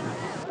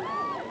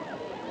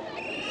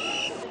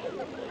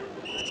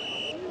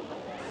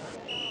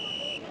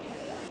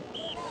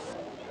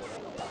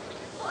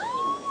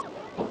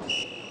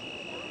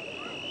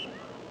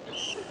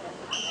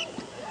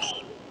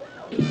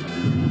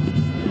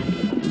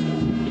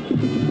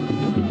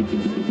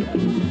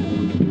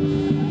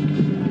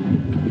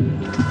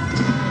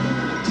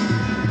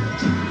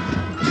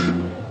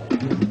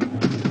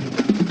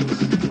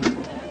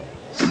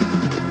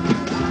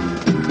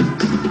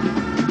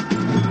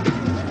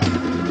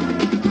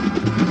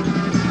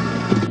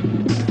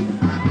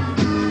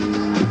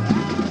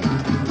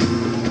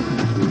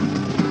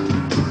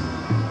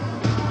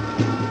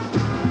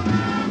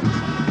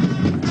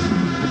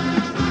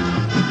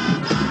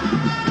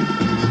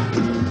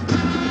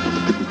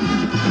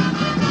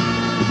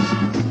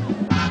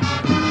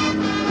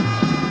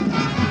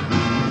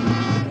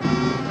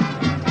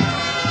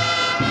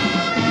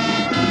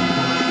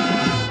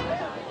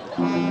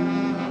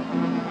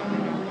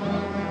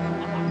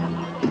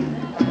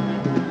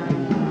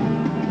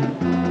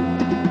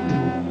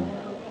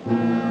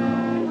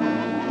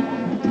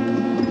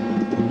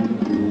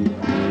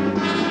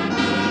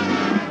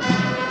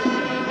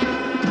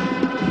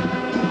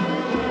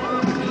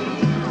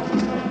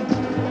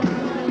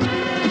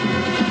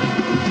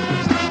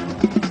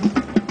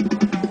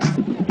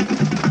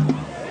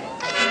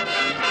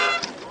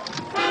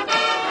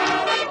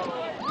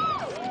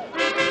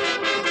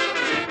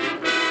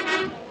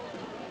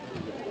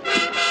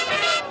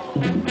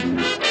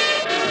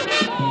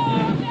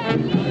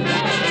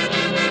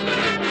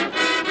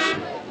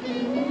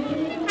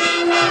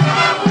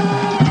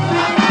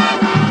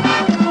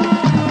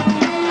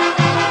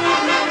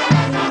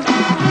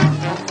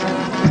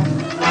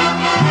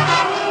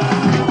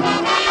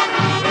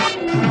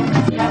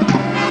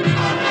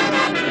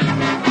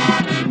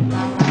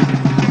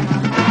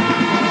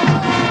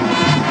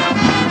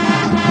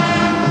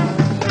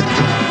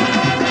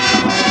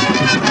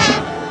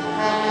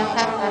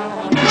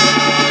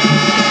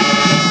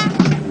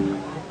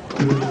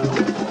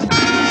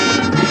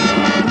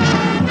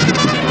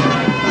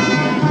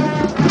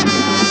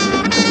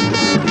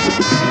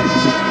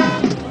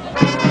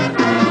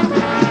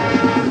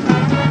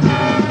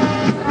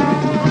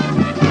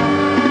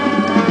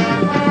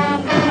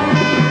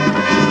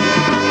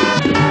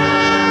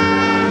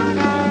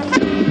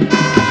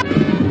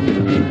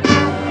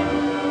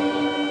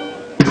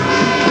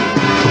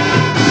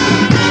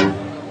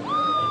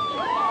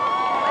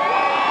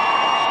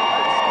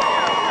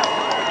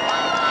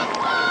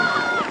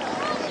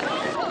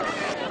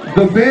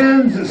 The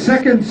band's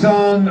second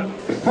song,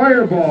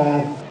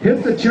 Fireball,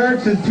 hit the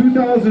charts in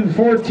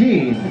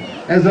 2014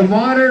 as a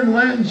modern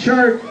Latin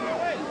chart,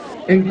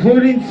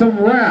 including some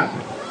rap.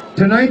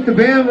 Tonight, the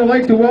band would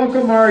like to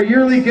welcome our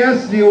yearly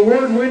guest, the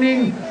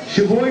award-winning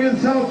Sheboygan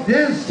South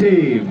Dance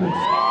Team.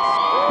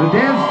 The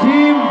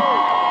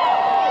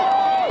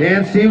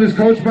dance team is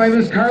coached by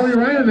Miss Carly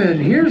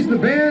Reineman. Here's the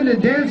band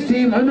and dance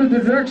team under the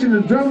direction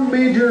of drum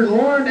major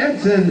Lauren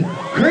Edson,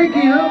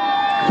 cranking up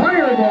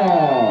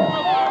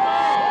Fireball.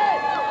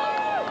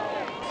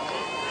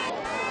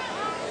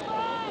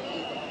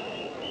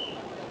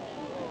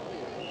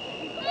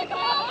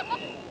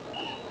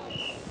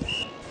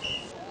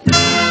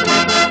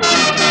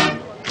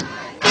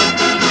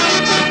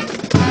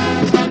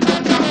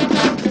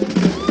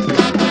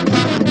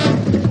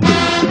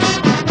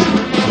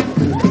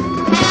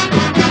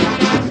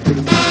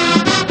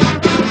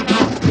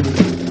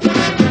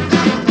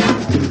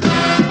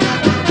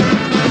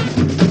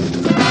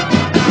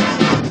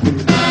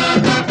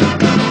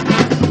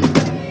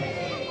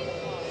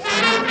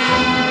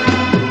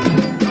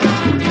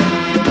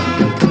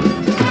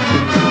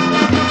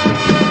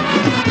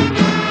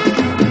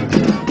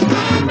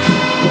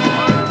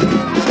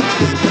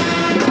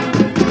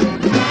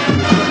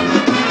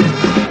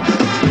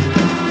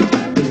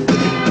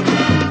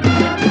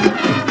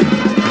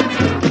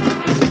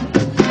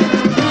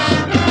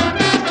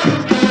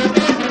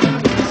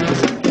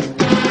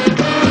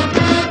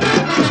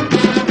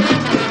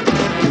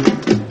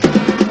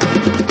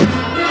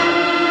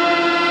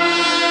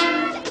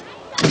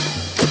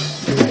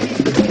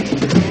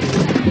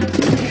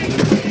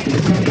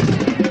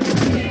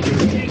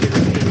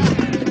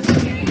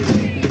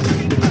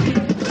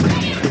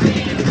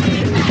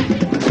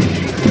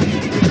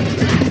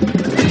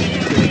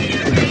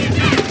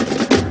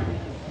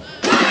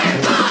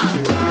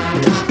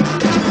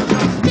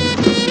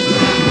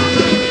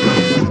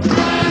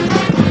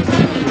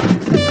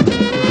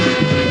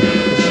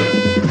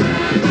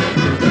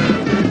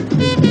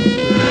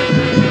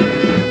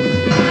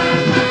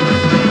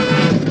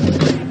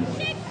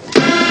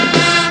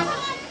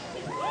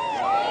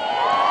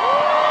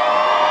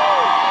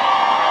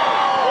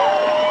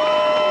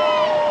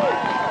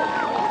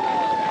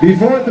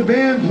 Before the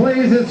band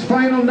plays its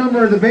final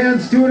number, the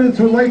band students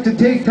would like to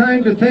take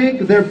time to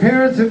thank their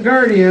parents and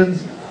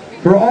guardians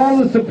for all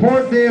the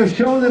support they have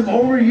shown them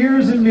over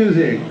years in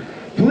music.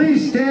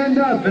 Please stand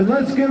up and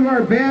let's give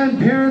our band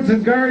parents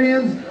and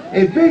guardians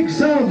a big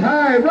South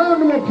High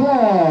round of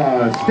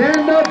applause.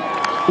 Stand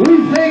up,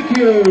 we thank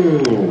you.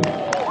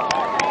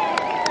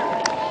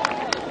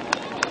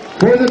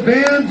 For the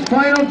band's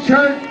final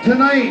chart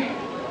tonight,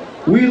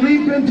 we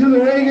leap into the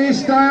reggae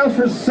style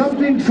for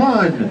something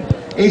fun.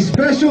 A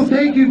special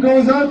thank you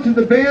goes out to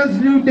the band's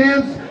new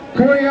dance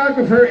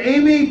choreographer,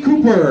 Amy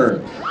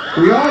Cooper.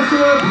 We also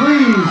are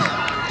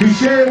pleased to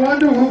share a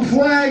wonderful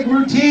flag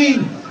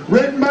routine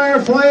written by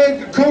our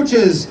flag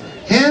coaches,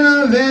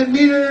 Hannah Van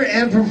Meter,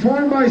 and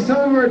performed by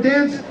some of our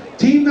dance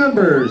team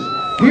members.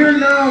 Here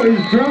now is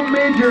drum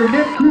major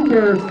Nick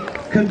Cooper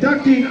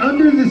conducting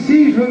Under the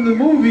Sea from the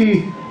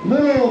movie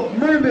Little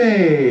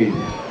Mermaid.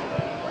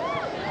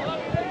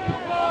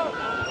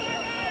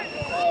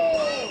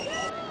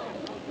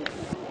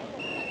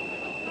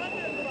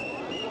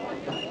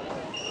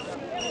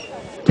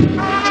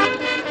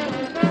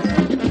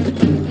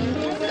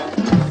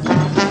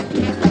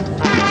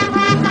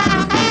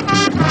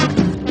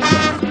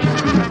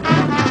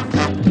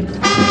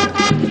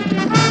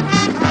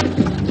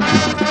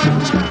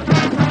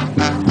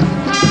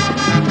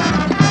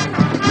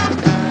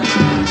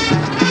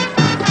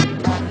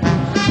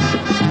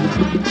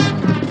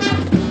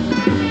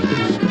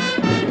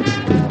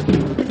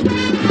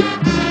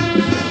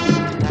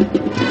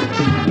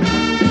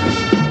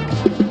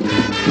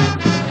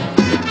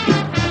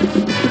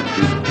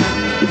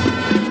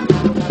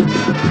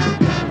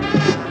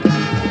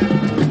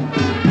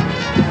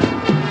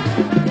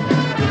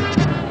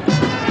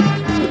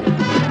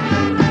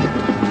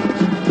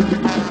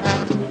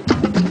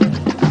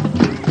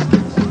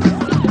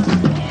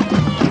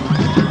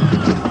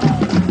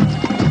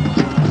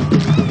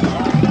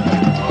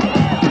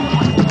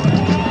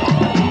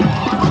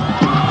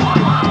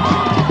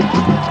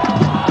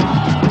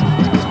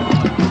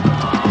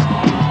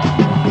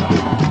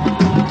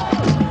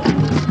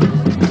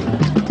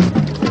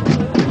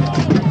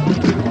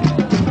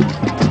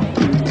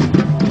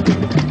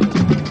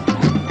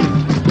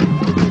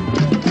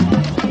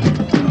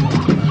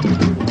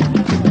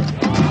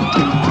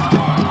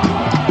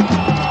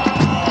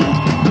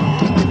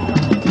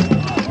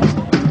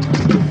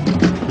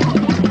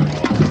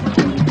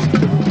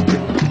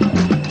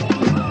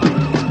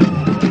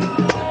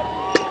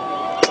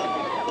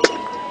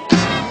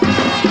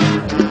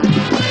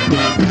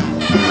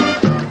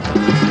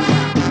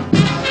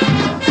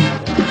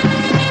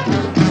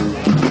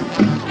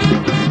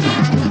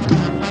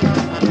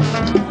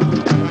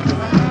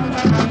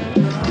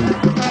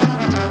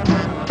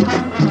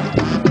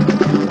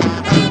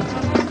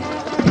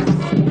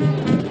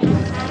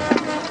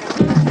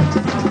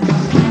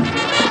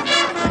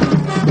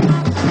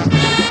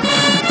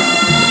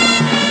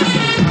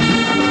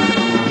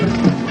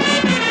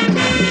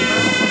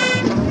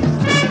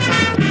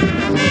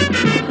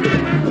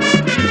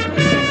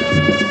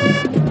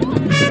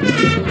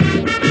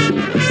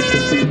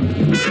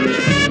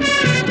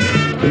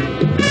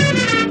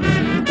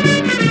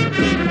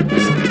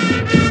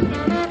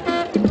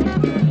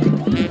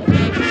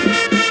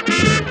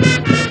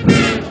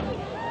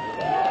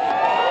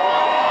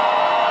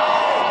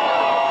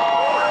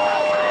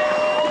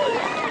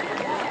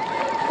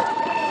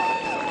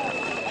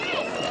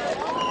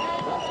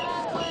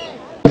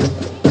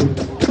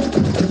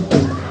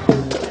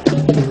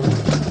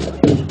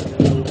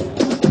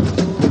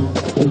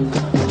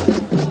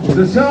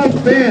 The South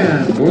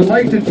Band would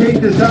like to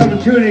take this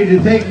opportunity to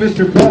thank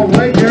Mr. Paul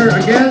Wagner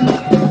again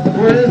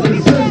for his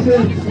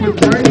assistance with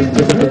writing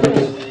the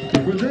girls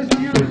for this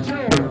year's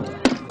show.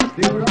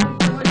 They would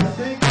also like to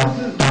thank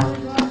Mrs.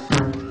 Marla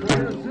for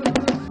her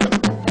assistance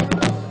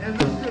and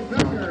Mr.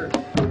 Becker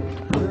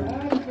for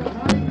all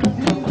behind the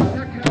scenes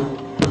check-out.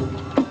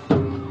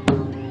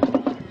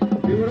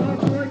 They would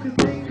also like to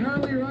thank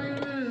Carly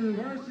Ryan and the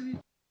varsity.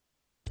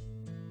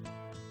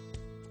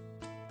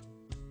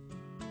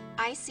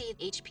 I see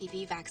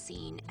HPV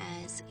vaccine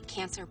as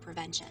cancer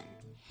prevention,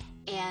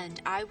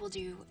 and I will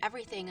do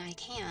everything I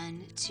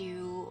can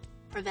to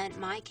prevent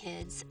my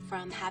kids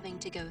from having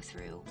to go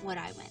through what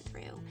I went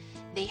through.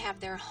 They have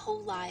their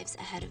whole lives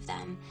ahead of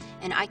them,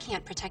 and I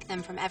can't protect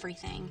them from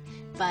everything,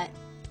 but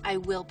I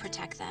will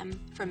protect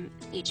them from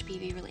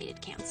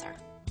HPV-related cancer.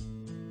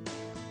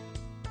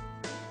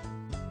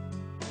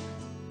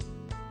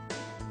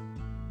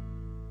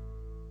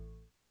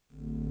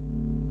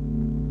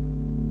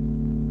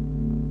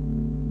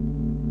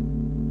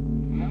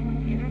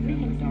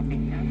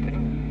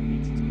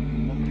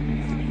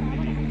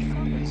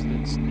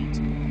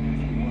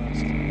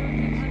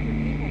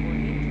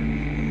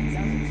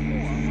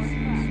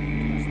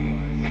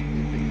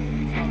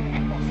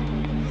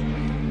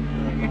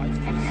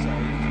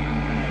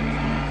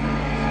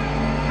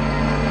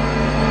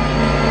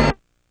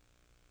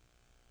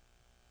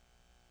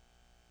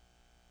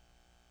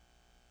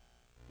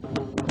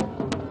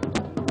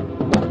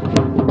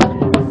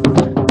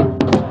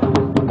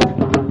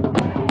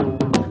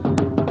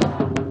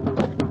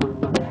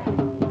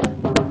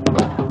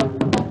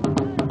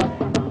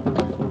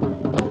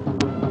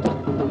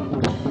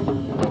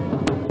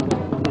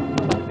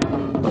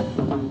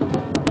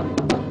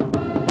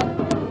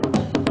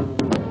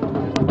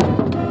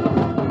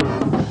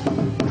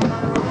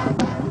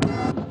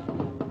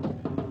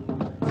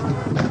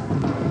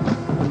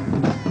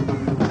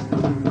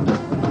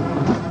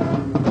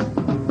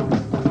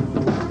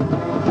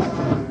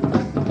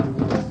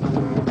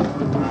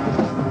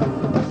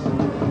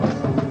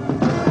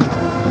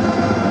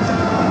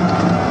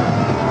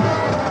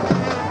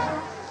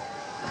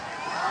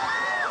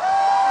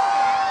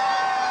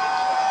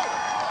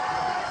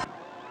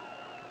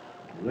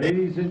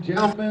 Ladies and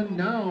gentlemen,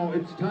 now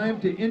it's time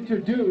to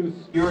introduce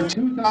your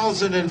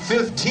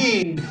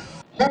 2015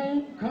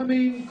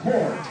 Homecoming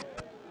Court.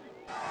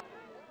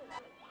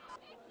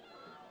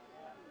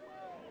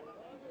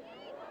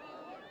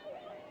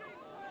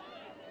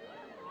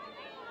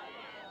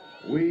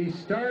 We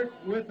start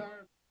with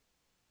our...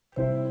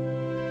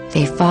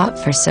 They fought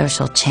for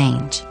social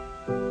change.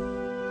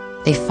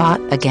 They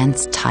fought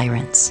against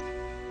tyrants.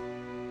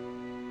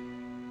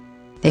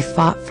 They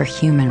fought for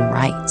human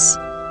rights.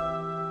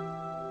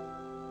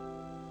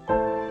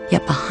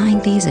 Yet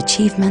behind these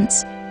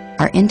achievements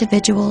are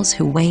individuals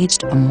who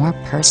waged a more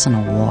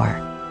personal war.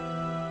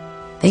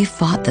 They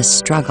fought the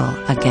struggle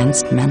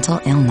against mental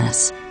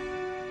illness,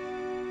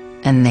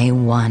 and they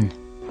won.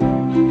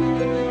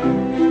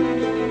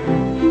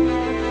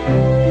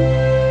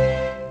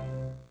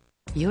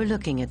 You're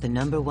looking at the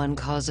 #1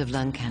 cause of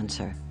lung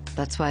cancer.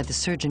 That's why the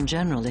Surgeon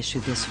General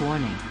issued this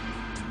warning.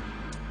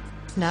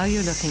 Now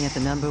you're looking at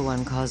the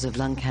 #1 cause of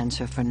lung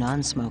cancer for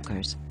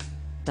non-smokers.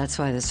 That's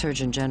why the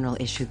Surgeon General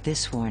issued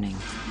this warning.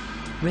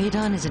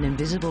 Radon is an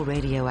invisible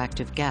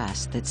radioactive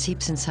gas that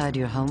seeps inside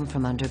your home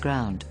from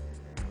underground.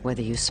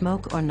 Whether you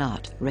smoke or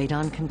not,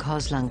 radon can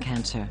cause lung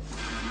cancer.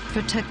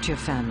 Protect your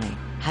family.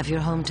 Have your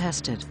home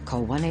tested.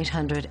 Call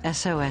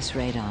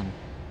 1-800-SOS-RADON.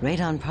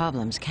 Radon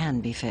problems can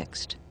be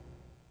fixed.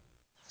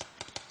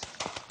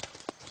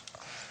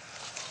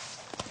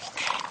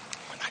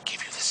 When I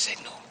give you the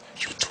signal,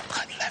 you two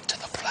cut left to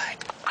the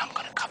flag. I'm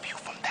gonna cover you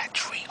from that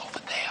tree over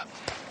there.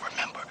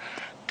 Remember,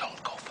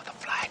 don't go for the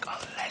flag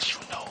unless you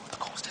know the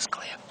coast is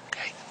clear,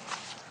 okay?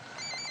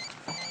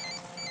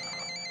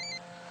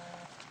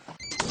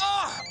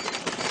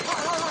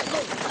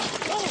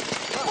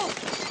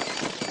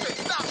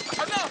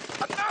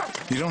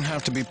 You don't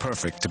have to be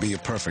perfect to be a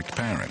perfect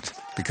parent,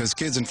 because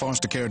kids in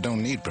foster care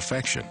don't need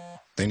perfection.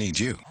 They need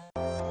you.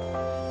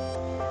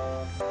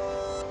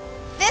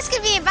 This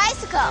could be a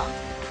bicycle.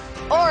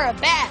 Or a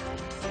bat.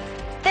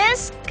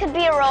 This could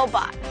be a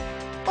robot.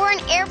 Or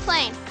an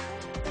airplane.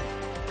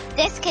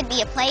 This could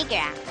be a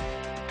playground.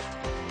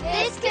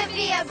 This could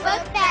be a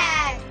book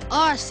bag.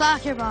 Or a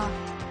soccer ball.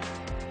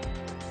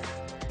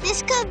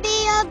 This could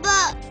be a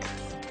book.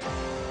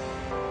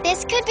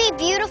 This could be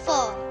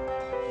beautiful.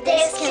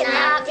 This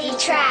cannot be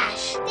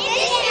trash.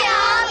 This can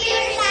all be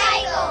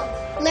recycled.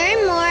 Learn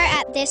more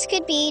at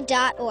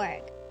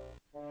thiscouldbe.org.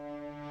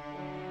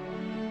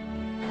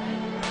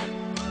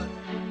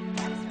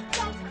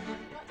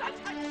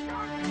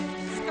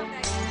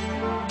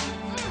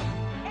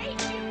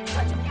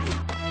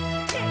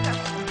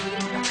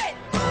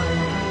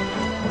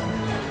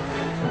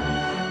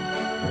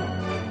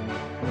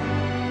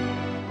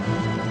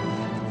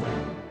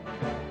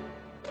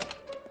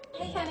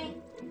 Hey, honey.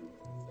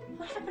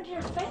 What happened to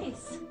your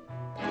face?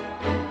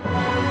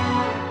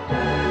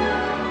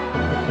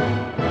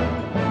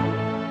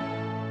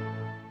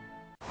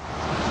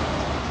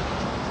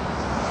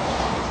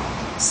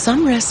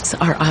 Some risks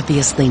are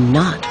obviously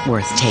not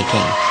worth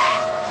taking.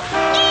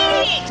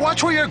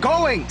 Watch where you're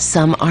going!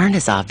 Some aren't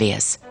as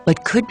obvious,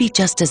 but could be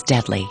just as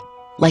deadly,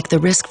 like the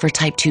risk for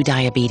type 2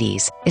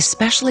 diabetes,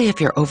 especially if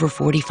you're over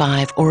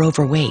 45 or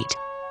overweight.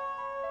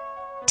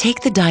 Take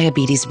the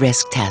diabetes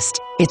risk test.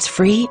 It's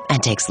free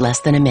and takes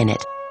less than a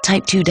minute.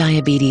 Type 2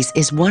 diabetes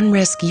is one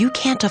risk you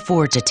can't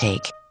afford to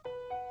take.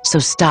 So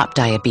stop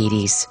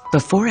diabetes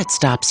before it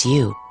stops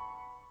you.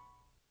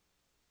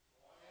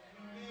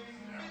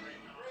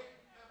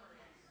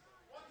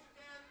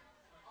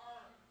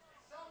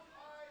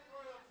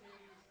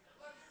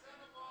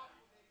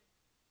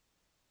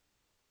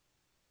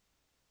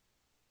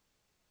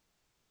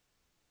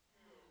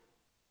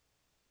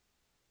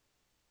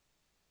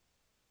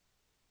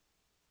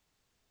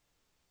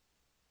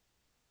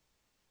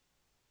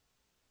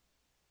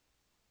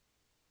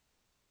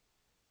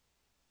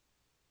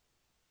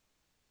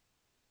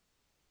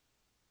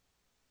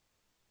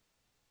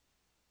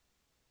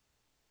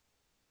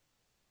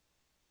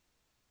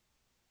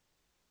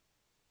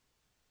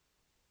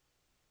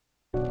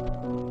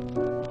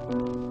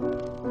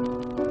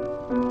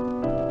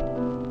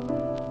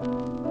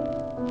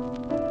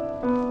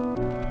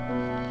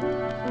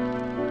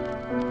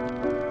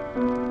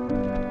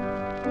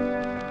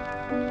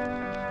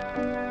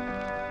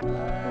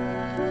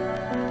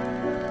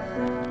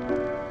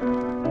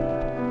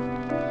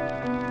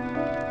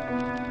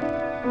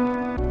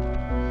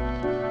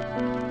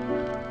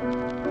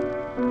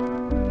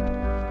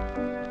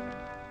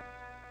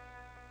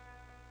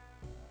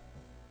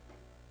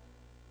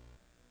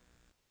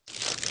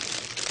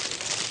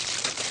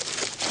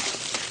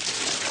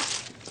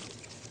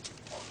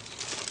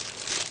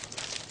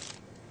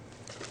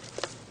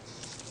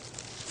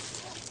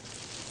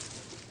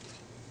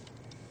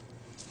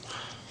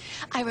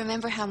 I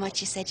remember how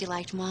much you said you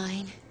liked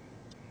mine.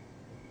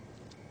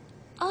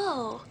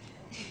 Oh.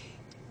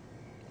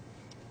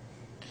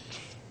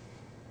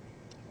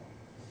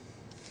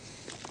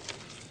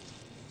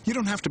 You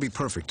don't have to be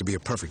perfect to be a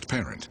perfect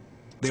parent.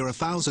 There are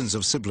thousands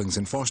of siblings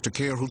in foster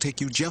care who'll take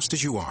you just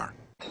as you are.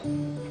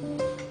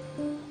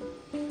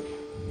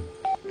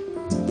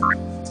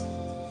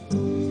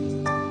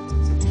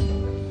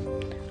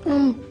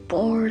 I'm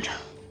bored.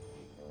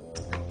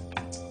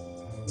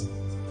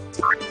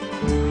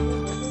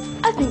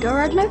 I think I'll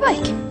ride my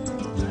bike.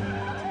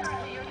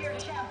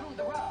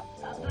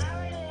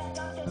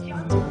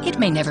 It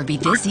may never be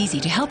this easy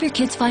to help your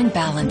kids find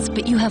balance,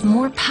 but you have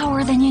more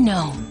power than you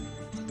know.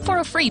 For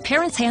a free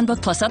Parent's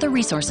Handbook plus other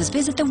resources,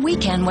 visit the We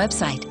Can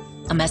website.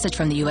 A message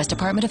from the U.S.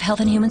 Department of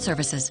Health and Human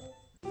Services.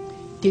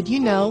 Did you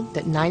know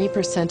that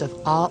 90% of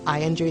all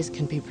eye injuries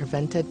can be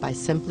prevented by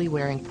simply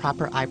wearing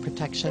proper eye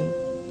protection?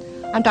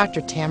 I'm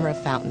Dr. Tamara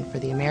Fountain for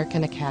the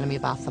American Academy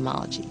of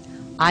Ophthalmology.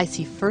 I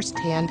see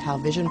firsthand how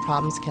vision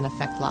problems can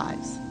affect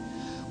lives.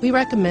 We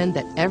recommend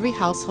that every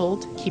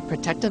household keep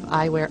protective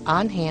eyewear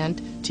on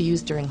hand to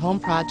use during home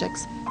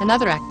projects and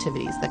other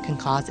activities that can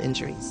cause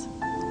injuries.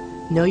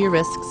 Know your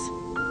risks,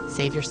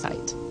 save your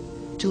sight.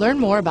 To learn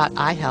more about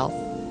eye health,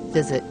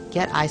 visit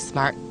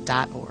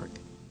geteyesmart.org.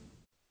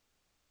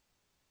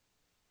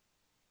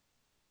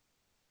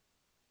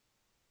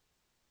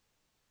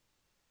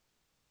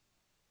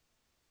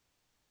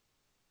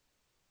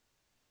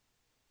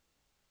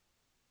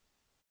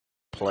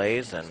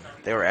 Plays, and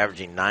they were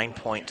averaging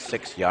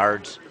 9.6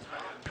 yards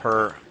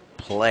per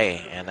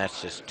play, and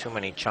that's just too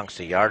many chunks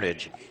of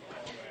yardage.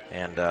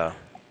 And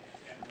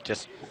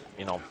just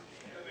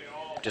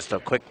a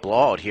quick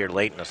blowout here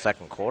late in the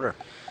second quarter.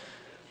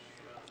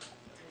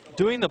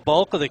 Doing the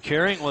bulk of the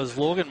carrying was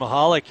Logan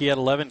Mahalik. He had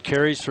 11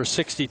 carries for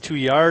 62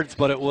 yards,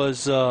 but it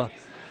was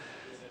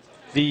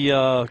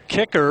the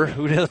kicker,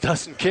 who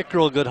doesn't kick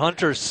real good,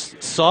 Hunter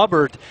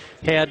Saubert,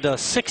 had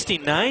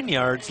 69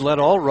 yards, led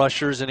all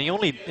rushers, and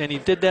he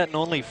did that in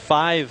only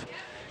 5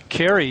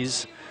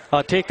 carries.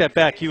 Take that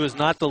back, he was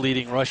not the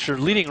leading rusher.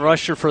 Leading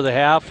rusher for the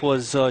half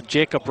was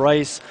Jacob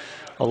Rice,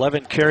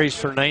 11 carries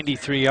for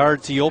 93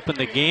 yards. He opened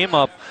the game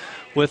up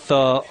with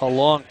a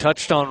long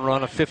touchdown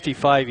run, a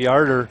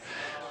 55-yarder.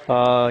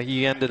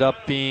 He ended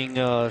up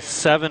being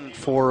 7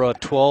 for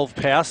 12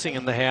 passing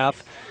in the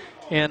half.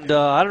 And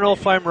I don't know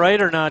if I'm right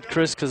or not,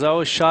 Chris, because I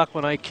was shocked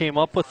when I came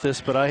up with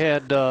this, but I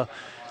had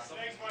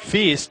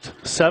Feast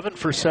 7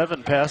 for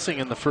 7 passing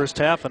in the first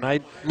half, and I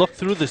looked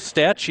through the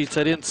stat sheets.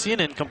 I didn't see an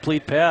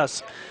incomplete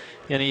pass,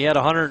 and he had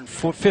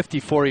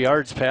 154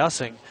 yards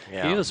passing.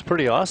 Yeah. He was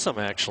pretty awesome,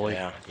 actually.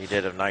 Yeah, he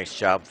did a nice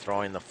job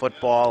throwing the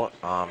football.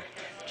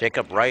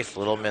 Jacob Rice, a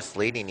little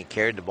misleading. He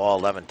carried the ball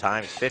 11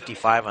 times,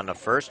 55 on the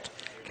first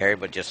carry,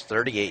 but just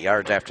 38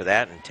 yards after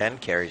that, and 10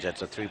 carries.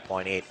 That's a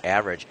 3.8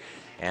 average.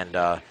 And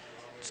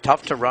it's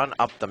tough to run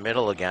up the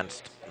middle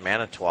against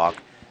Manitowoc.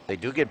 They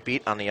do get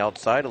beat on the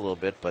outside a little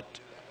bit, but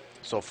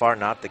so far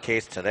not the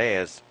case today,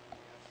 as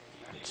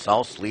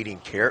South's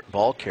leading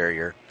ball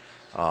carrier,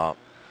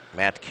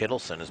 Matt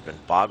Kittleson, has been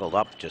boggled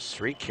up. Just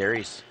 3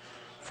 carries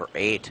for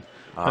 8.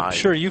 I'm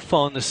sure you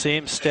found the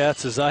same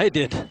stats as I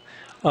did.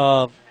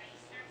 I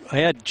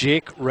had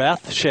Jake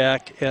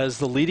Rathshack as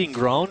the leading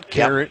ground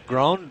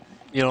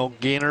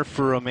gainer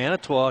for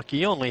Manitowoc.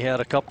 He only had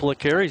a couple of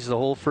carries the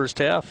whole first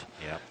half.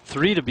 Yeah.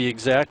 3 to be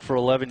exact for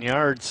 11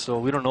 yards. So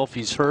we don't know if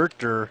he's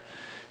hurt or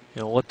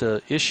what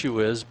the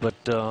issue is.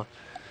 But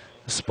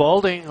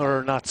Saubert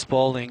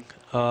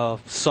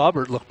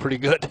looked pretty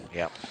good.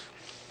 Yep.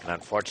 And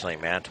unfortunately,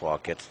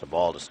 Manitowoc gets the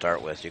ball to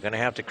start with. You're going to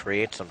have to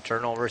create some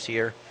turnovers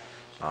here.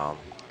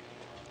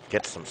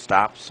 Get some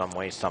stops some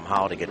way,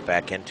 somehow to get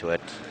back into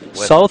it.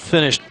 South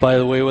finished, by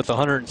the way, with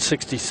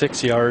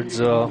 166 yards.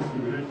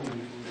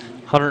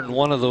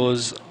 101 of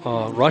those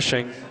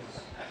rushing.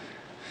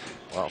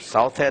 Well,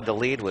 South had the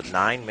lead with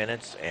 8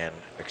 minutes and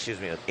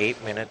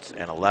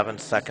 11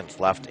 seconds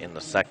left in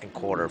the second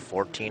quarter,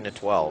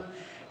 14-12.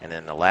 And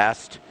in the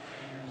last,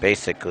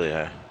 basically,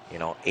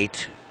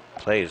 8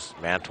 plays,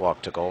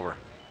 Manitowoc took over.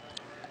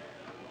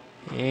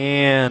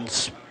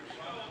 And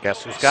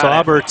guess who's got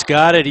Saubert's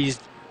got it. He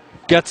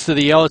gets to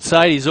the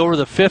outside. He's over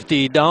the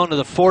 50, down to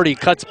the 40,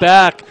 cuts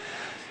back,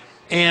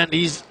 and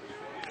he's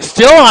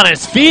still on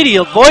his feet. He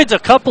avoids a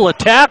couple of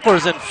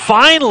tacklers and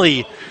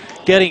finally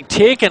getting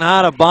taken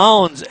out of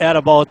bounds at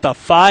about the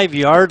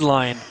 5-yard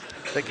line.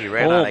 I think he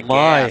ran out of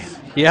gas.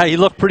 Yeah, he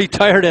looked pretty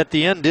tired at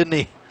the end, didn't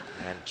he?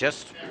 And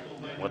just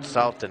what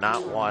South did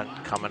not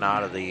want coming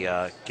out of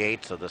the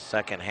gates of the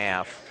second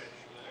half.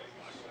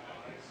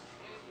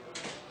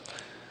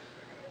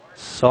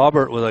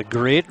 Saubert with a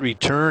great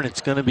return.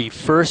 It's going to be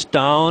first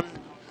down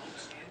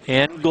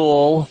and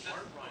goal.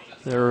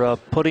 They're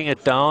putting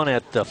it down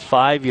at the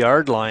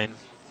 5-yard line.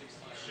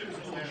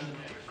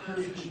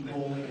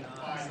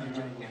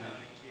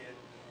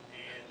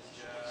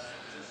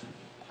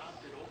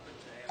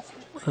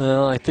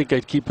 Well, I think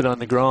I'd keep it on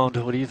the ground.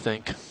 What do you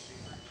think?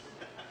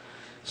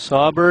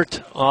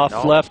 Saubert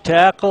off left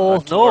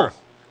tackle. No.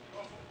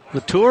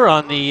 Latour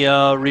on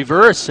the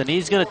reverse, and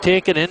he's going to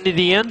take it into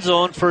the end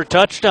zone for a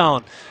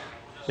touchdown.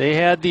 They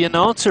had the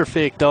announcer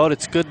faked out.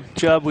 It's a good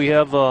job we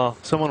have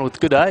someone with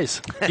good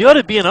eyes. You ought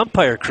to be an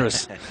umpire,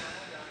 Chris.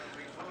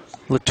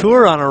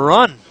 Latour on a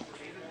run.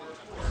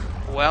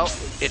 Well,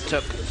 it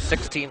took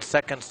 16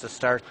 seconds to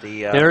start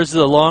the... There's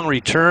the long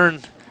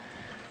return.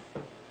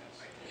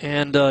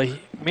 And he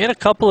made a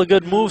couple of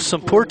good moves.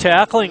 Some poor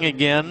tackling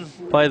again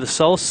by the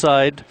south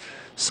side.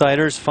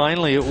 Siders.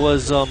 Finally, it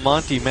was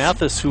Monty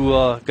Mathis who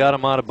got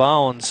him out of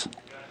bounds.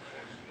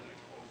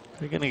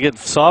 They're going to give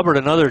Saubert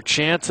another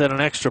chance at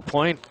an extra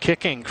point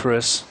kicking,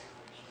 Chris.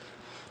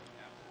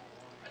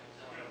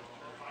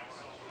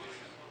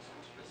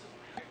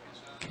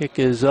 Kick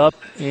is up,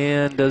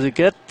 and does it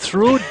get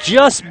through?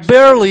 Just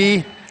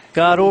barely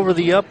got over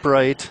the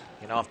upright.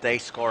 You know, if they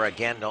score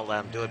again, don't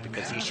let him do it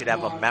because he should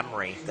have a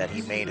memory that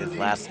he made his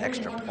last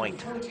extra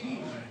point.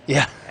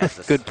 Yeah,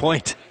 good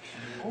point.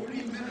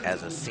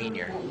 As a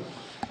senior.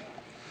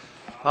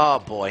 Oh,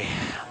 boy.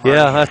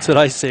 Yeah, that's what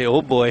I say.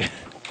 Oh, boy.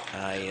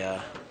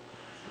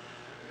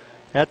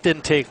 That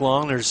didn't take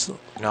long. There's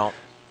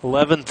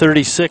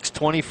 11:36,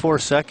 24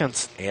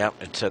 seconds.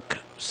 Yep, it took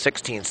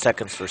 16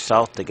 seconds for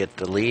South to get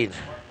the lead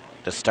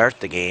to start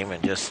the game,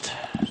 and just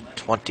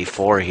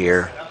 24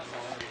 here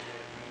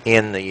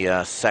in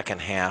the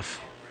second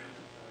half,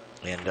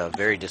 and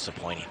very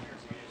disappointing.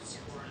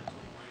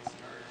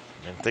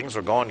 And things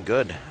were going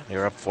good. They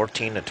were up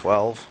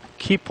 14-12.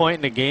 Key point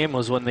in the game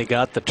was when they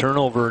got the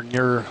turnover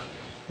near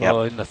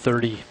in the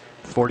 30,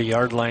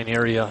 40-yard line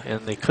area,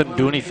 and they couldn't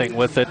do anything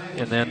with it.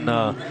 And then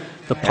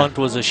the punt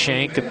was a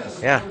shank, and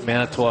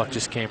Manitowoc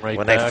just came right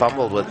back. When they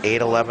fumbled with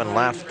 8:11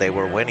 left, they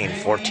were winning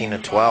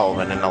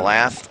 14-12. And in the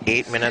last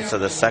 8 minutes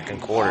of the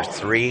second quarter,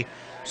 3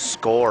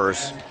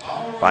 scores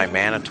by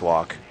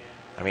Manitowoc.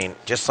 I mean,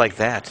 just like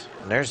that.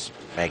 And there's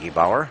Maggie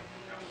Bauer.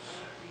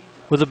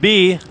 With a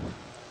B.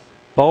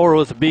 Bauer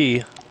with a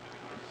B.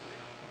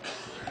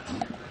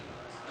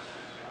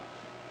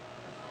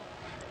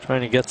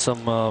 Trying to get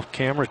some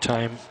camera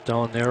time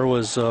down there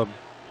was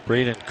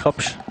Braden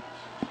Kupsch.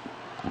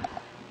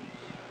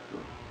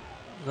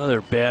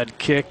 Another bad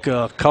kick,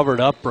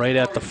 covered up right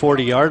at the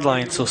 40-yard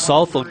line, so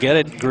South will get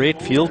it in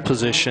great field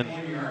position.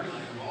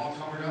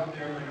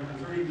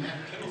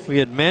 We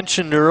had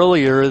mentioned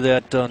earlier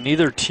that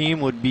neither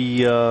team would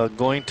be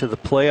going to the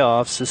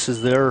playoffs. This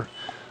is their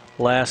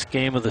last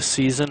game of the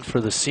season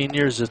for the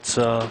seniors. It's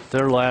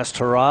their last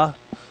hurrah.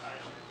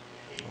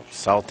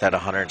 South had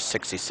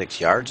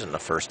 166 yards in the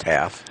first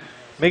half.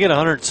 Make it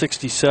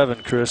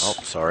 167, Chris. Oh,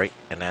 sorry.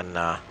 And then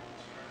that's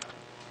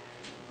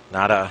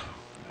not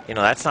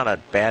a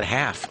bad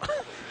half.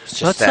 It's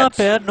just that's not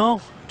bad,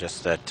 no.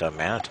 Just that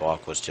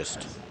Manitowoc was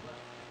just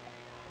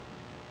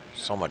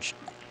so much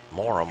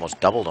more,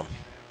 almost doubled them,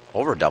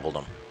 over doubled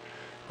them.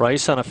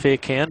 Rice on a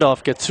fake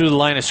handoff gets through the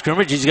line of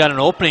scrimmage. He's got an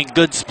opening,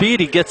 good speed.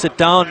 He gets it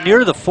down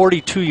near the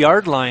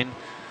 42-yard line.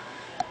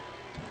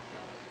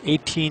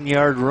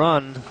 18-yard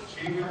run.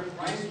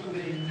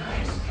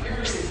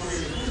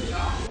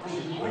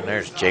 And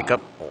there's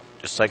Jacob,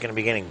 just like in the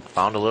beginning,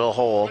 found a little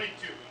hole.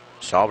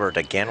 Saubert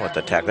again with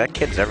the tackle. That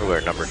kid's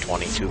everywhere, number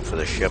 22 for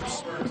the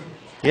Ships.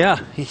 Yeah,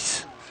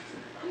 he's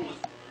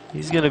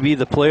going to be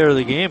the player of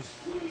the game.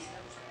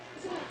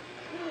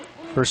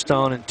 First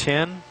down and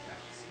 10.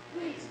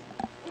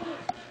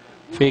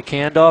 Fake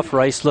handoff.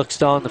 Rice looks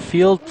down the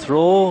field.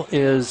 Throw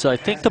is, I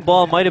think the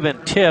ball might have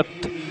been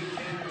tipped.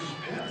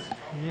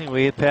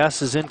 Anyway, the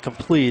pass is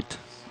incomplete.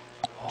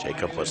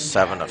 Jacob was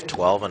 7 of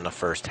 12 in the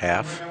first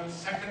half.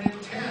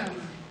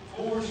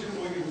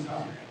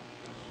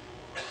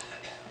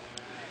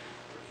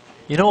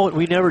 You know what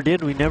we never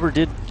did? We never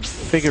did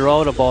figure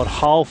out about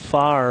how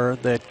far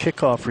that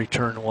kickoff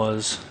return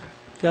was.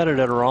 Got it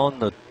at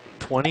around the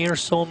 20 or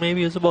so,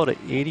 maybe. It's about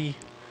 80,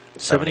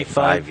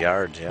 75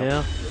 yards,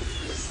 yeah.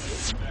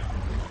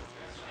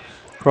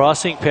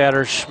 Crossing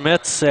pattern.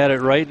 Schmitz had it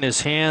right in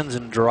his hands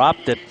and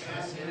dropped it.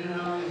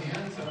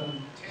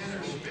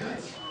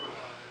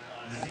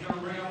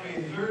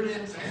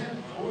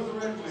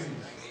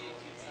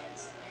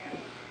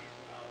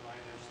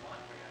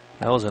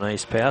 That was a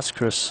nice pass,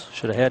 Chris.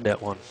 Should have had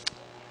that one.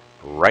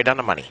 Right on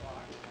the money.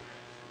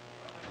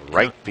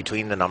 Right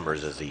between the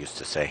numbers, as they used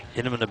to say.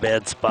 Hit him in a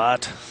bad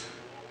spot.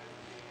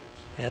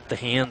 At the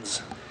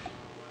hands.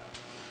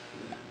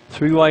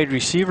 3 wide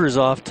receivers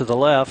off to the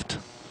left.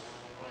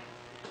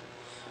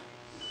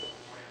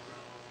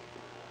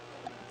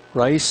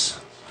 Rice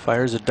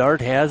fires a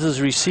dart, has his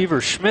receiver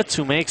Schmitz,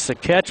 who makes the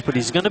catch, but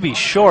he's going to be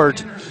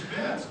short.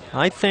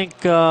 I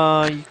think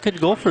you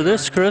could go for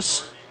this,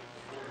 Chris.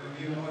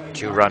 Would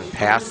you run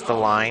past the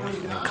line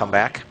and then come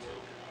back?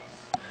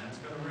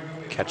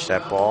 Catch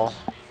that ball.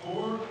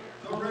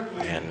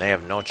 And they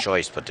have no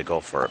choice but to go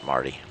for it,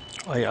 Marty.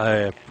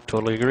 I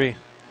totally agree.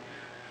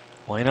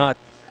 Why not?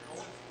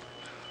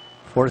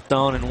 4th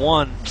down and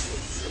 1.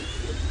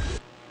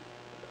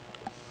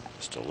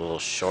 Just a little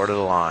short of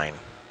the line.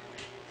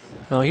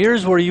 Now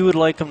here's where you would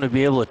like them to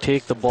be able to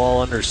take the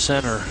ball under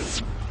center.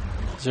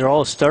 They're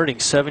all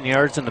starting 7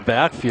 yards in the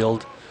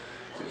backfield,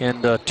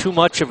 and too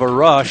much of a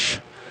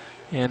rush,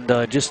 and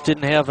just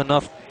didn't have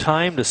enough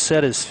time to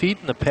set his feet,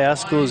 and the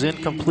pass goes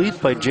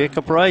incomplete by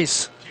Jacob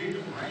Rice.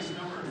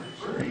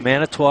 And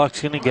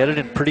Manitowoc's going to get it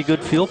in pretty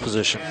good field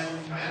position.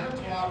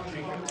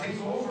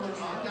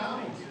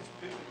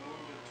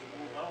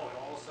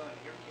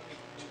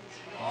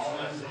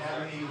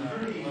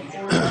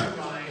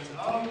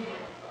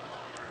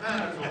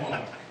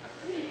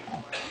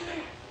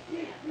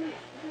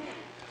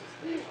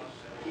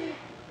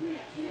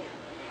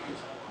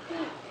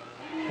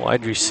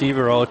 Wide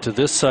receiver out to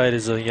this side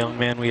is a young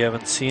man we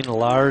haven't seen,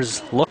 Lars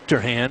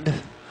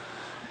Luchterhand.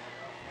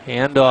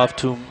 Handoff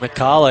to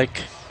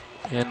McCulloch,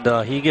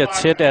 and he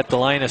gets hit at the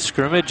line of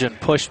scrimmage and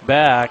pushed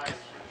back.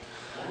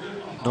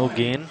 No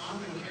gain.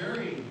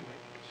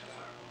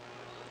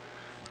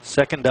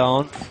 2nd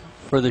down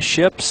for the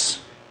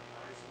Ships.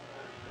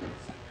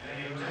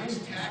 Nice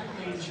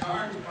tackling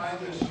charge by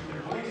the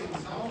Sheboygan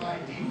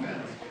Southside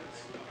defense.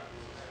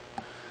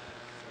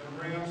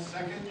 Bring up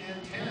 2nd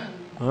and 10.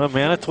 Well,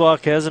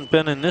 Manitowoc hasn't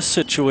been in this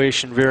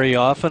situation very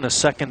often, a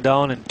 2nd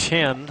down and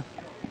 10.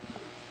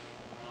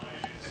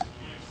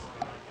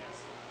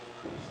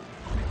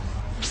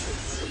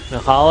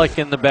 Mihalik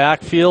in the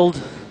backfield.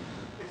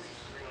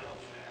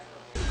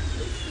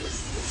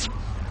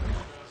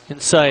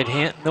 Inside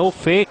hand, no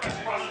fake.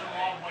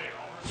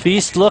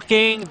 Feast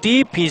looking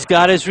deep, he's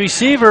got his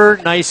receiver.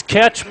 Nice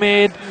catch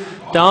made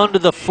down to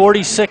the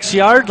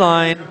 46-yard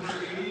line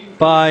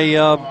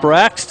by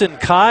Braxton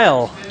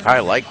Kyle. I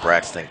like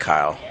Braxton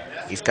Kyle.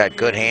 He's got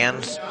good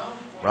hands,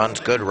 runs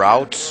good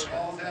routes.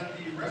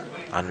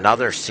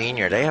 Another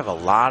senior. They have a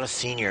lot of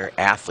senior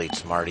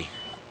athletes, Marty.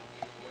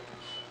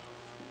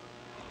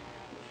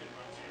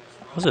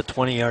 That was a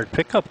 20-yard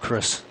pickup,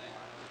 Chris.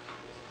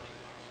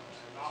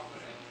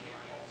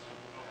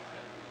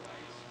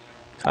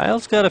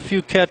 Kyle's got a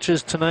few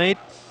catches tonight.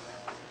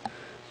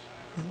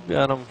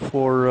 Got him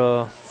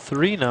for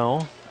 3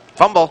 now.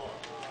 Fumble.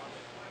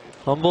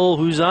 Fumble,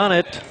 who's on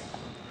it?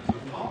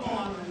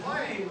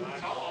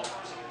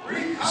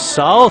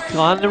 South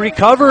on the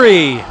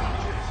recovery.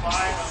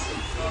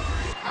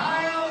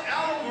 Kyle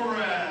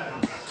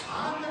Alvarez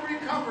on the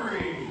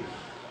recovery.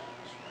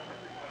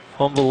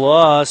 Fumble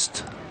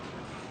lost.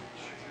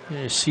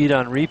 You see it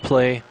on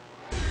replay.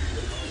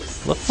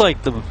 Looked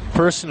like the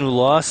person who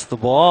lost the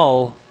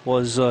ball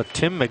was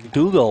Tim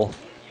McDougall.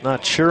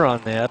 Not sure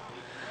on that.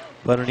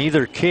 But in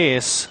either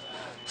case,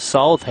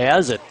 South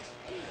has it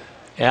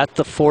at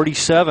the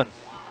 47.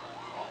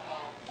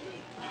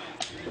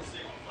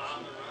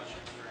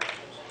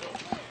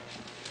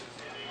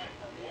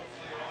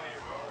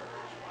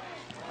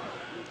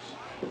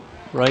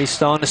 Rice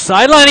down the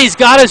sideline. He's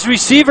got his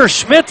receiver,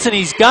 Schmitz, and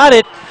he's got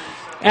it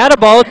at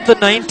about the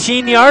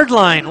 19-yard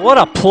line. What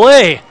a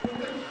play.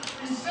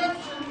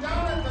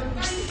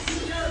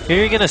 Here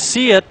you're going to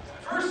see it.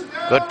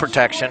 Good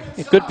protection.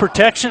 Good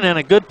protection and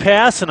a good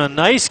pass and a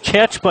nice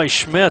catch by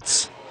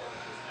Schmitz.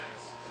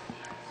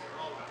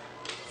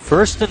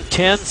 1st and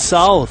 10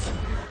 South.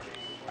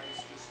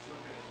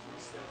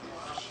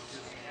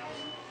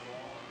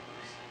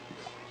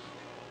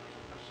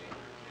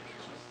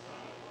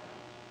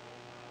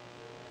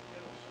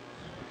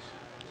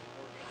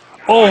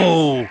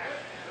 Oh,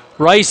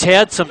 Rice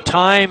had some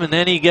time and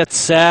then he gets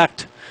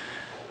sacked.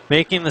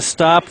 Making the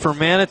stop for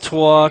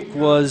Manitowoc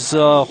was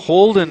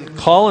Holden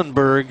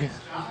Collenberg.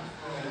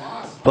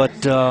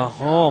 But,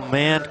 oh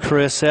man,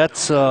 Chris,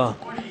 that's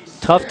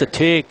tough to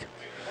take.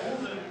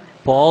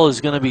 Ball is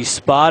going to be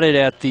spotted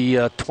at the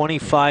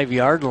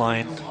 25-yard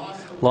line.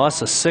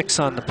 Loss of 6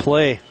 on the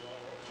play.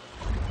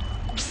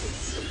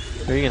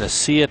 You're going to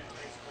see it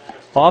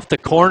off the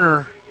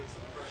corner.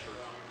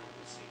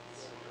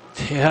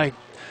 Yeah, I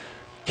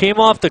came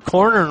off the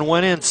corner and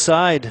went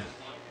inside.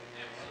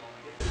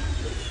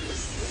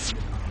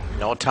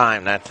 No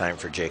time that time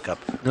for Jacob.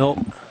 Nope.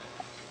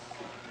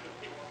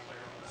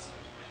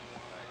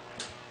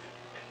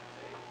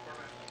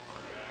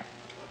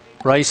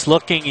 Rice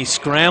looking, he's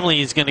scrambling,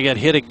 he's going to get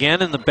hit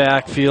again in the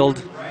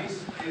backfield.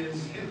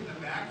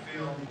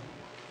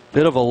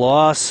 Bit of a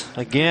loss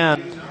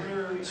again.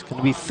 It's going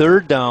to be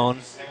 3rd down.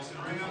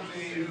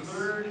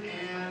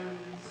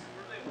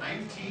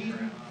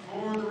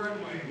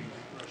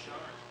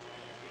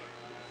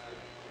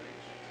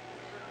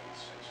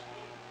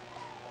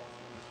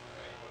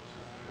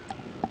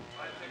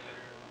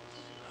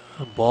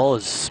 The ball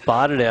is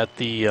spotted at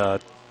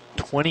the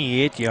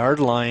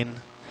 28-yard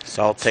line. It's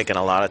all taking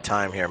a lot of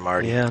time here,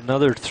 Marty. Yeah,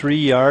 another 3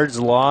 yards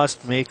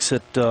lost makes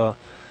it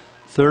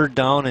 3rd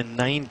down and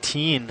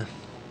 19.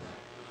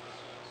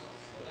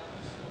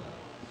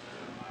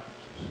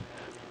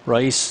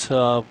 Rice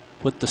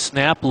with the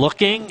snap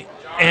looking,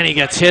 and he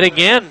gets hit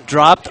again.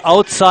 Dropped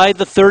outside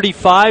the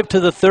 35 to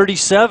the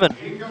 37.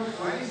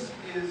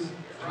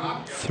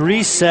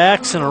 3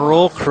 sacks in a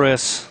row,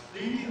 Chris.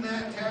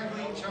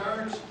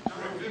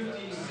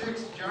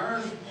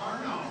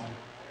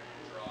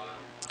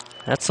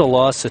 That's a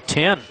loss of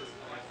 10.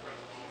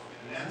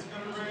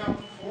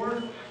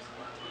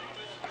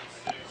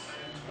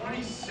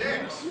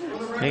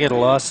 They get a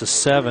loss of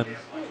 7.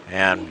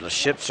 And the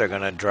ships are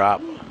going to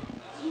drop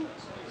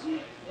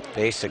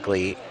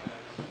basically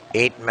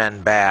 8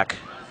 men back,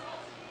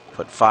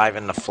 put 5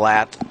 in the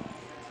flat,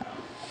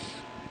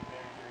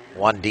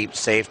 1 deep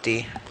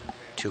safety,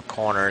 2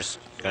 corners.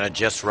 Going to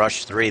just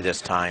rush 3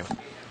 this time.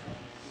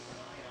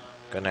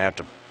 Going to have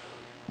to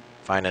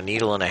find a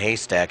needle in a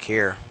haystack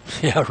here.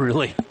 Yeah,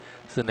 really.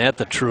 Isn't that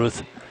the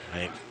truth?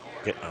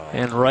 Oh.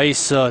 And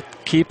Rice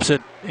keeps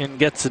it and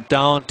gets it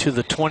down to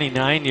the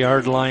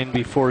 29-yard line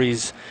before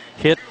he's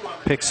hit.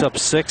 Picks up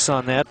 6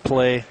 on that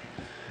play.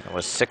 There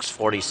was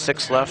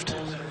 6:46 left.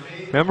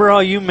 Remember how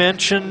you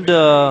mentioned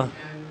how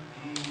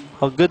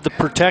good the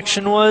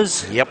protection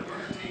was? Yep.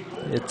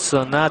 It's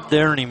not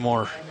there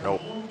anymore.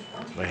 Nope.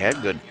 We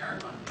had good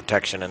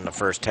protection in the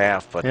first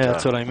half, but yeah,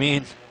 that's what I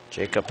mean.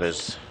 Jacob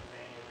is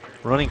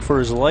running for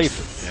his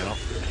life. You know,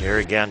 here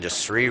again,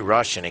 just 3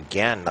 rush, and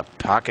again the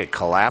pocket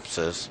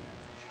collapses,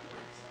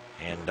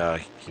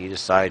 and he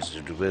decides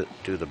to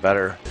do the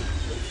better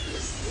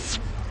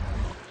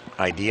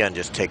idea and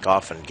just take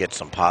off and get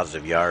some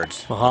positive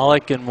yards.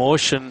 Mahalik in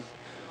motion,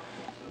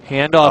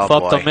 handoff Oh,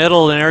 up the boy.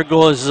 middle, and there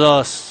goes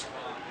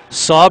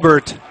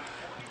Saubert.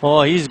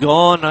 Oh, he's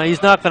gone.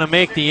 He's not going to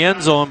make the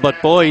end zone,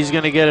 but boy, he's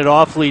going to get it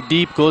awfully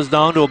deep. Goes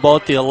down to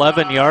about the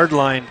 11-yard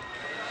line.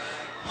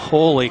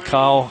 Holy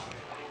cow.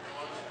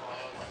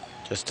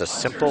 Just a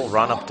simple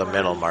run up the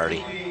middle,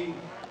 Marty.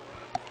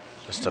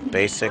 Just a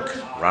basic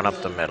run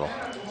up the middle.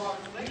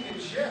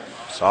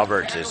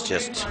 Saubert is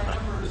just...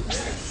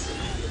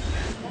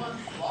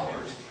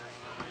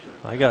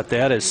 I got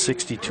that as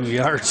 62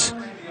 yards.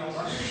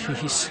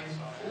 Jeez.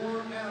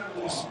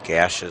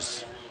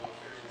 Gashes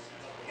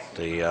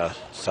the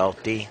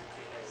South D.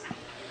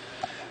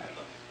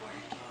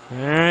 All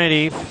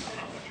righty.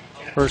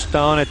 First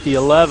down at the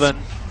 11.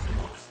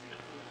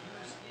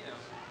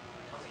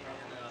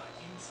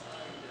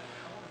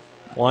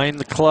 Wind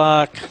the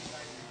clock.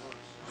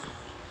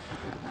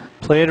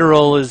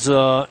 Platerol is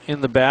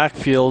in the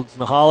backfield.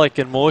 Mahalik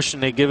in motion.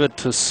 They give it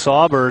to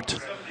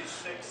Saubert.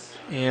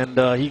 And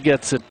he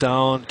gets it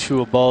down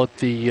to about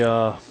the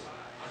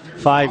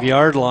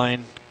 5-yard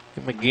line.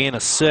 Give him a gain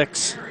of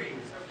 6.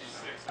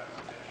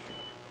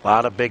 A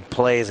lot of big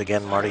plays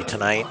again, Marty,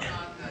 tonight.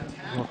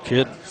 No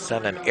kid.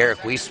 Sending Eric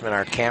Weisman,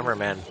 our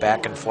cameraman,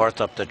 back and forth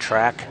up the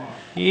track.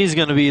 He's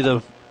going to be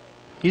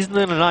he's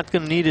not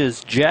going to need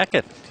his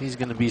jacket. He's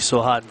going to be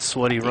so hot and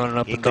sweaty running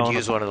up and down. He could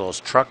use one of those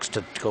trucks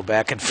to go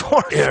back and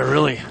forth. Yeah,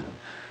 really.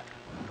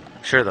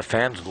 I'm sure the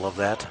fans would love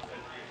that.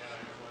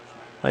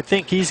 I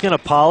think he's going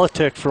to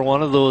politic for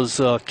one of those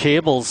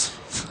cables.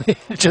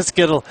 Just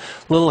get a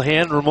little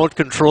hand remote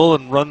control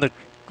and run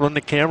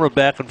the camera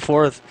back and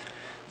forth.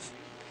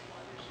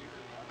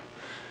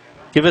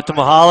 Give it to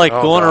Mahalik,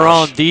 going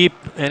around deep,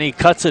 and he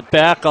cuts it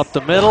back up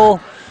the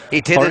middle.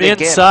 He did or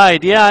it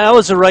inside. Again. Yeah, that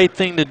was the right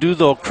thing to do,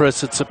 though,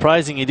 Chris. It's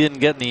surprising he didn't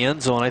get in the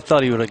end zone. I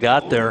thought he would have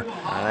got there.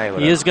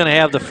 He is going to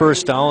have the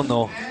first down,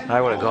 though. I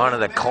would have gone to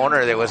the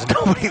corner. There was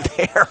nobody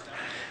there.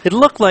 It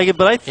looked like it,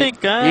 but I think...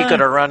 he could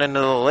have run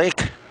into the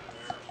lake.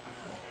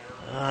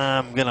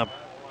 I'm going to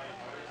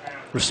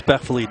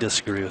respectfully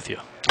disagree with you.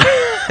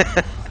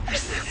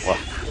 Well,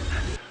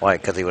 why?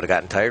 Because he would have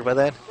gotten tired by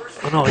that?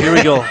 Oh, no, here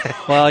we go.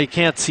 Well, you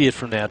can't see it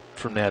from that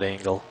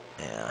angle.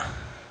 Yeah.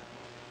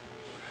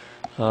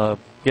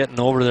 Getting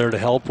over there to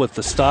help with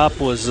the stop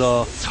was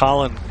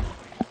Colin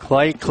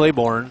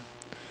Claiborne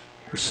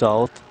for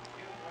South.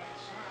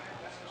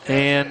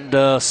 And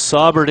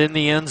Saubert in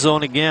the end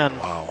zone again.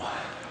 Wow.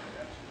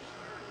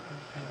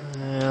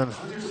 And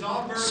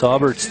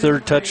Saubert's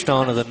third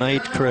touchdown of the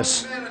night,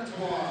 Chris.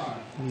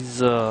 He's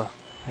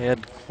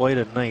had quite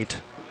a night.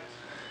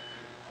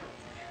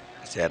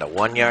 He's had a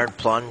 1-yard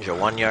plunge, a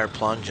 1-yard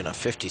plunge, and a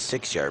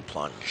 56-yard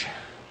plunge.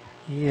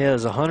 He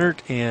has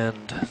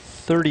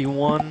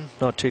 131.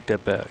 No, take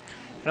that back.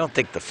 I don't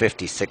think the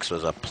 56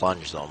 was a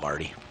plunge, though,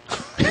 Marty.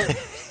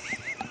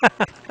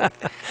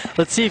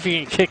 Let's see if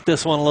he can kick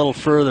this one a little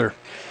further.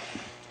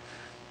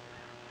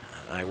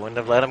 I wouldn't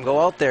have let him go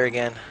out there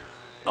again.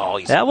 Oh,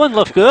 that one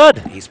looked good.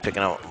 He's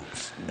picking up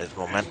his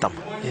momentum.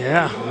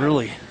 Yeah,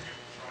 really.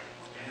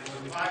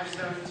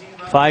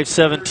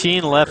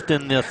 5:17 left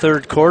in the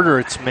third quarter.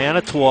 It's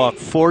Manitowoc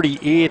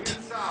 48,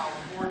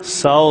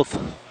 South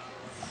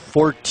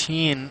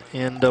 14,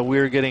 and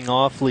we're getting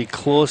awfully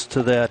close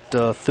to that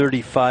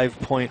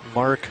 35-point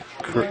mark,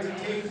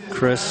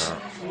 Chris.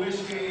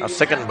 I was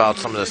thinking about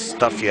some of the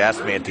stuff you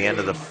asked me at the end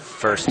of the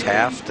first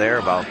half there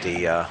about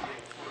the,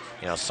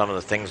 some of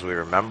the things we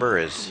remember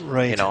is,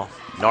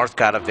 North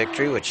got a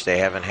victory, which they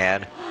haven't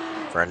had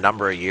for a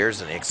number of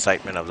years, and the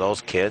excitement of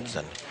those kids,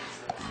 and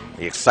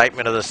the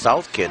excitement of the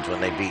South kids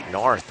when they beat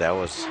North. That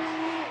was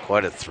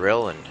quite a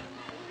thrill, and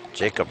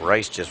Jacob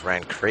Rice just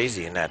ran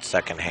crazy in that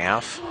second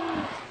half.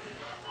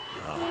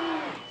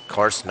 Of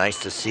course, nice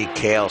to see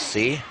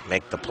KLC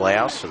make the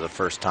playoffs for the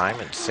first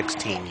time in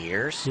 16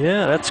 years.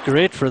 Yeah, that's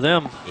great for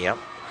them. Yep.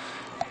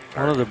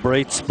 One of the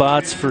bright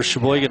spots for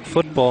Sheboygan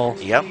football.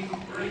 Yep.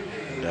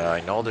 And,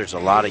 I know there's a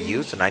lot of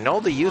youth, and I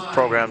know the youth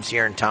programs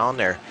here in town,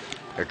 they're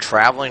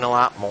traveling a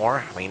lot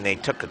more. I mean, they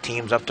took the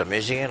teams up to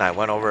Michigan. I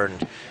went over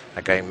and,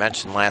 like I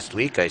mentioned last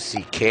week, I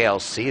see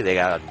KLC. They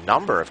got a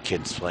number of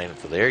kids playing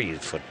for their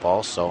youth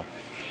football, so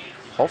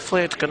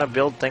hopefully it's going to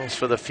build things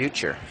for the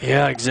future.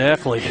 Yeah,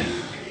 exactly.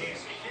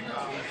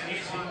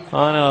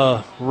 On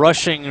a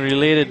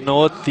rushing-related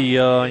note, the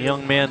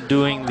young man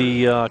doing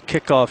the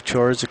kickoff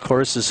chores, of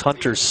course, is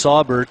Hunter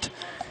Saubert.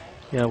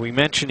 Yeah, we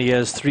mentioned he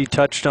has 3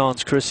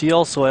 touchdowns, Chris. He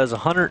also has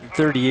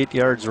 138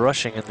 yards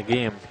rushing in the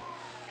game.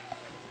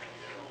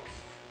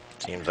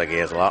 Seems like he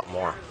has a lot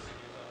more.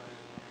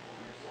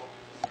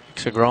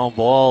 It's a ground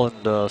ball,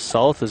 and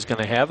South is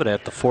going to have it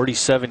at the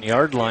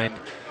 47-yard line.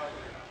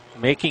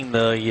 Making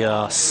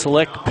the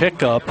slick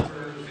pickup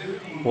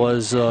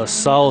was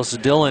South's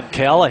Dylan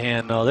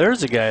Callahan. Now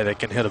there's a guy that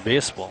can hit a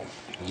baseball.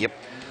 Yep.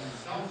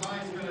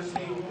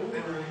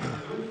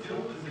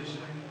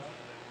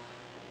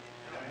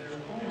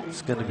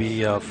 It's going to be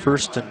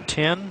 1st and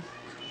 10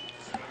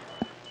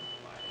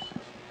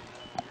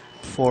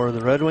 for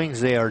the Red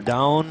Wings. They are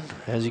down,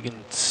 as you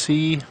can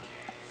see,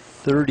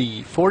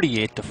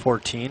 48 to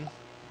 14.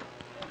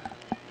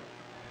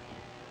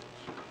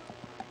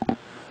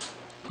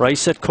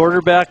 Rice at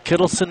quarterback,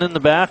 Kittleson in the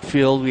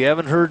backfield. We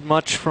haven't heard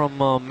much from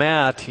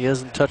Matt. He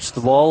hasn't touched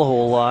the ball a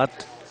whole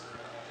lot.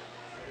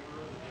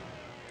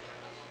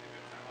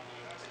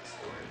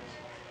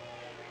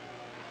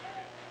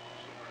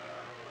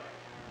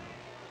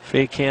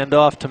 Fake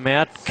handoff to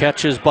Matt.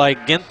 Catches by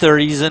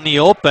Ginther. He's in the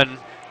open.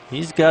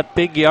 He's got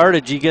big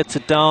yardage. He gets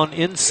it down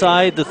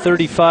inside the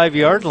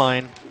 35-yard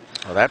line.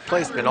 Well, that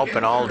play's been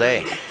open all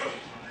day.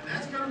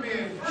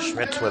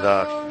 Schmitz with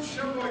a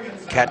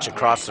catch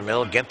across the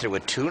middle. Ginther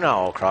with 2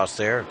 now across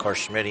there. Of course,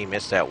 Schmidt, he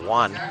missed that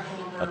 1.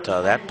 But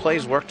that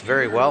play's worked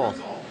very well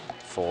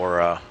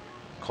for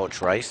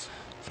Coach Rice.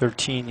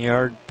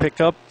 13-yard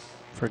pickup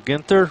for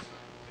Ginther.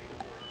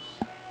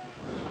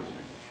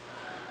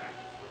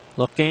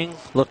 Looking,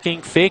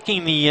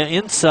 faking the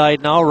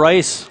inside. Now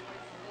Rice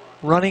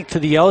running to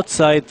the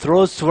outside,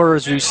 throws for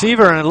his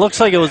receiver, and it looks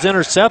like it was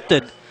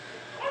intercepted.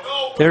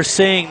 They're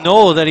saying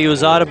no, that he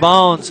was out of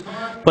bounds.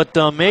 But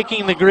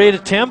making the great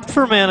attempt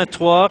for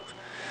Manitowoc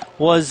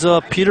was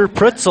Peter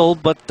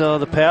Pritzel, but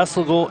the pass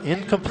will go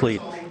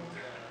incomplete.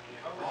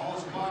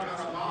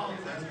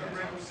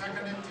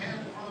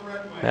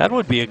 That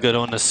would be a good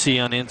one to see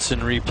on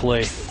instant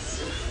replay.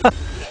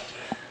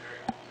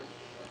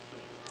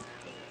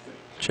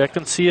 Check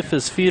and see if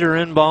his feet are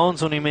in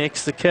bounds when he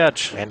makes the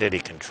catch. And did he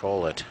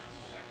control it?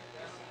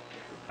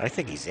 I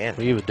think he's in.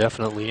 He was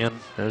definitely in.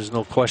 There's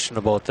no question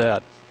about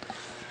that.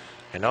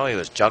 I know he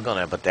was juggling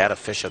it, but that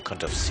official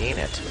couldn't have seen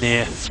it.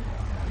 Yeah.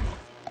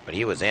 But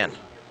he was in.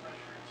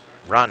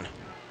 Run.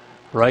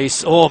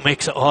 Rice,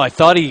 I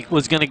thought he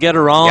was going to get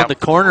around the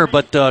corner,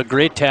 but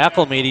great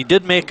tackle made. He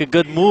did make a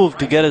good move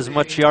to get as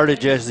much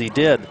yardage as he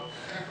did.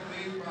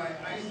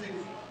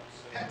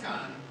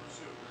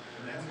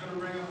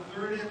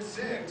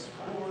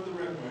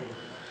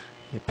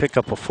 You pick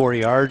up a 4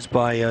 yards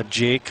by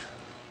Jake.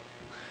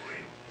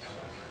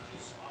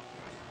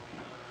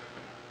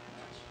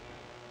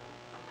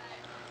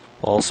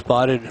 Ball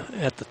spotted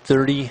at the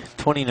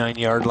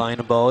 29-yard line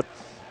about.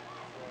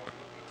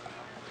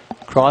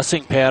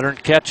 Crossing pattern,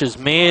 catch is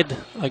made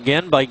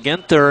again by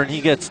Ginther, and he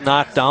gets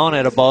knocked down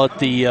at about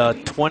the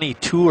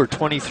 22 or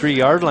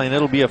 23-yard line.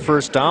 It'll be a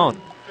first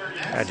down.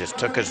 I just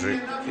took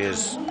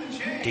his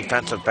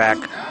defensive back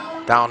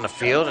down the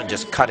field and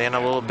just cut in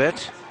a little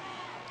bit.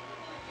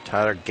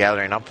 Tyler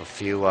gathering up a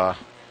few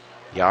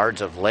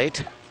yards of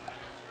late.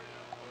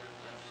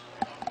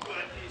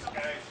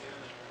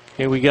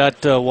 Okay, we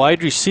got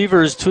wide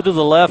receivers, 2 to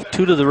the left,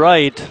 2 to the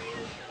right.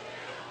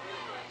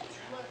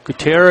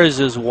 Gutierrez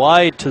is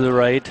wide to the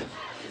right.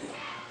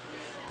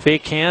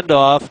 Fake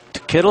handoff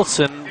to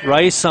Kittleson.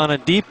 Rice on a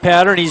deep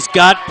pattern. He's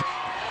got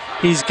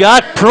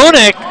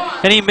Prunick,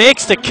 and he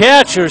makes the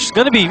catch. There's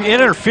going to be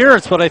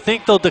interference, but I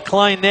think they'll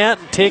decline that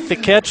and take the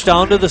catch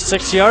down to the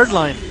 6-yard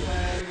line.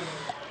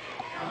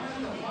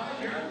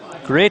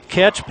 Great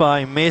catch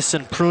by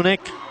Mason Prunick.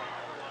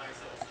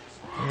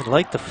 I'd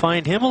like to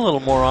find him a little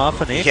more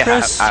often, eh,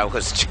 Chris? Yeah,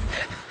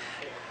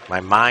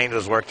 my mind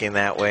was working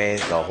that way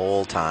the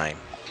whole time.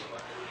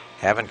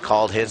 Haven't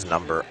called his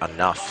number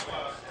enough.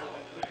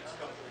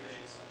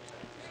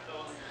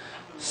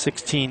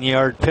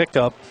 16-yard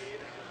pickup.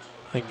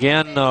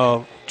 Again,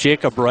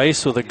 Jacob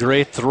Rice with a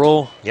great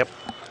throw. Yep.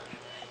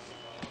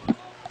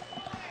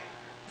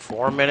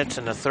 4 minutes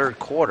in the third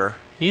quarter.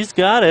 He's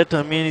got it.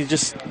 I mean, he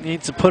just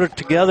needs to put it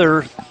together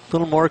a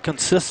little more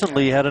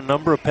consistently. He had a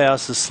number of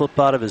passes slip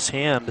out of his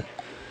hand.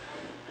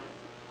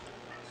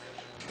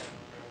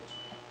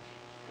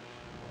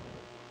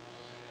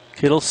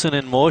 Kittleson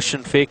in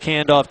motion, fake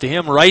handoff to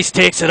him. Rice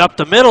takes it up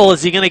the middle.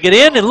 Is he going to get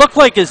in? It looked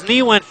like his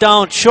knee went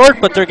down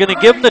short, but they're going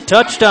to give him the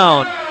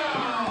touchdown.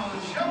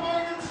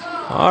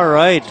 All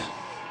right.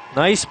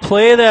 Nice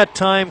play that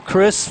time,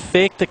 Chris.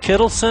 Fake to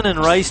Kittleson, and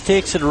Rice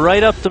takes it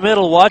right up the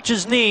middle. Watch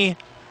his knee.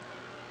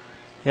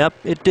 Yep,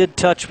 it did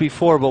touch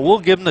before, but we'll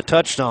give him the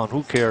touchdown.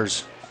 Who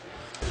cares?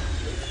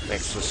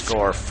 Makes the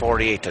score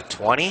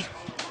 48-20.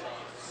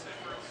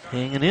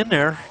 Hanging in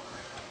there.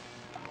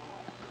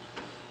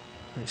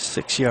 Nice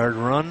 6-yard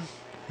run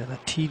and a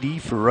TD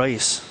for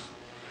Rice.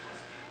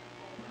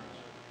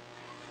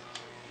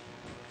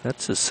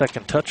 That's his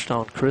second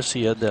touchdown, Chris.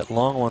 He had that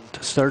long one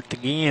to start the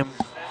game.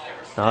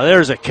 Now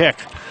there's a kick.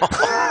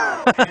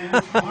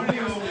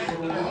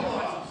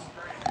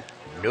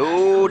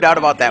 No doubt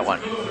about that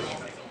one.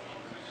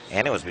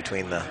 And it was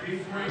between the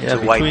two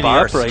white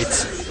bars. The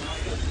uprights.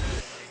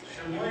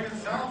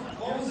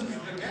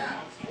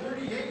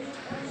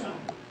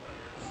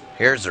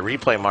 Here's the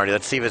replay, Marty.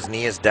 Let's see if his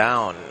knee is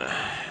down.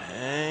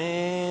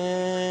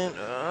 And,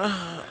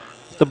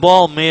 the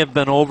ball may have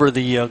been over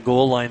the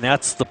goal line.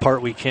 That's the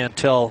part we can't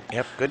tell.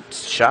 Yep, good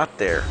shot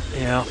there.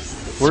 Yeah.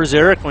 Where's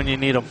Eric when you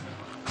need him?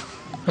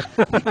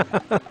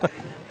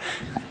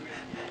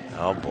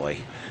 Oh, boy.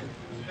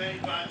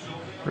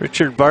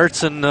 Richard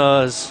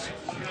Bartson is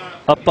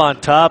up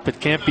on top. It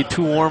can't be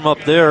too warm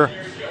up there.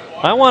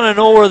 I want to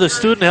know where the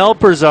student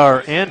helpers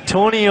are.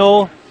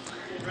 Antonio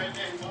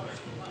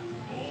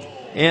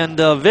and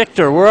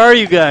Victor, where are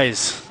you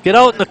guys? Get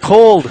out in the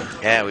cold.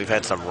 Yeah, we've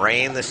had some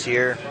rain this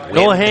year.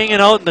 No hanging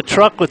out in the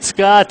truck with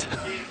Scott.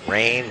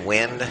 Rain,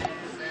 wind.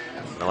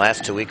 The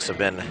last 2 weeks have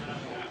been a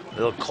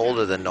little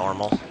colder than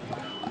normal.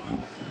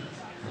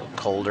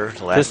 Colder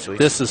the last 2 weeks.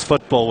 This is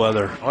football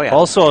weather. Oh, yeah.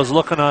 Also, I was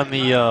looking on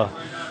the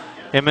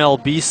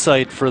MLB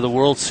site for the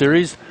World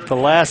Series. The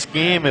last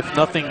game, if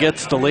nothing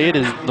gets delayed,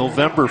 is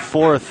November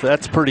 4th.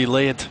 That's pretty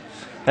late.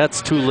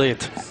 That's too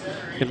late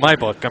in my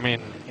book. I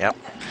mean, yep.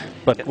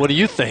 But what do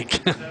you think?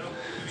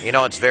 You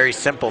know, it's very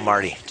simple,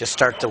 Marty. Just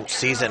start the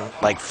season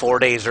like 4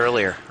 days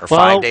earlier or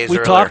 5 days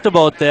earlier. We talked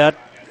about that,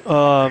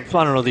 I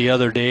don't know, the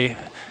other day.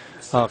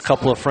 A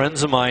couple of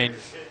friends of mine,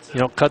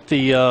 cut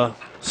the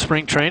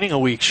spring training a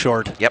week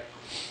short. Yep.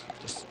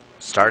 Just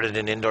started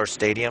in indoor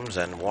stadiums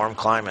and warm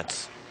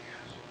climates.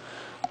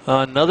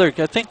 I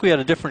think we had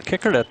a different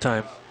kicker that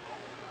time.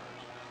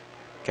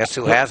 Guess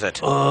who has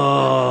it?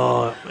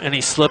 Oh, and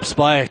he slips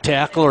by a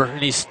tackler,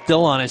 and he's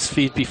still on his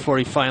feet before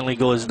he finally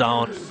goes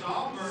down.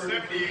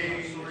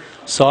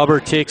 Sauber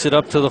takes it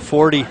up to the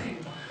 40.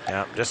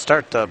 Yeah, just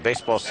start the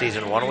baseball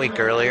season 1 week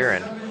earlier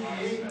and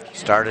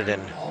started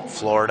in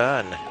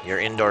Florida and your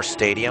indoor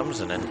stadiums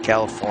and in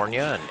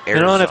California and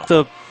Arizona. And if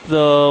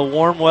the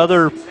warm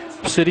weather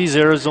cities,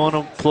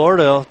 Arizona,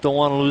 Florida, don't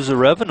want to lose the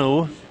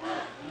revenue,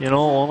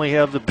 only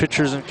have the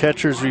pitchers and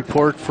catchers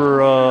report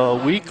for a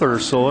week or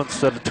so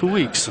instead of 2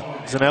 weeks.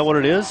 Isn't that what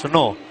it is? Or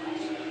no?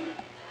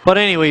 But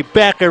anyway,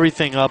 back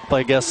everything up,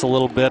 I guess, a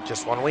little bit.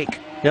 Just 1 week.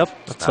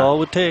 Yep, that's all it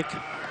would take.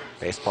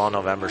 Baseball in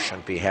November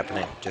shouldn't be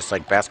happening, just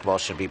like basketball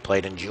should be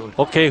played in June.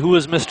 Okay, who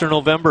is Mr.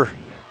 November?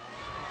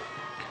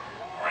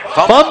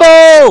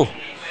 Fumble!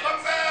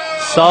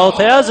 South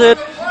has it.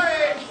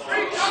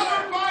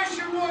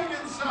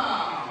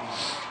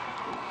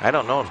 I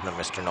don't know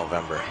Mr.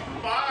 November.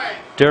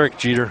 Derek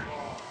Jeter.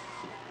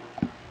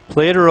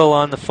 Plateril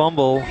on the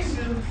fumble.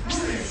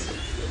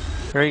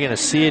 There you're going to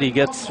see it. He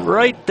gets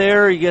right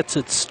there. He gets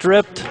it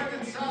stripped.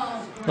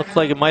 Looked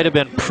like it might have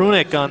been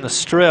Prunick on the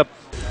strip.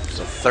 It's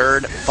a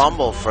third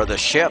fumble for the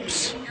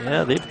Ships.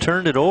 Yeah, they've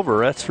turned it over,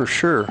 that's for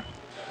sure.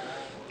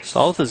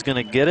 South is going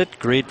to get it.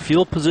 Great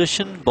field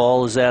position.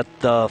 Ball is at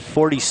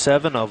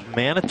 47 of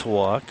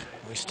Manitowoc.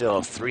 We still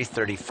have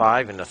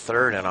 3:35 in the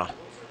third and a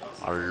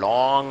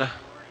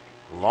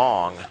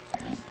long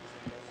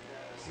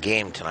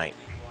game tonight.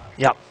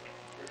 Yep.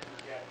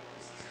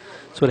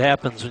 That's what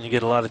happens when you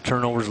get a lot of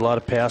turnovers, a lot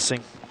of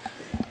passing.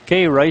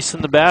 Okay, Rice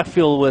in the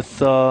backfield with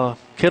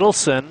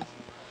Kittleson.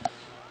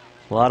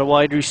 A lot of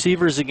wide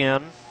receivers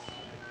again.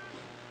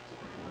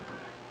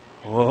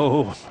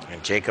 Whoa.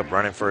 And Jacob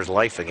running for his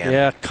life again.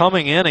 Yeah,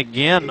 coming in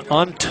again,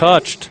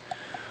 untouched,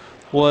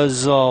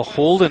 was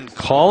Holden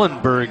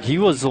Collenberg. He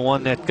was the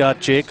one that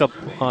got Jacob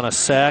on a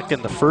sack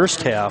in the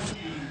first half.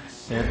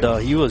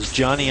 And he was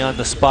Johnny on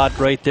the spot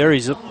right there.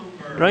 He's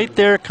right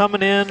there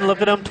coming in.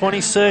 Look at him,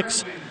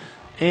 26.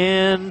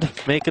 And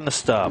making the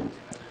stop.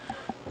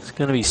 It's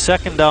going to be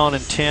 2nd down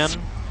and 10.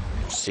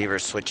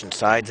 Receivers switching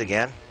sides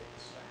again.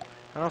 I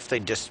don't know if they're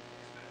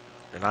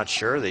not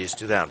sure. They just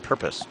do that on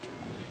purpose.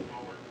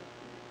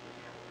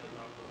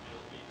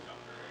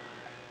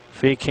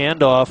 Fake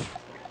handoff.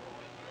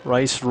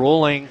 Rice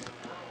rolling.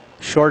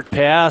 Short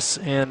pass.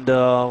 And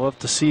we'll have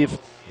to see if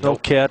no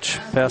catch.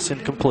 Pass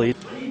incomplete.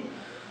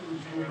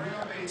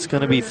 It's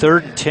going to be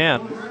 3rd and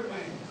 10.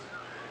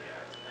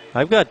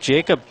 I've got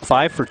Jacob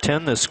 5 for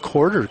 10 this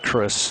quarter,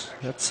 Chris.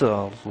 That's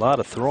a lot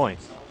of throwing.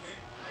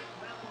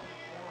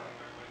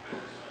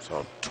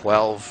 So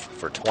 12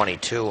 for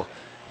 22.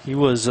 He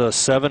was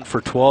 7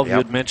 for 12. Yep. You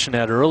had mentioned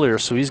that earlier.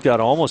 So he's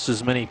got almost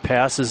as many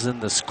passes in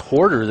this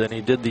quarter than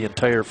he did the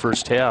entire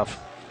first half.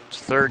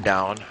 It's 3rd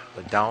down.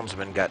 The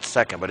Downsman got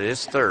 2nd, but it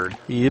is 3rd.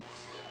 Yep.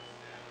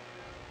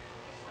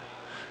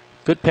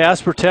 Good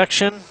pass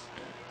protection.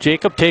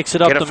 Jacob takes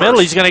it up the middle.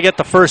 He's going to get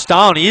the 1st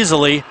down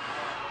easily.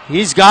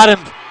 He's got him.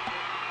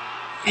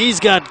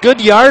 He's got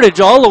good yardage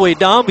all the way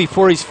down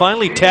before he's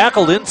finally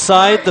tackled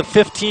inside the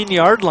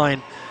 15-yard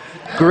line.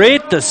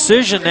 Great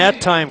decision that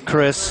time,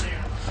 Chris.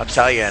 I'll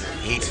tell you, and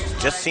he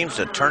just seems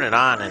to turn it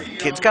on, and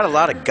kid's got a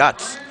lot of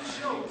guts.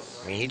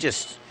 I mean,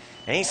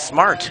 and he's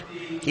smart.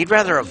 He'd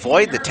rather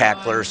avoid the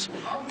tacklers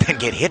than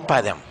get hit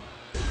by them.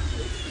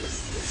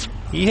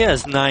 He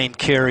has 9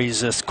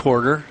 carries this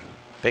quarter.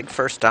 Big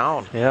 1st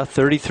down. Yeah,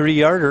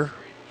 33-yarder.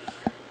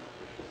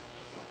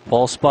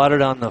 Ball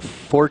spotted on the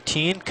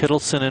 14.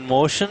 Kittleson in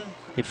motion.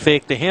 He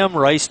faked to him.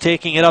 Rice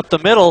taking it up the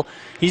middle.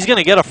 He's going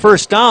to get a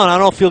 1st down. I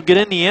don't know if he'll get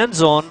in the end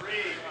zone.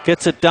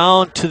 Gets it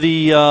down to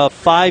the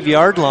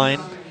 5-yard line.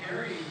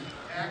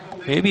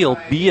 Maybe he'll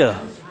be a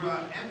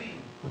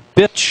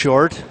bit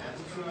short.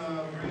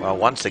 Well,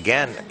 once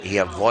again, he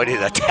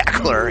avoided a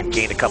tackler and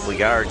gained a couple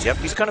yards. Yep,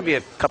 he's going to be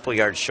a couple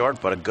yards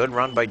short, but a good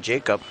run by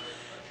Jacob.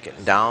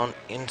 Getting down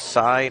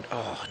inside,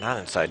 not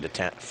inside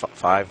the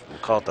 5. We'll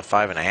call it the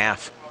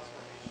 5.5.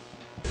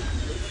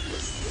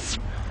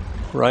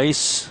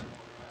 Rice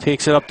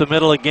takes it up the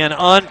middle again,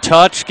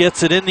 untouched,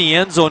 gets it in the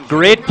end zone.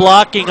 Great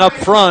blocking up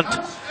front.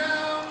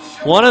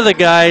 One of the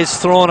guys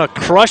throwing a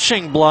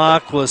crushing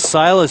block was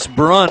Silas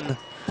Brunn,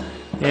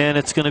 and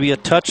it's going to be a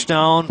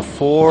touchdown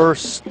for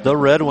the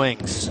Red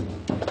Wings.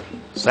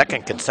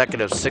 2nd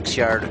consecutive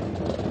 6-yard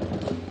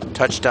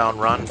touchdown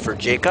run for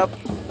Jacob.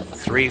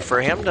 3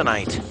 for him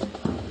tonight.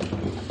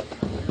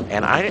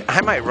 And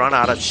I might run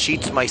out of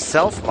sheets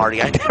myself,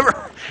 Marty. I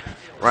never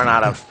run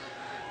out of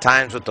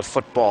times with the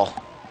football.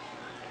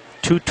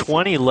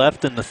 2:20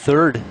 left in the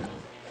 3rd.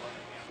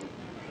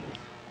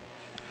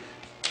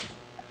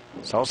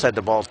 South's had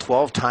the ball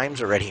 12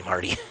 times already,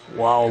 Marty.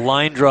 Wow,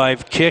 line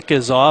drive kick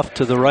is off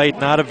to the right.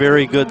 Not a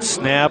very good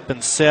snap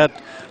and set.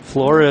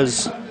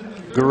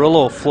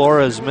 Guerrillo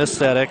Flores missed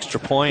that extra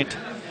point.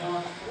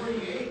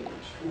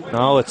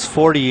 Now it's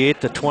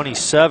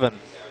 48-27.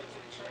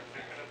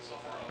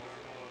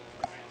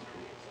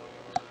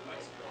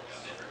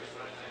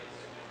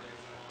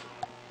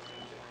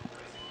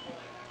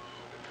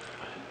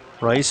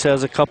 Rice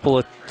has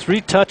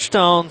 3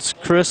 touchdowns,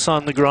 Chris,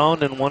 on the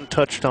ground and 1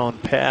 touchdown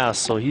pass,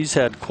 so he's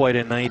had quite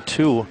a night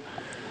too.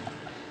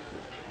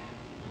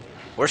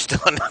 We're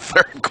still in the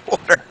 3rd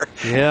quarter.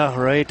 Yeah,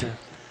 right.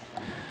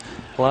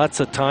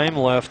 Lots of time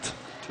left.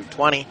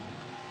 2:20.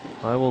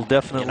 I will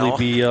definitely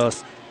be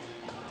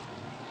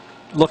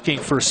looking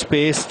for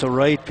space to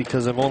write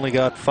because I've only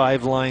got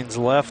 5 lines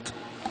left.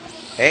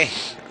 Hey,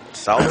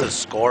 South has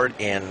scored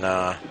in,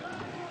 what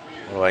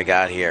do I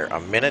got here?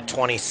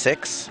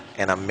 1:26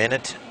 and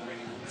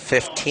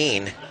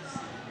 1:15.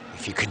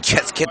 If you could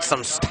just get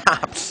some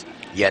stops,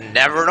 you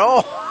never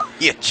know.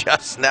 You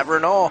just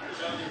never know.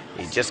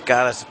 You just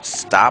got to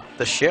stop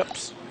the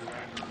ships.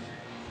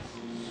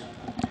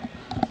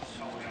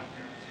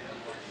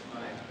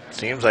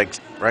 Seems like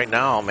right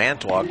now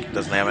Manitowoc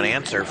doesn't have an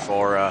answer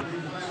for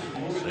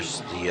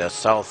the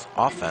South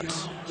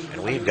offense,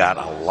 and we've got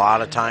a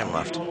lot of time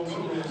left.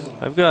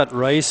 I've got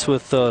Rice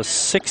with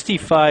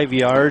 65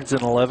 yards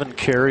and 11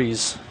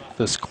 carries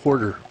this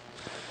quarter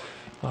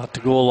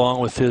to go along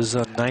with his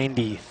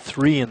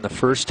 93 in the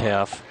first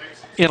half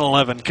in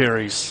 11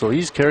 carries. So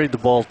he's carried the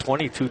ball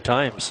 22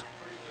 times.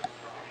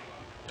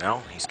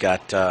 No, he's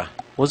got...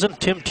 Wasn't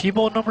Tim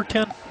Tebow number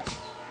 10?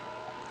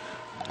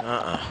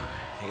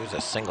 He was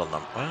a single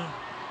number. Well, I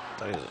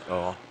thought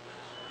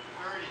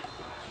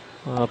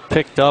he was,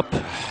 picked up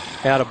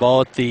at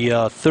about the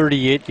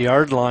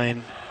 38-yard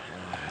line.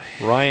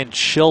 Ryan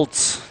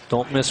Schultz,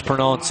 don't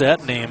mispronounce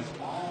that name,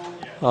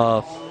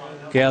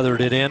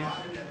 gathered it in.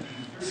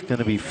 It's going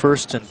to be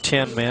 1st and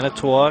 10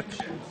 Manitowoc.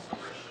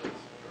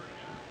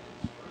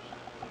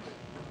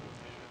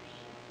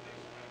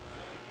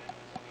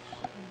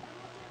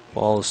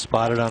 Ball is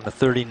spotted on the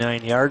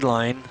 39-yard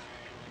line.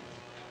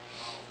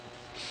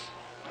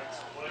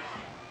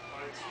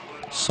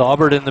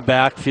 Saubert in the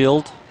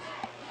backfield.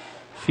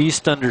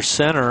 Feast under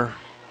center.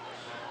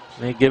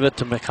 They give it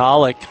to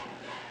McCulloch.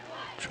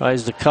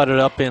 Tries to cut it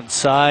up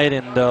inside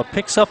and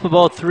picks up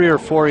about 3 or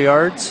 4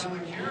 yards.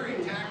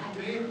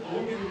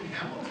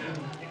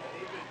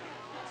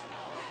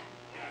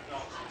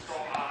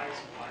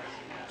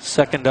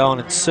 Second down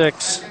and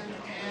 6.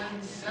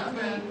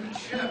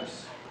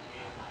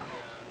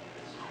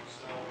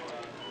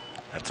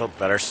 That's a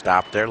better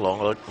stop there.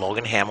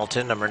 Logan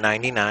Hamilton, number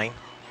 99.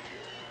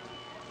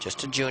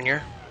 Just a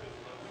junior.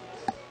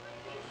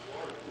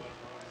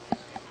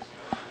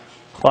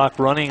 Clock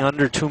running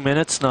under 2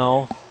 minutes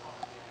now.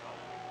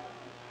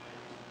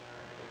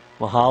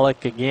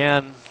 Mahalik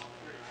again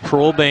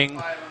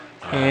probing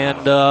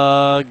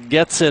and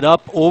gets it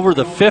up over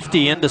the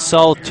 50 into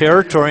South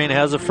territory and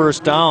has a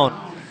first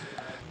down.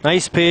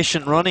 Nice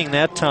patient running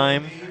that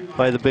time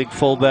by the big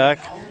fullback.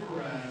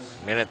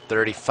 Minute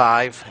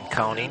 35 and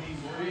counting.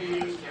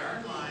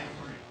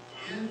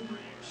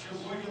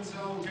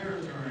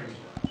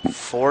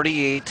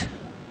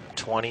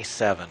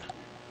 48-27.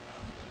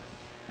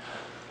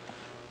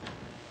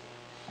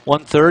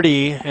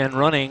 1:30 and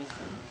running.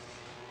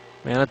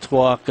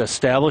 Manitowoc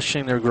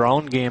establishing their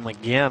ground game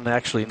again.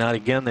 Actually, not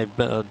again. They've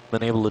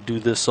been able to do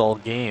this all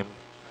game.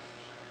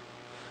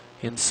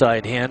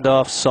 Inside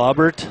handoff,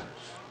 Saubert.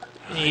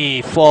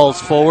 He falls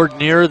forward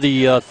near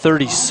the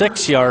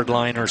 36-yard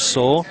line or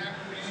so.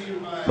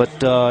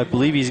 But I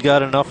believe he's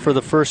got enough for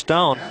the first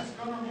down.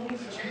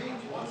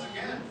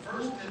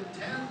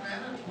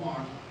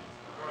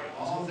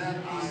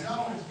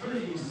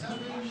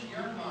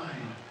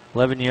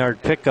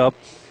 11-yard pickup.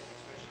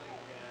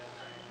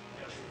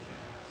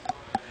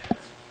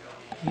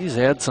 He's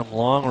had some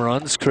long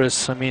runs,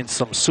 Chris. I mean,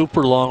 some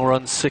super long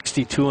runs,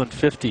 62 and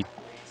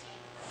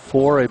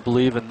 54, I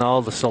believe, and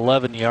now this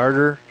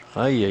 11-yarder.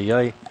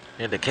 Ay.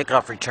 And the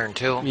kickoff return,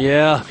 too.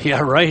 Yeah,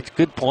 right.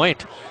 Good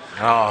point.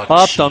 Oh,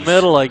 up the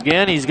middle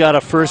again. He's got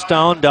a first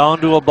down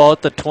to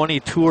about the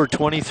 22 or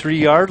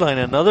 23-yard line.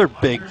 Another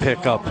big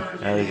pickup.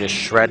 Yeah, they just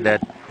shred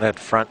that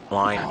front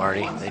line,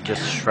 Marty. They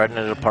just shredding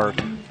it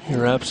apart.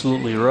 You're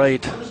absolutely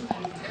right.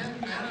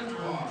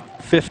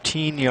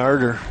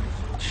 15-yarder.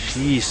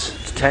 Jeez.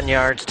 It's 10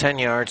 yards, 10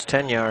 yards,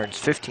 10 yards,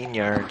 15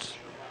 yards.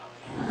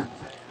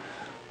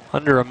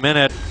 Under a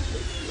minute.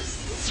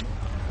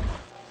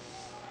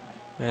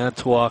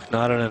 Manitowoc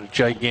not in a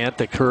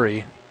gigantic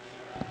hurry.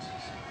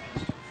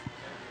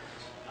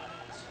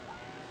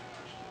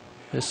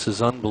 This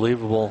is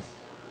unbelievable.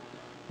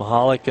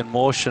 Mahalik in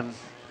motion.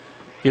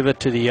 Give it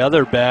to the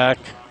other back.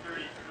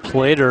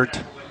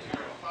 Platert.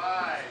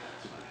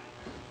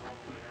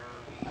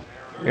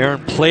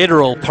 Aaron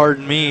Platerl,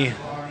 pardon me.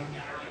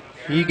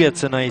 He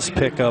gets a nice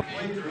pickup.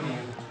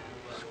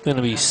 It's going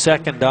to be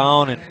 2nd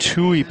down and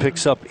 2. He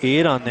picks up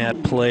 8 on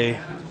that play.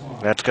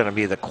 That's going to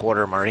be the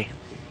quarter, Marty.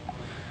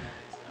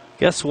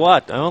 Guess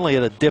what? I only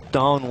had to dip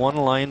down 1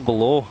 line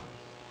below.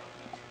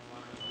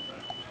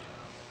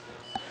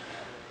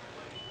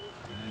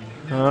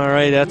 All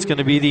right, that's going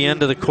to be the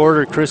end of the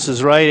quarter. Chris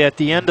is right. At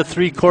the end of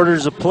 3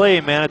 quarters of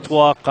play,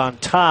 Manitowoc on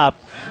top,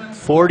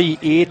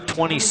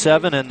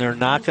 48-27, and they're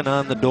knocking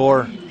on the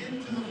door.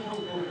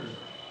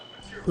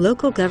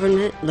 Local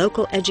government,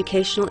 local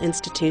educational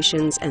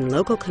institutions, and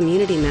local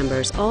community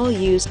members all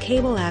use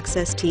cable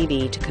access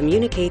TV to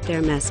communicate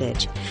their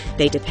message.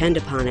 They depend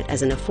upon it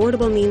as an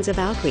affordable means of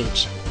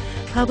outreach.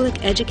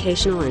 Public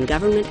educational and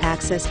government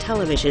access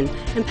television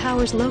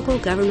empowers local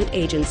government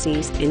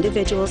agencies,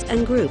 individuals,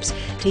 and groups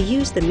to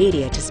use the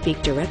media to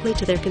speak directly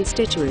to their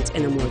constituents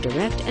in a more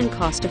direct and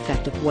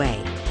cost-effective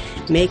way.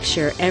 Make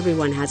sure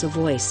everyone has a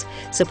voice.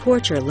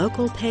 Support your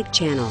local PEG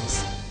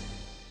channels.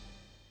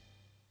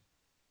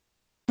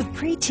 The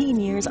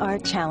preteen years are a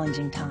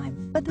challenging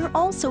time, but they're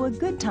also a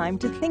good time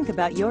to think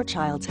about your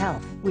child's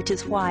health, which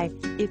is why,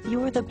 if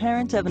you're the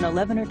parent of an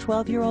 11 or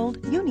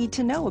 12-year-old, you need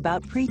to know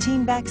about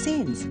preteen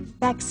vaccines.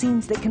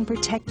 Vaccines that can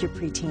protect your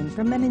preteen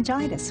from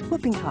meningitis,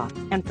 whooping cough,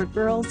 and for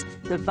girls,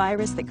 the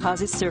virus that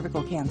causes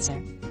cervical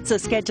cancer. So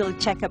schedule a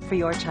checkup for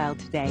your child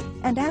today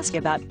and ask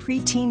about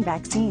preteen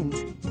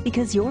vaccines,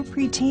 because your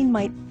preteen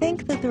might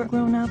think that they're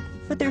grown up,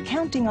 but they're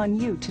counting on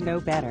you to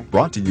know better.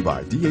 Brought to you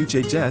by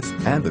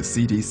DHHS and the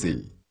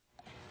CDC.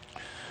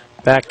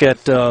 Back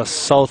at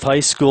South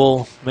High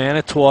School,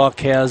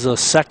 Manitowoc has a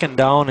 2nd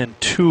down and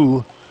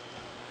 2.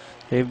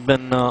 They've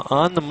been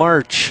on the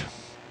march.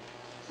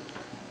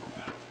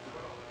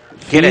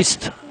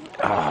 Feast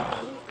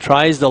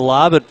tries to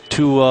lob it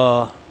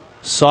to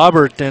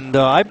Saubert, and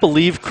I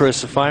believe,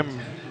 Chris, if I'm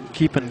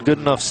keeping good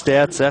enough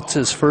stats, that's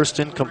his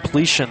first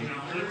incompletion.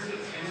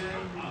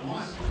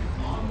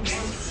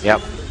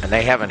 Yep, and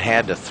they haven't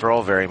had to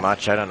throw very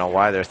much. I don't know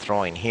why they're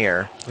throwing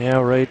here.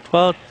 Yeah, right.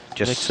 Well,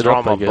 just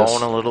throw them a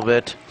bone a little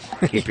bit.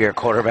 Keep your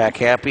quarterback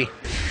happy.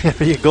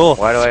 There you go.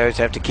 Why do I always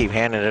have to keep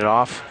handing it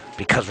off?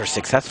 Because we're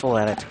successful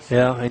at it.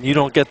 Yeah, and you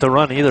don't get to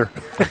run either.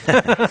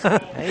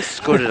 He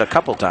scooted a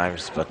couple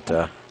times, but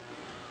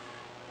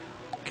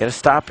get a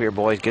stop here,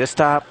 boys. Get a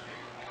stop.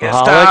 Get a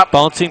Mahalik stop.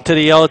 bouncing to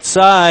the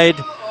outside.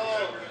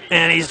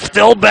 And he's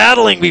still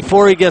battling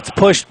before he gets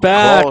pushed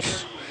back.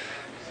 Close.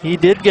 He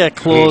did get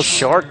close. He's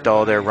short,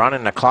 though. They're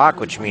running the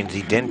clock, which means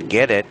he didn't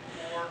get it.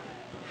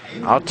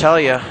 I'll tell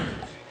you.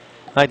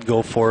 I'd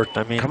go for it.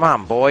 I mean, come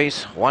on,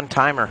 boys.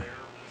 One-timer.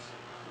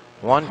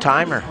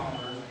 One-timer.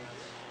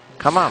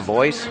 Come on,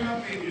 boys.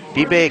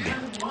 Be big.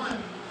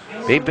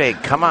 Be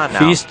big. Come on now.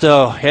 Feast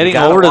heading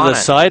over to the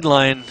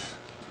sideline.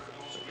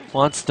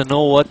 Wants to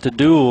know what to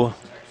do.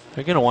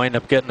 They're going to wind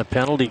up getting a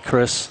penalty,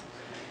 Chris.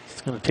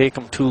 It's going to take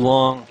them too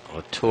long.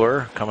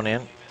 Latour coming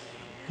in.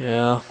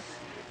 Yeah.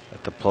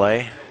 At the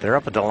play. They're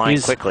up at the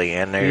line quickly,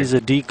 and he's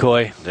a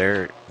decoy.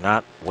 They're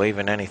not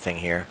waving anything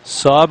here.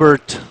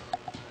 Saubert.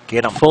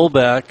 Get him.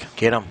 Fullback.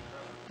 Get him.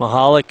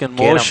 Mahalik in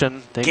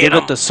motion. They give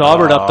it to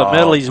Saubert up the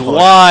middle. He's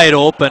wide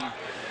open.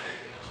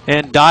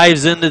 And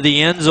dives into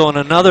the end zone.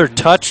 Another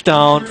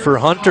touchdown for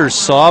Hunter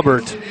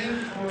Saubert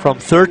from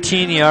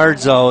 13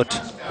 yards out.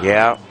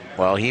 Yeah,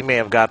 well, he may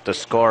have got the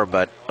score,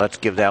 but let's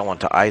give that one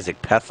to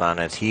Isaac Pethon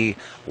as he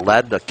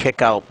led the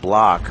kick-out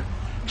block.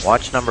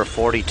 Watch number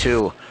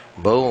 42.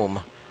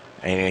 Boom.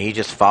 And he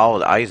just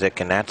followed Isaac,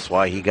 and that's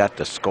why he got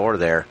the score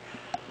there.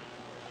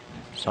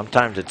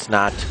 Sometimes it's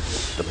not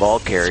the ball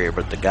carrier,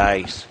 but the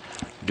guy's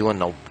doing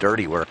the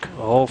dirty work.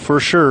 Oh,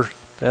 for sure.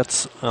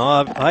 That's,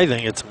 I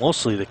think it's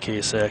mostly the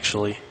case,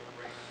 actually.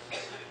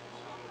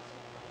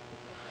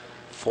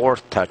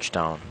 Fourth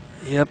touchdown.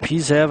 Yep,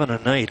 he's having a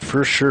night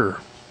for sure.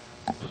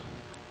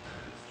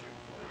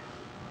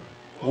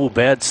 Oh,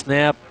 bad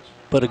snap,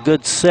 but a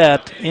good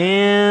set,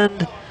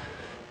 and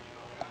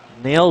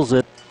nails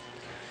it.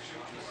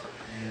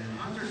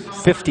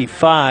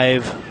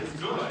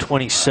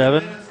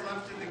 55-27.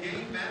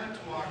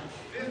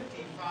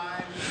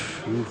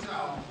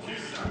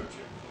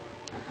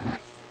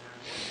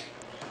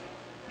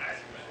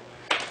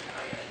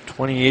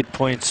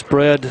 28-point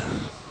spread.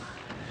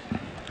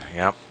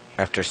 Yep.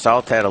 After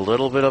South had a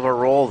little bit of a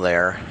roll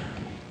there,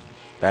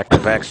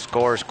 back-to-back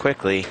scores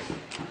quickly.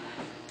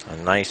 A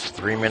nice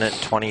 3-minute,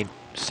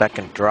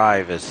 20-second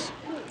drive is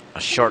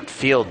a short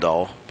field,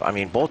 though. I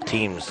mean, both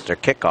teams, their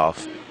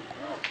kickoff,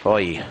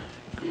 boy,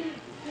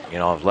 you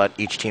know, have let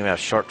each team have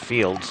short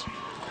fields.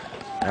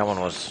 That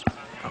one was,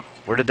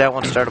 where did that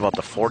one start? About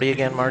the 40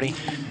 again, Marty?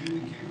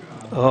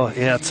 Oh,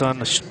 yeah, it's on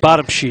the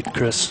bottom sheet,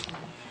 Chris.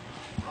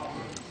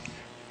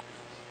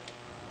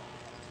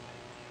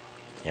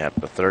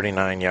 Yep, the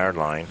 39-yard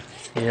line.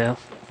 Yeah.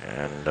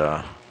 And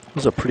it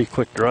was a pretty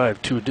quick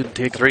drive, too. It didn't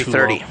take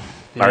 3:30.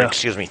 Yeah. Or,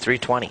 excuse me,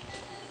 3:20.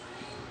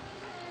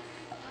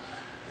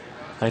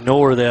 I know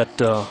where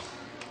that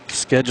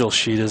schedule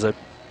sheet is. I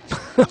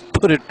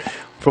put it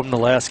from the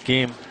last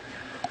game.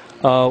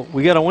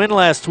 We got a win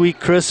last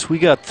week, Chris. We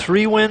got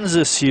 3 wins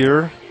this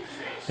year,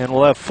 and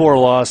we'll have 4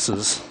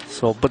 losses.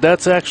 So, but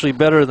that's actually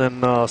better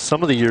than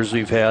some of the years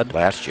we've had.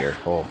 Last year,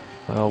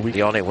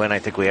 the only win I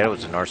think we had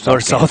was the North-South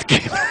North-South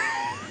game.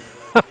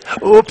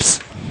 Oops.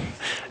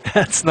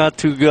 That's not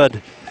too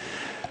good.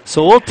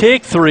 So we'll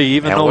take 3,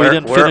 even though we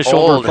didn't finish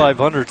over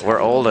 500. We're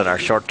old in our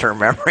short-term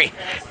memory.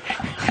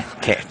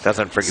 Okay,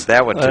 doesn't forget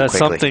that one too quickly.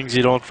 Some things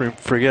you don't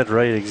forget,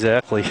 right?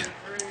 Exactly.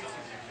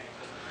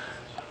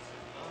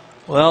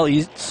 Well,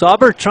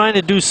 Saubert trying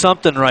to do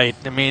something right.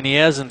 I mean, he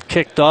hasn't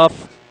kicked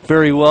off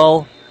very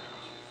well.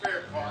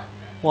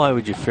 Why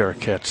would you fair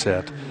catch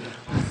that?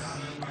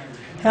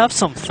 Have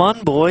some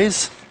fun,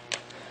 boys.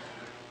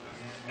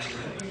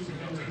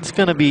 It's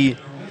going to be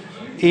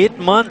 8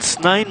 months,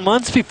 9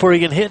 months before he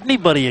can hit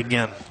anybody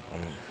again.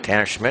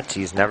 Tanner Schmitz,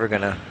 he's never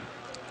going to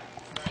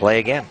play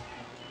again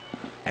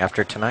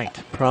after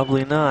tonight.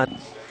 Probably not.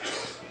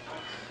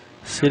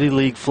 City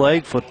League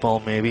flag football,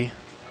 maybe.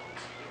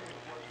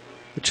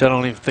 Which I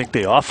don't even think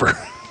they offer.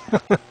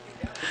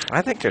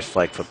 I think there's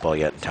flag football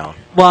yet in town.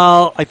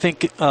 Well, I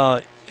think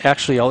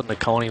actually out in the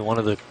county, one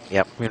of the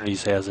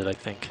communities has it, I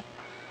think.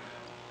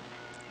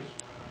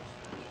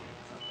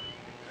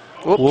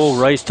 Oops. Whoa,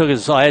 Rice took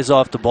his eyes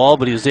off the ball,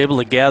 but he was able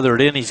to gather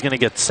it in. He's going to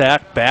get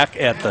sacked back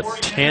at the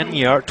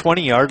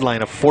 20-yard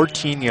line, a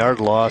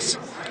 14-yard loss.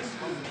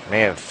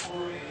 May have,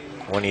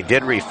 when he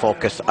did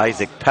refocus,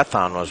 Isaac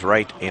Pethon was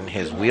right in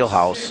his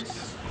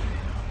wheelhouse.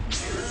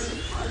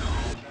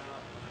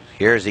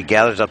 Here as he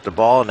gathers up the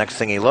ball, next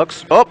thing he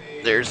looks, oh,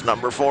 there's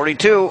number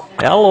 42.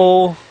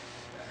 Hello.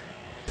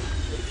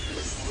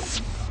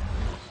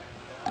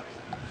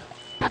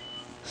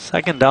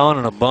 Second down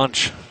and a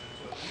bunch.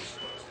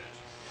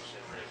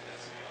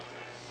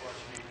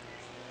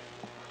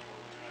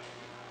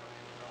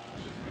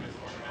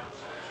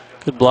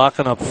 Good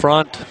blocking up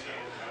front.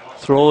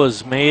 Throw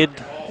is made,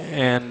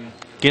 and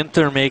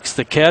Ginther makes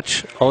the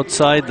catch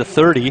outside the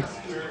 30.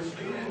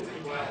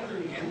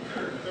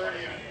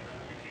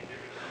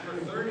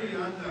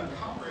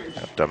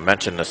 Have to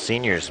mention the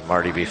seniors,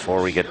 Marty,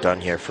 before we get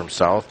done here from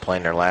South,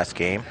 playing their last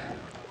game.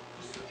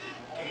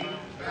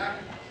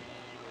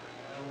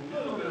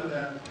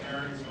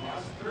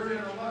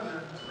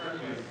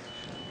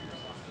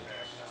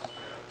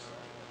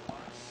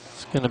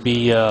 Going to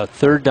be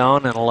 3rd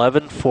down and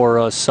 11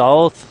 for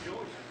South.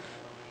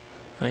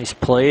 Nice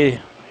play.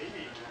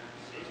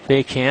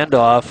 Fake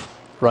handoff.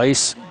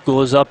 Rice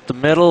goes up the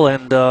middle,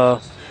 and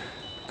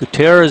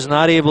Gutierrez is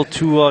not able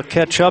to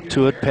catch up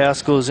to it.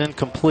 Pass goes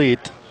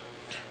incomplete.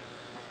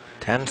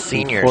 10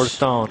 seniors. 4th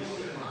down.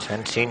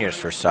 10 seniors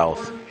for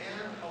South.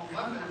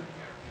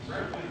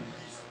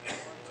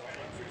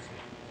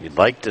 You'd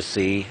like to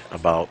see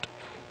about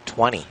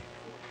 20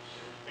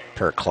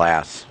 per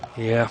class.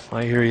 Yeah,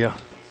 I hear you.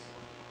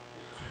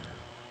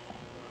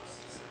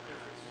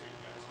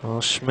 Well,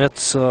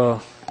 Schmitz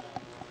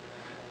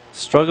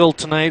struggled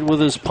tonight with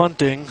his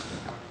punting.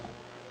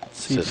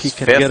 Let's see if he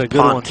can get a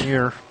good one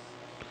here.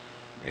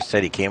 He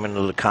said he came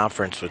into the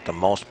conference with the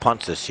most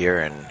punts this year,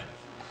 and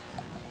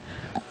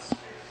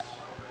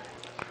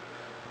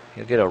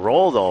he'll get a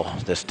roll though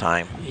this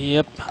time.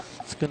 Yep,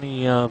 it's going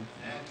to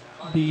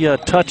be a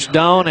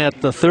touchdown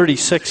at the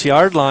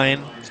 36-yard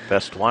line. His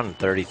best one,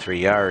 33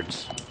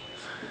 yards.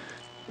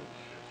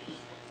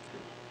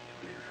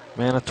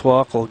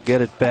 Manitowoc will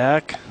get it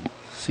back.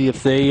 See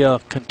if they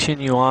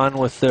continue on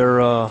with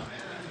their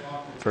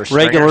first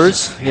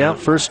regulars. Stringers. Yeah,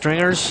 first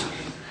stringers.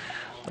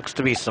 Looks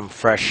to be some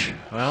fresh,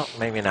 well,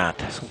 maybe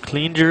not. Some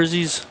clean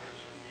jerseys.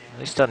 At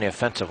least on the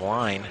offensive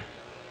line.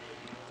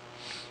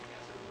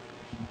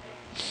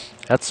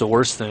 That's the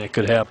worst thing that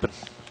could happen.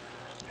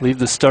 Leave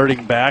the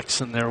starting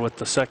backs in there with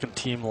the second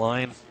team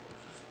line.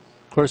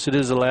 Of course, it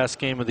is the last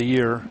game of the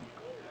year.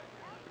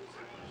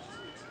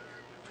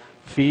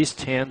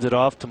 Feast hands it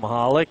off to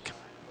Mahalik.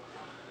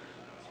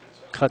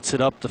 Cuts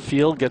it up the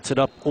field, gets it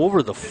up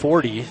over the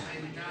 40.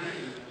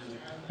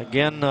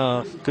 Again,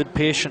 good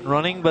patient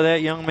running by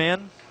that young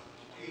man.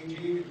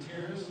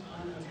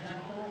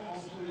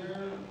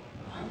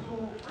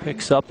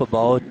 Picks up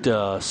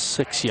about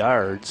 6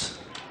 yards.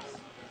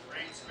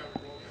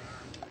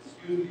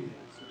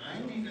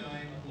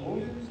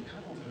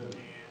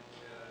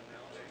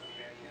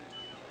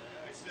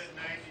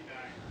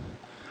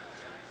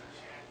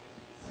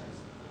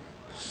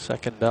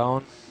 Second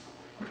down.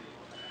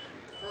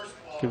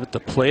 Give it to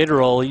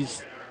Platerol. He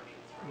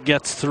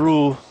gets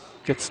through,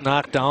 gets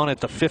knocked down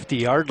at the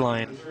 50-yard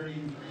line.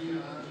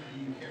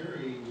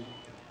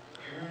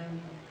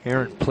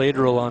 Aaron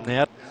Platerol on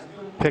that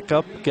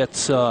pickup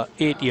gets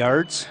 8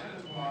 yards.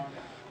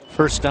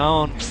 First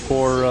down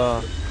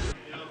for,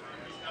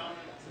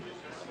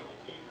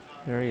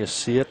 there you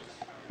see it.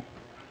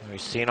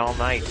 We've seen all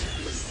night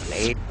an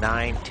 8,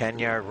 9,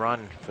 10-yard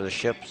run for the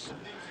Ships.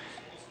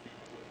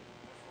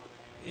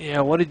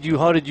 Yeah, how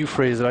did you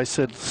phrase it? I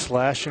said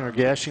slashing or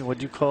gashing. What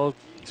did you call it?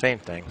 Same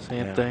thing.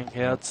 Same thing.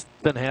 Yeah, it's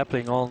been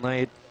happening all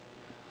night.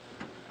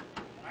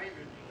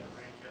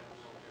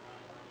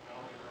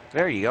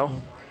 There you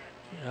go.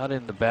 Out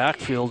in the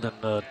backfield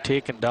and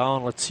taken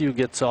down. Let's see who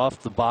gets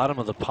off the bottom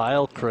of the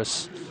pile,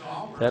 Chris.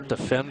 That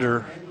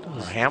defender.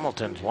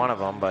 Hamilton's one of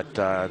them, but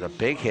the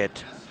big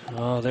hit.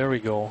 Oh, there we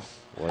go.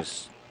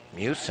 Was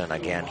Mewson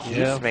again.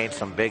 He's made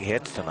some big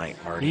hits tonight,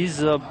 Marty. He's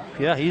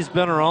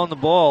been around the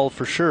ball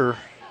for sure.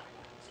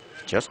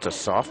 Just a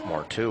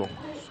sophomore too,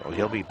 so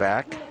he'll be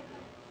back.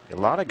 A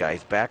lot of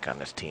guys back on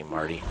this team,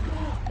 Marty.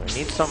 We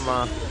need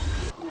some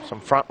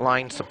front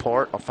line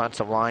support,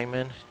 offensive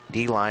linemen,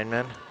 D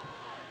linemen.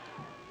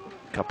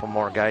 A couple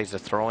more guys to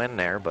throw in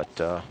there, but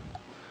a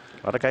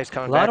lot of guys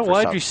coming back. A lot of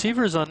wide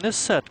receivers on this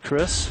set,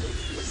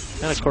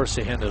 Chris. And of course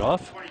they hand it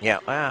off. Yeah.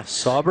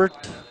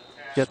 Saubert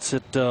gets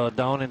it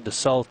down into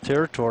South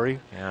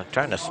territory. Yeah,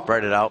 trying to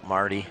spread it out,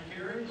 Marty.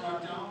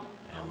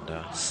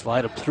 And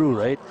slide them through,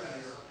 right?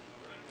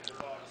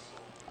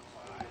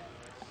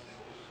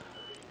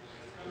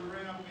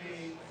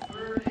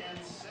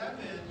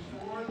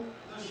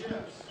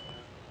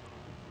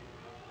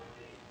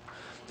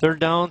 Third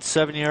down,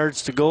 7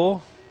 yards to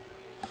go.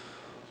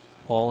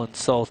 Ball in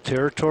South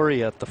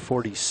territory at the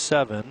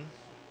 47.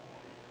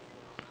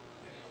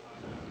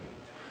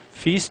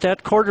 Feast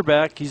at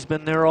quarterback. He's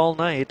been there all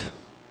night.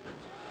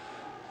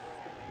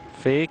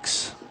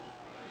 Fakes.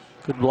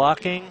 Good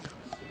blocking.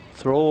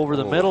 Throw over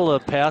the middle. The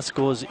pass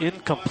goes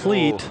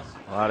incomplete.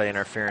 A lot of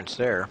interference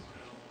there.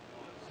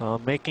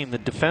 Making the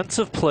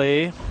defensive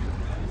play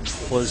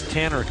was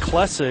Tanner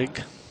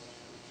Klessig.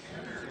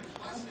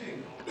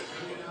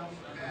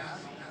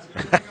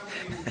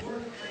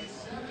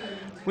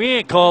 We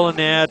ain't calling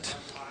that.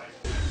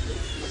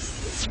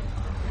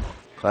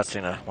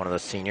 Klessig, one of the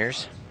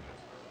seniors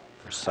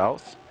for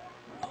South.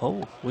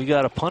 Oh, we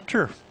got a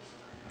punter.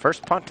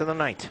 First punt of the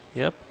night.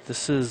 Yep,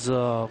 this is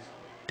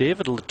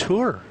David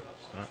Latour,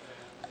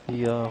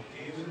 the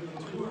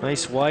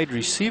nice wide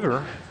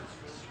receiver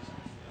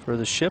for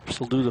the Ships.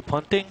 Will do the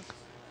punting.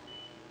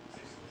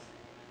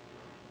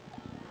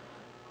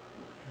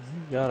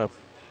 Got a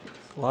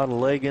lot of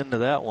leg into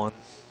that one.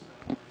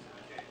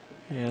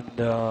 And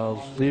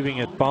leaving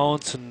it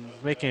bounce and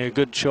making a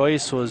good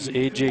choice was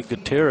A.J.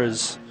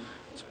 Gutierrez.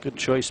 It's a good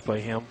choice by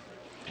him.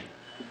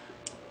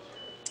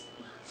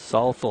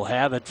 South will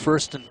have it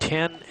 1st and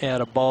 10 at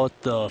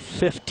about the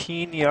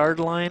 15-yard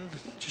line,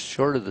 just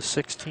short of the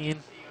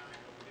 16.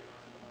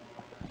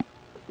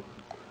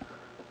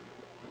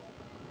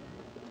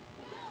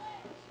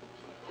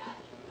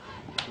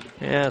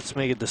 Yeah, let's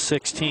make it the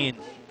 16.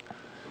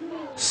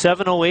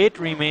 7:08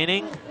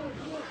 remaining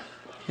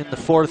in the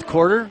fourth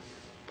quarter.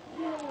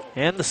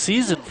 And the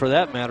season, for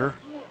that matter,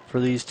 for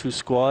these two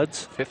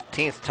squads.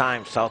 15th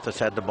time South has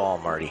had the ball,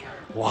 Marty.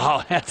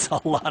 Wow, that's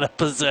a lot of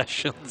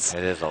possessions.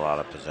 It is a lot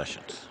of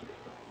possessions.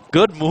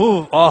 Good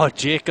move. Oh,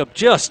 Jacob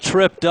just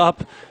tripped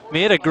up.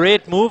 Made a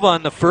great move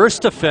on the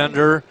first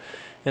defender.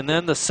 And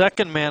then the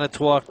second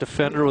Manitowoc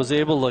defender was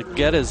able to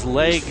get his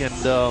leg.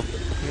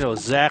 And,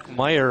 Zach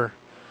Meyer.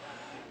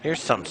 Here's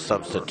some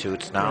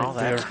substitutes now. Right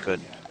That's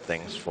good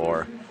things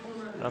for.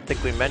 I don't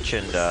think we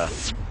mentioned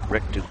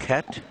Rick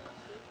Duquette,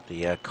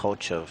 the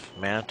coach of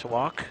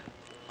Manitowoc.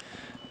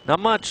 Not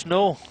much,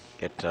 no.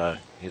 Get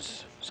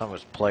some of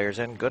his players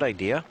in. Good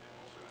idea.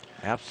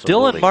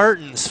 Absolutely. Dylan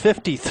Martins,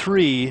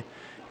 53,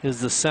 is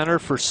the center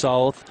for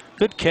South.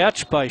 Good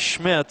catch by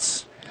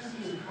Schmitz.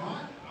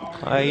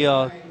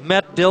 I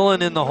met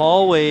Dylan in the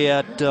hallway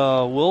at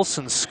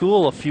Wilson's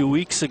school a few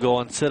weeks ago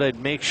and said I'd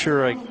make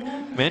sure I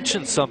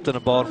mentioned something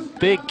about him.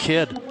 Big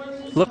kid.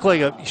 Looked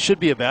like he should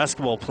be a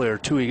basketball player,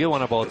 too. He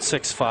went about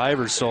 6'5"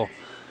 or so.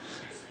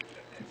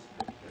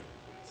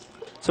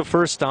 It's a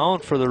first down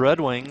for the Red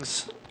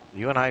Wings.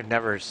 You and I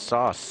never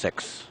saw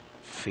 6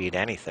 feet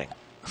anything.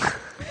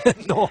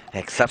 No.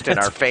 Except in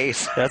our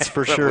face. That's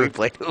for when sure. we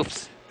played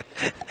hoops.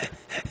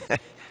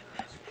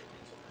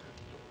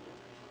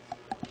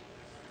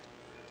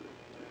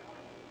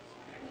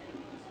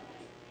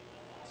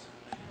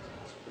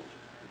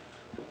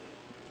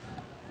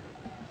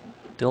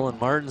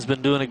 Dylan Martin's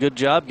been doing a good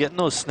job getting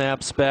those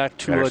snaps back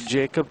to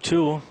Jacob,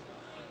 too.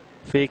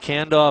 Fake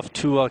handoff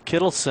to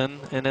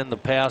Kittleson, and then the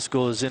pass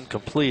goes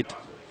incomplete.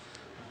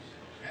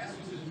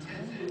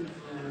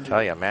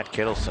 Tell you, Matt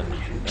Kittleson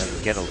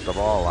doesn't get the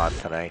ball a lot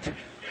tonight.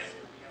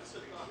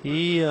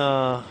 He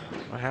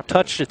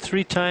touched it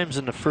 3 times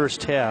in the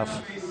first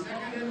half.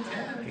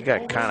 He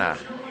got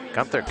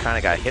Gunther kind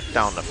of got hit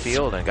down the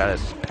field and got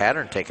his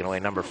pattern taken away.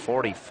 Number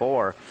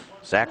 44,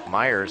 Zach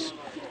Myers,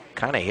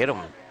 kind of hit him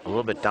a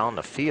little bit down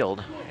the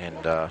field, and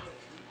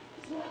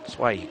that's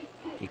why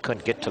he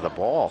couldn't get to the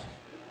ball.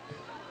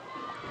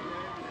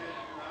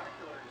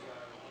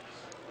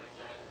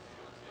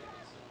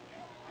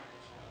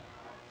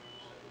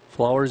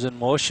 Flowers in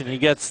motion. He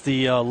gets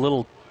the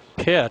little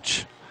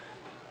pitch,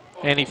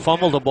 and he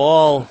fumbled the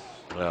ball,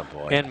 oh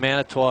boy. And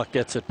Manitowoc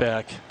gets it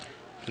back.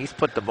 He's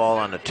put the ball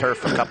on the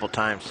turf a couple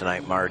times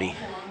tonight, Marty.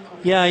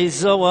 Yeah,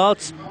 he's well,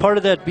 it's part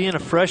of that being a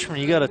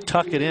freshman. You got to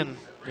tuck it in,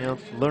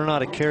 learn how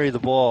to carry the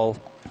ball.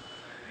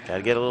 Got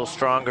to get a little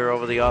stronger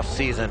over the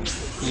offseason.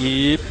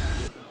 Yep.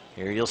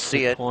 Here you'll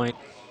see it. Point.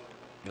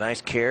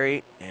 Nice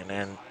carry, and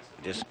then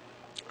just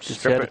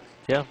strip it.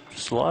 Yeah,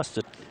 just lost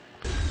it.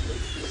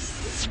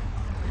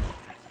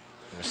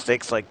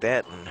 Mistakes like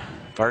that in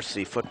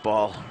varsity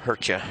football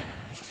hurt you.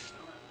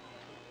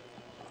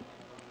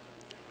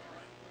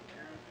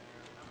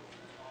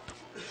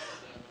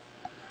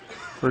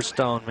 First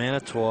down,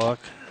 Manitowoc.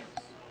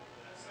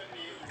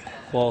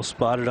 Ball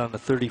spotted on the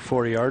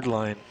 34-yard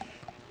line.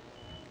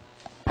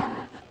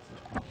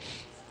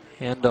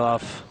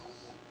 Handoff.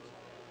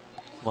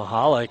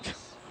 Mahalik.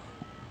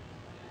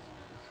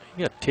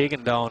 He got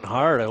taken down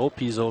hard. I hope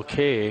he's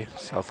okay.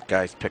 South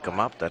guys pick him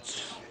up.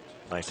 That's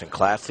nice and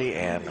classy.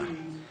 And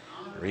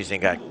the reason he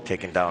got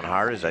taken down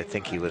hard is I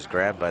think he was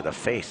grabbed by the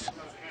face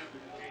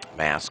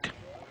mask.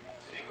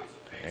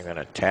 They're going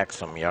to tack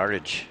some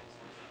yardage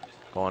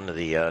going to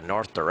the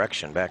north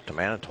direction back to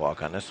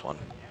Manitowoc on this one.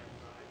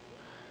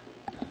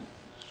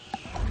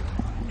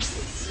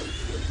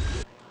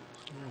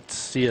 Let's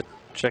see it.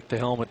 Check the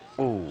helmet.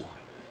 Ooh.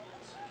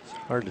 It's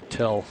hard to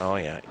tell. Oh,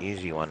 yeah.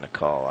 Easy one to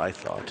call, I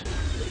thought.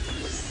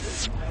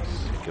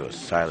 I think it was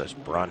Silas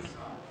Brunn.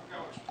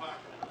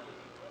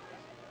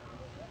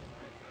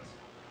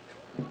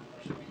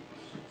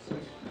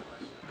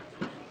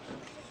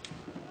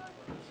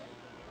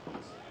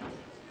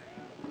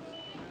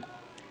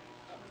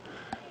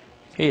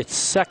 Okay, it's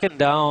second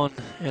down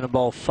and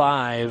about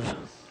 5.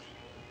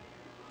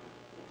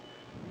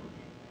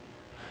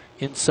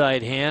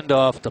 Inside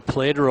handoff to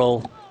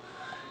Pladrill,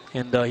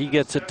 and he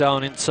gets it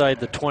down inside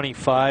the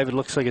 25. It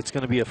looks like it's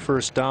going to be a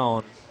first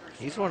down.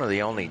 He's one of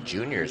the only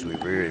juniors we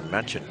really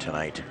mentioned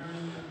tonight.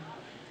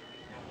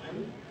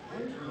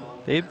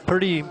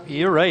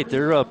 You're right,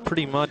 they're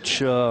pretty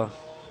much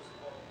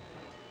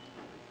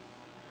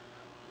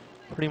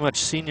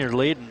senior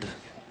laden.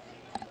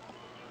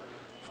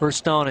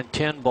 First down and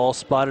 10, ball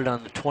spotted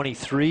on the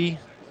 23.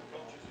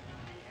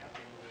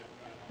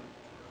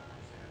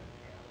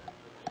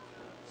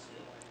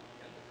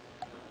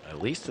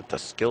 At least at the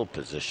skill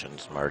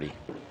positions, Marty.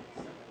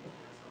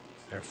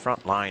 Their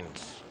front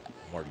line's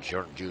more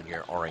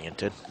junior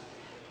oriented.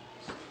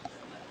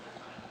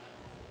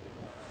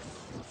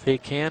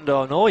 Fake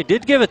handoff. No, he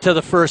did give it to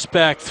the first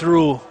back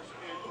through.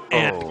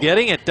 And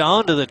getting it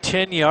down to the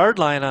 10-yard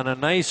line on a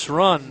nice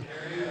run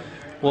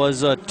was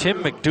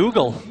Tim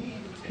McDougall.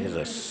 He's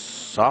a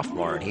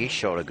sophomore, and he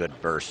showed a good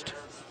burst.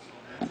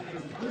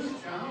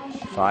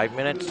 5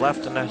 minutes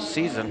left in the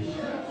season.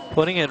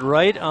 Putting it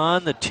right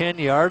on the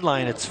 10-yard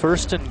line. It's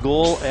 1st and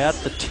goal at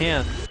the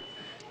 10.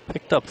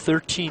 Picked up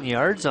 13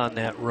 yards on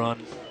that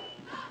run.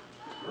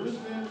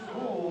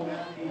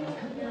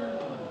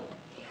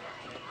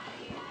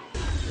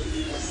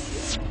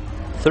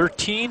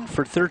 13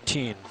 for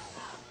 13.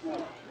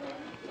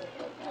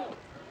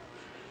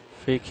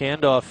 Fake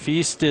handoff.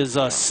 Feast is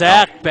a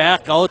sack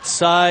back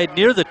outside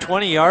near the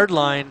 20-yard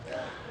line.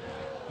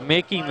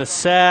 Making the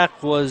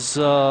sack was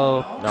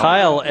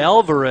Kyle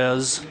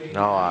Alvarez.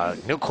 No,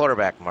 new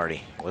quarterback,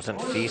 Marty. It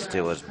wasn't Feast,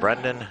 it was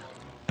Brendan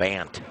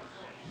Bant.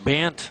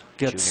 Bant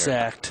gets Junior,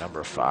 sacked.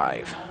 Number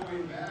 5.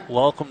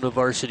 Welcome to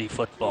varsity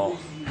football.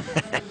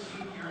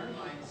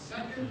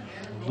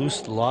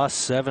 Lost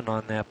 7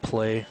 on that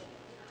play.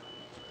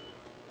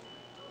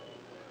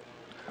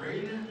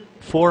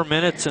 4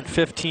 minutes and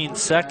 15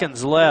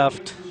 seconds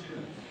left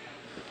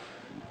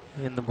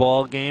in the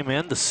ball game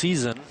and the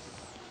season.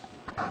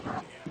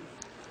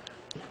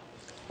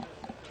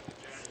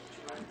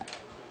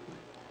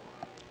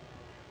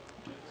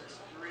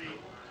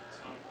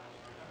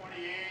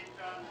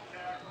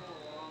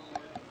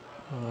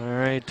 All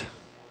right.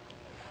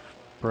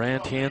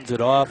 Brandt hands it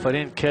off. I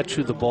didn't catch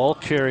who the ball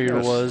carrier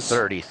was.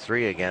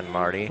 33 again,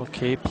 Marty.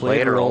 Okay,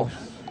 lateral.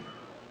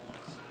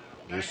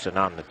 Houston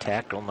on the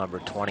tackle, number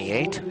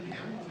 28.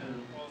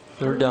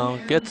 3rd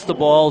down. Gets the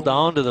ball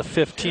down to the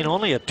 15.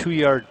 Only a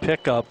 2-yard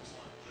pickup,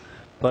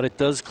 but it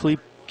does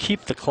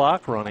keep the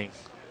clock running.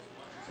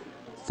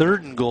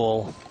 3rd and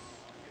goal.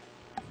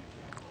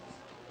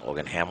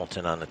 Logan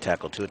Hamilton on the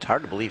tackle, too. It's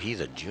hard to believe he's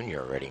a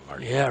junior already,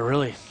 Marty. Yeah,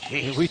 really.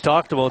 Jeez. We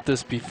talked about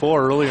this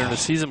before, earlier in the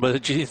season,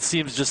 but it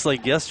seems just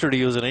like yesterday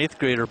he was an 8th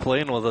grader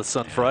playing with us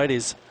on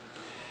Fridays.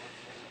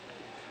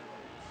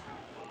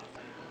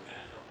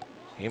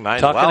 He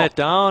might Tucking it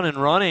down and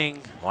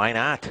running. Why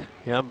not?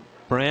 Yeah,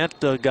 Brandt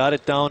got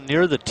it down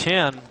near the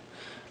 10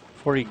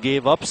 before he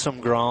gave up some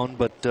ground,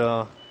 but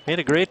made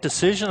a great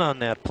decision on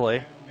that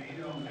play.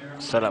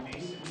 Set up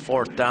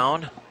 4th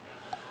down.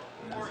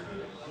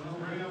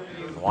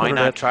 Why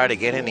not try to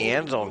get in the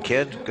end zone,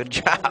 kid? Good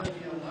job.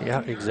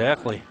 Yeah,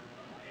 exactly.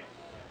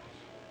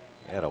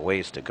 Got a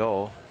ways to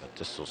go, but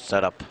this will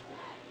set up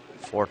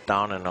 4th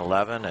down and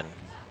 11. And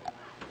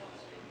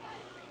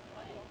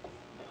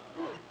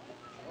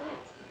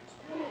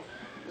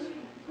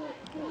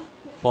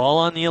ball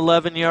on the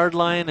 11-yard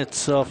line.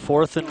 It's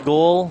 4th and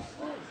goal.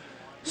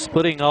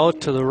 Splitting out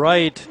to the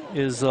right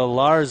is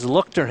Lars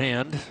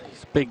Luchterhand.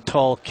 He's a big,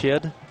 tall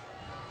kid.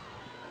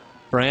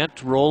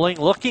 Brandt rolling,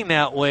 looking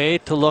that way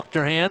to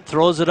Luchterhand.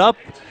 Throws it up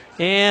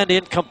and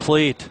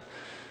incomplete.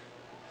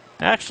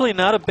 Actually,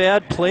 not a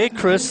bad play,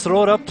 Chris.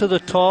 Throw it up to the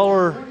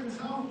taller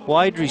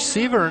wide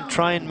receiver and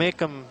try and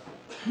make him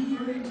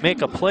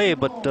make a play,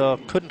 but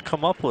couldn't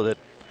come up with it.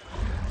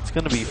 It's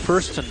going to be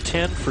 1st and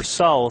 10 for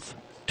South.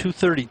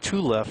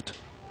 2:32 left.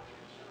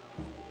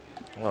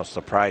 Well,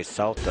 surprised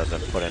South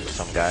doesn't put in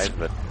some guys,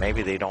 but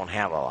maybe they don't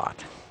have a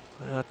lot.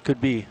 That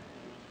could be.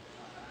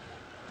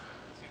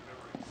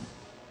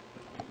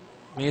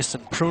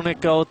 Mason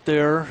Prunick out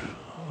there.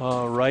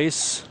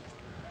 Rice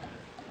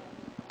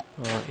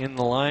in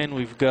the line.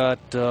 We've got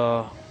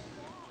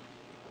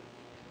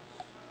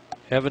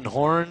Evan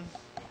Horn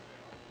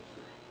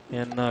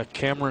and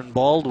Cameron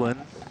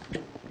Baldwin. We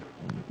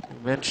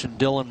mentioned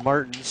Dylan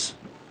Martins.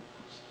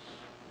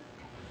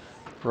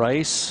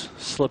 Rice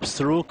slips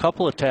through a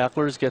couple of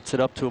tacklers, gets it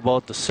up to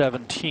about the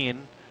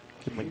 17.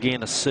 Give him a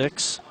gain of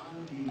 6.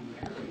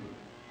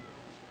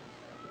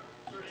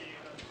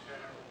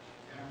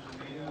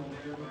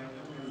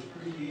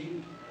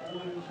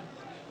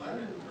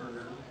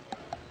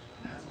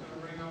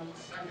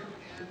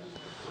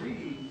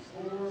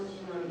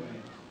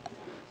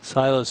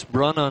 Silas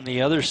Brunn on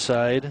the other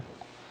side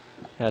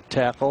at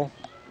tackle.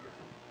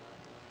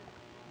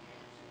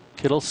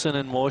 Kittleson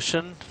in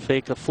motion,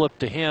 fake a flip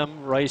to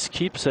him. Rice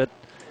keeps it.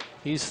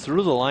 He's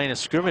through the line of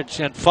scrimmage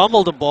and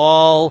fumbled the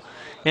ball,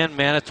 and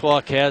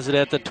Manitowoc has it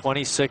at the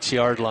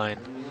 26-yard line.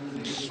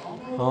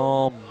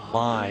 Oh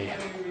my.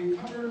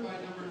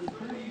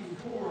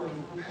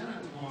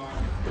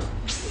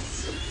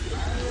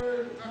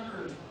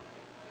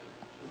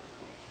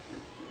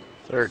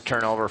 Third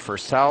turnover for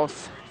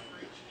South.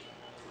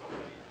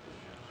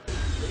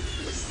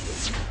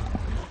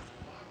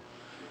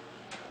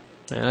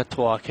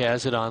 Manitowoc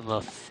has it on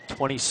the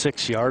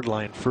 26-yard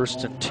line,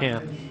 1st and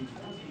 10.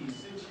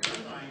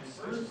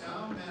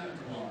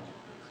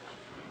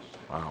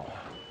 Wow.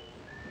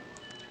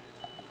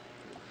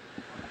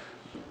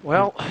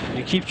 Well,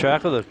 you keep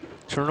track of the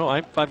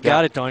turnover. I've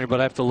got it down here, but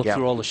I have to look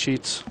through all the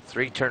sheets.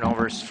 3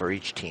 turnovers for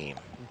each team.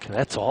 Okay,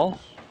 that's all?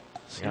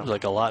 Seems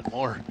like a lot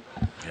more.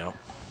 Yep.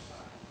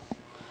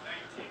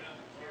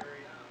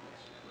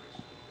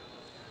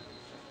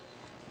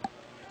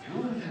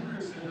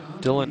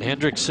 Dylan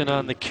Hendrickson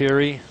on the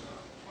carry.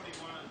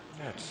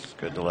 It's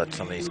good to let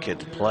some of these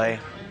kids play.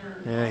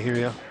 Yeah, I hear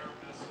you.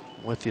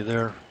 I'm with you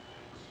there.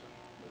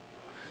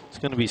 It's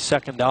going to be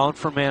 2nd down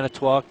for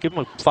Manitowoc. Give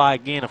them a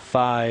gain of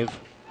 5.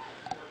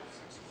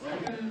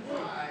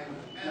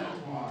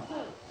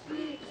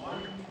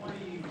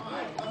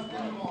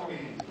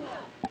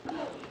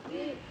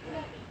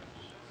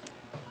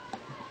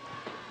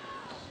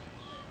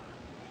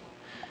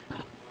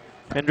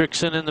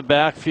 Hendrickson in the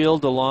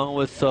backfield along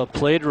with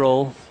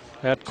Pladro.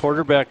 At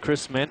quarterback,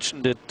 Chris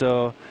mentioned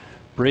it,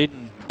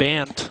 Braden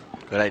Bant.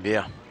 Good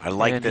idea. I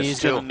like and this he's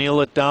too. going to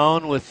kneel it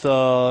down with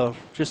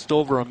just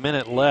over a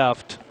minute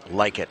left.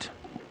 Like it.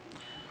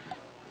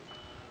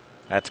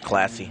 That's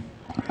classy.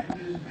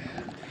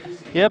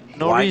 Yep,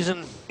 no why?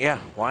 reason. Yeah,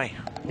 why?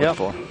 Yep,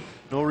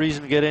 no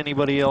reason to get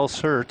anybody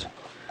else hurt.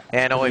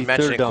 Yeah, I know we've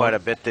mentioned it down. quite a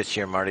bit this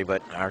year, Marty,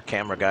 but our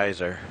camera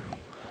guys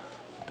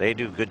they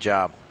do a good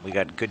job. We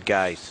got good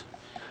guys.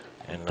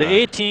 And, the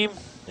A-team.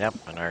 Yep,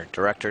 and our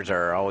directors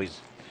are always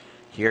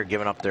here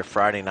giving up their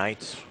Friday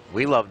nights.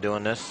 We love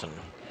doing this, and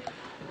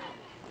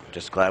I'm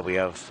just glad we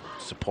have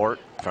support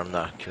from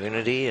the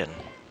community, and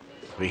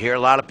we hear a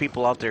lot of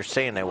people out there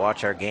saying they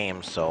watch our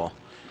games, so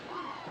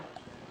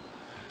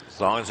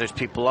as long as there's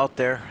people out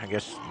there, I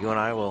guess you and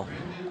I will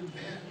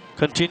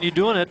continue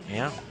doing it.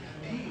 Yeah.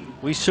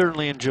 We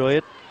certainly enjoy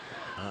it.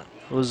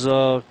 It was,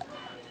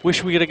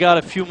 wish we could have got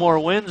a few more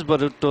wins,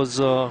 but it was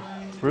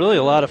really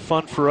a lot of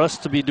fun for us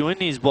to be doing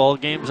these ball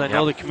games. I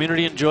know the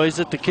community enjoys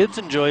it. The kids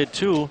enjoy it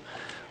too.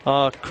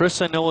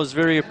 Chris, I know, was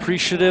very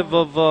appreciative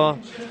of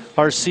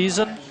our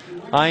season.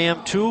 I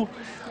am too.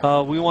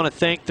 We want to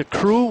thank the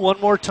crew one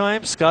more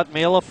time. Scott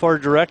Maliff, our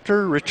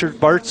director. Richard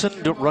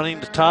Bartson running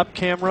the top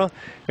camera.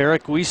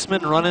 Eric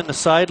Wiesman running the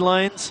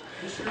sidelines.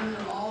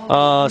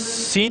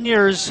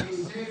 Seniors,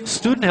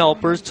 student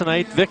helpers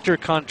tonight, Victor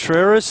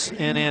Contreras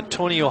and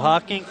Antonio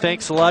Hawking.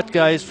 Thanks a lot,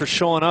 guys, for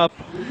showing up.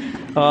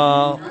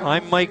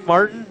 I'm Mike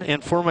Martin,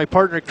 and for my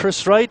partner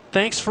Chris Wright,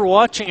 thanks for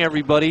watching,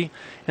 everybody.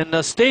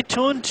 And stay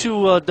tuned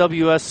to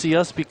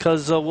WSCS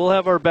because we'll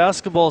have our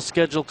basketball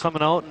schedule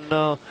coming out,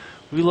 and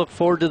we look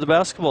forward to the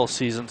basketball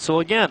season. So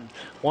again,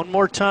 one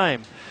more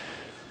time,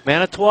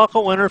 Manitowoc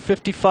winner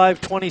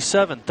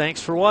 55-27.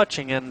 Thanks for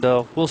watching, and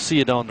we'll see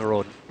you down the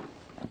road.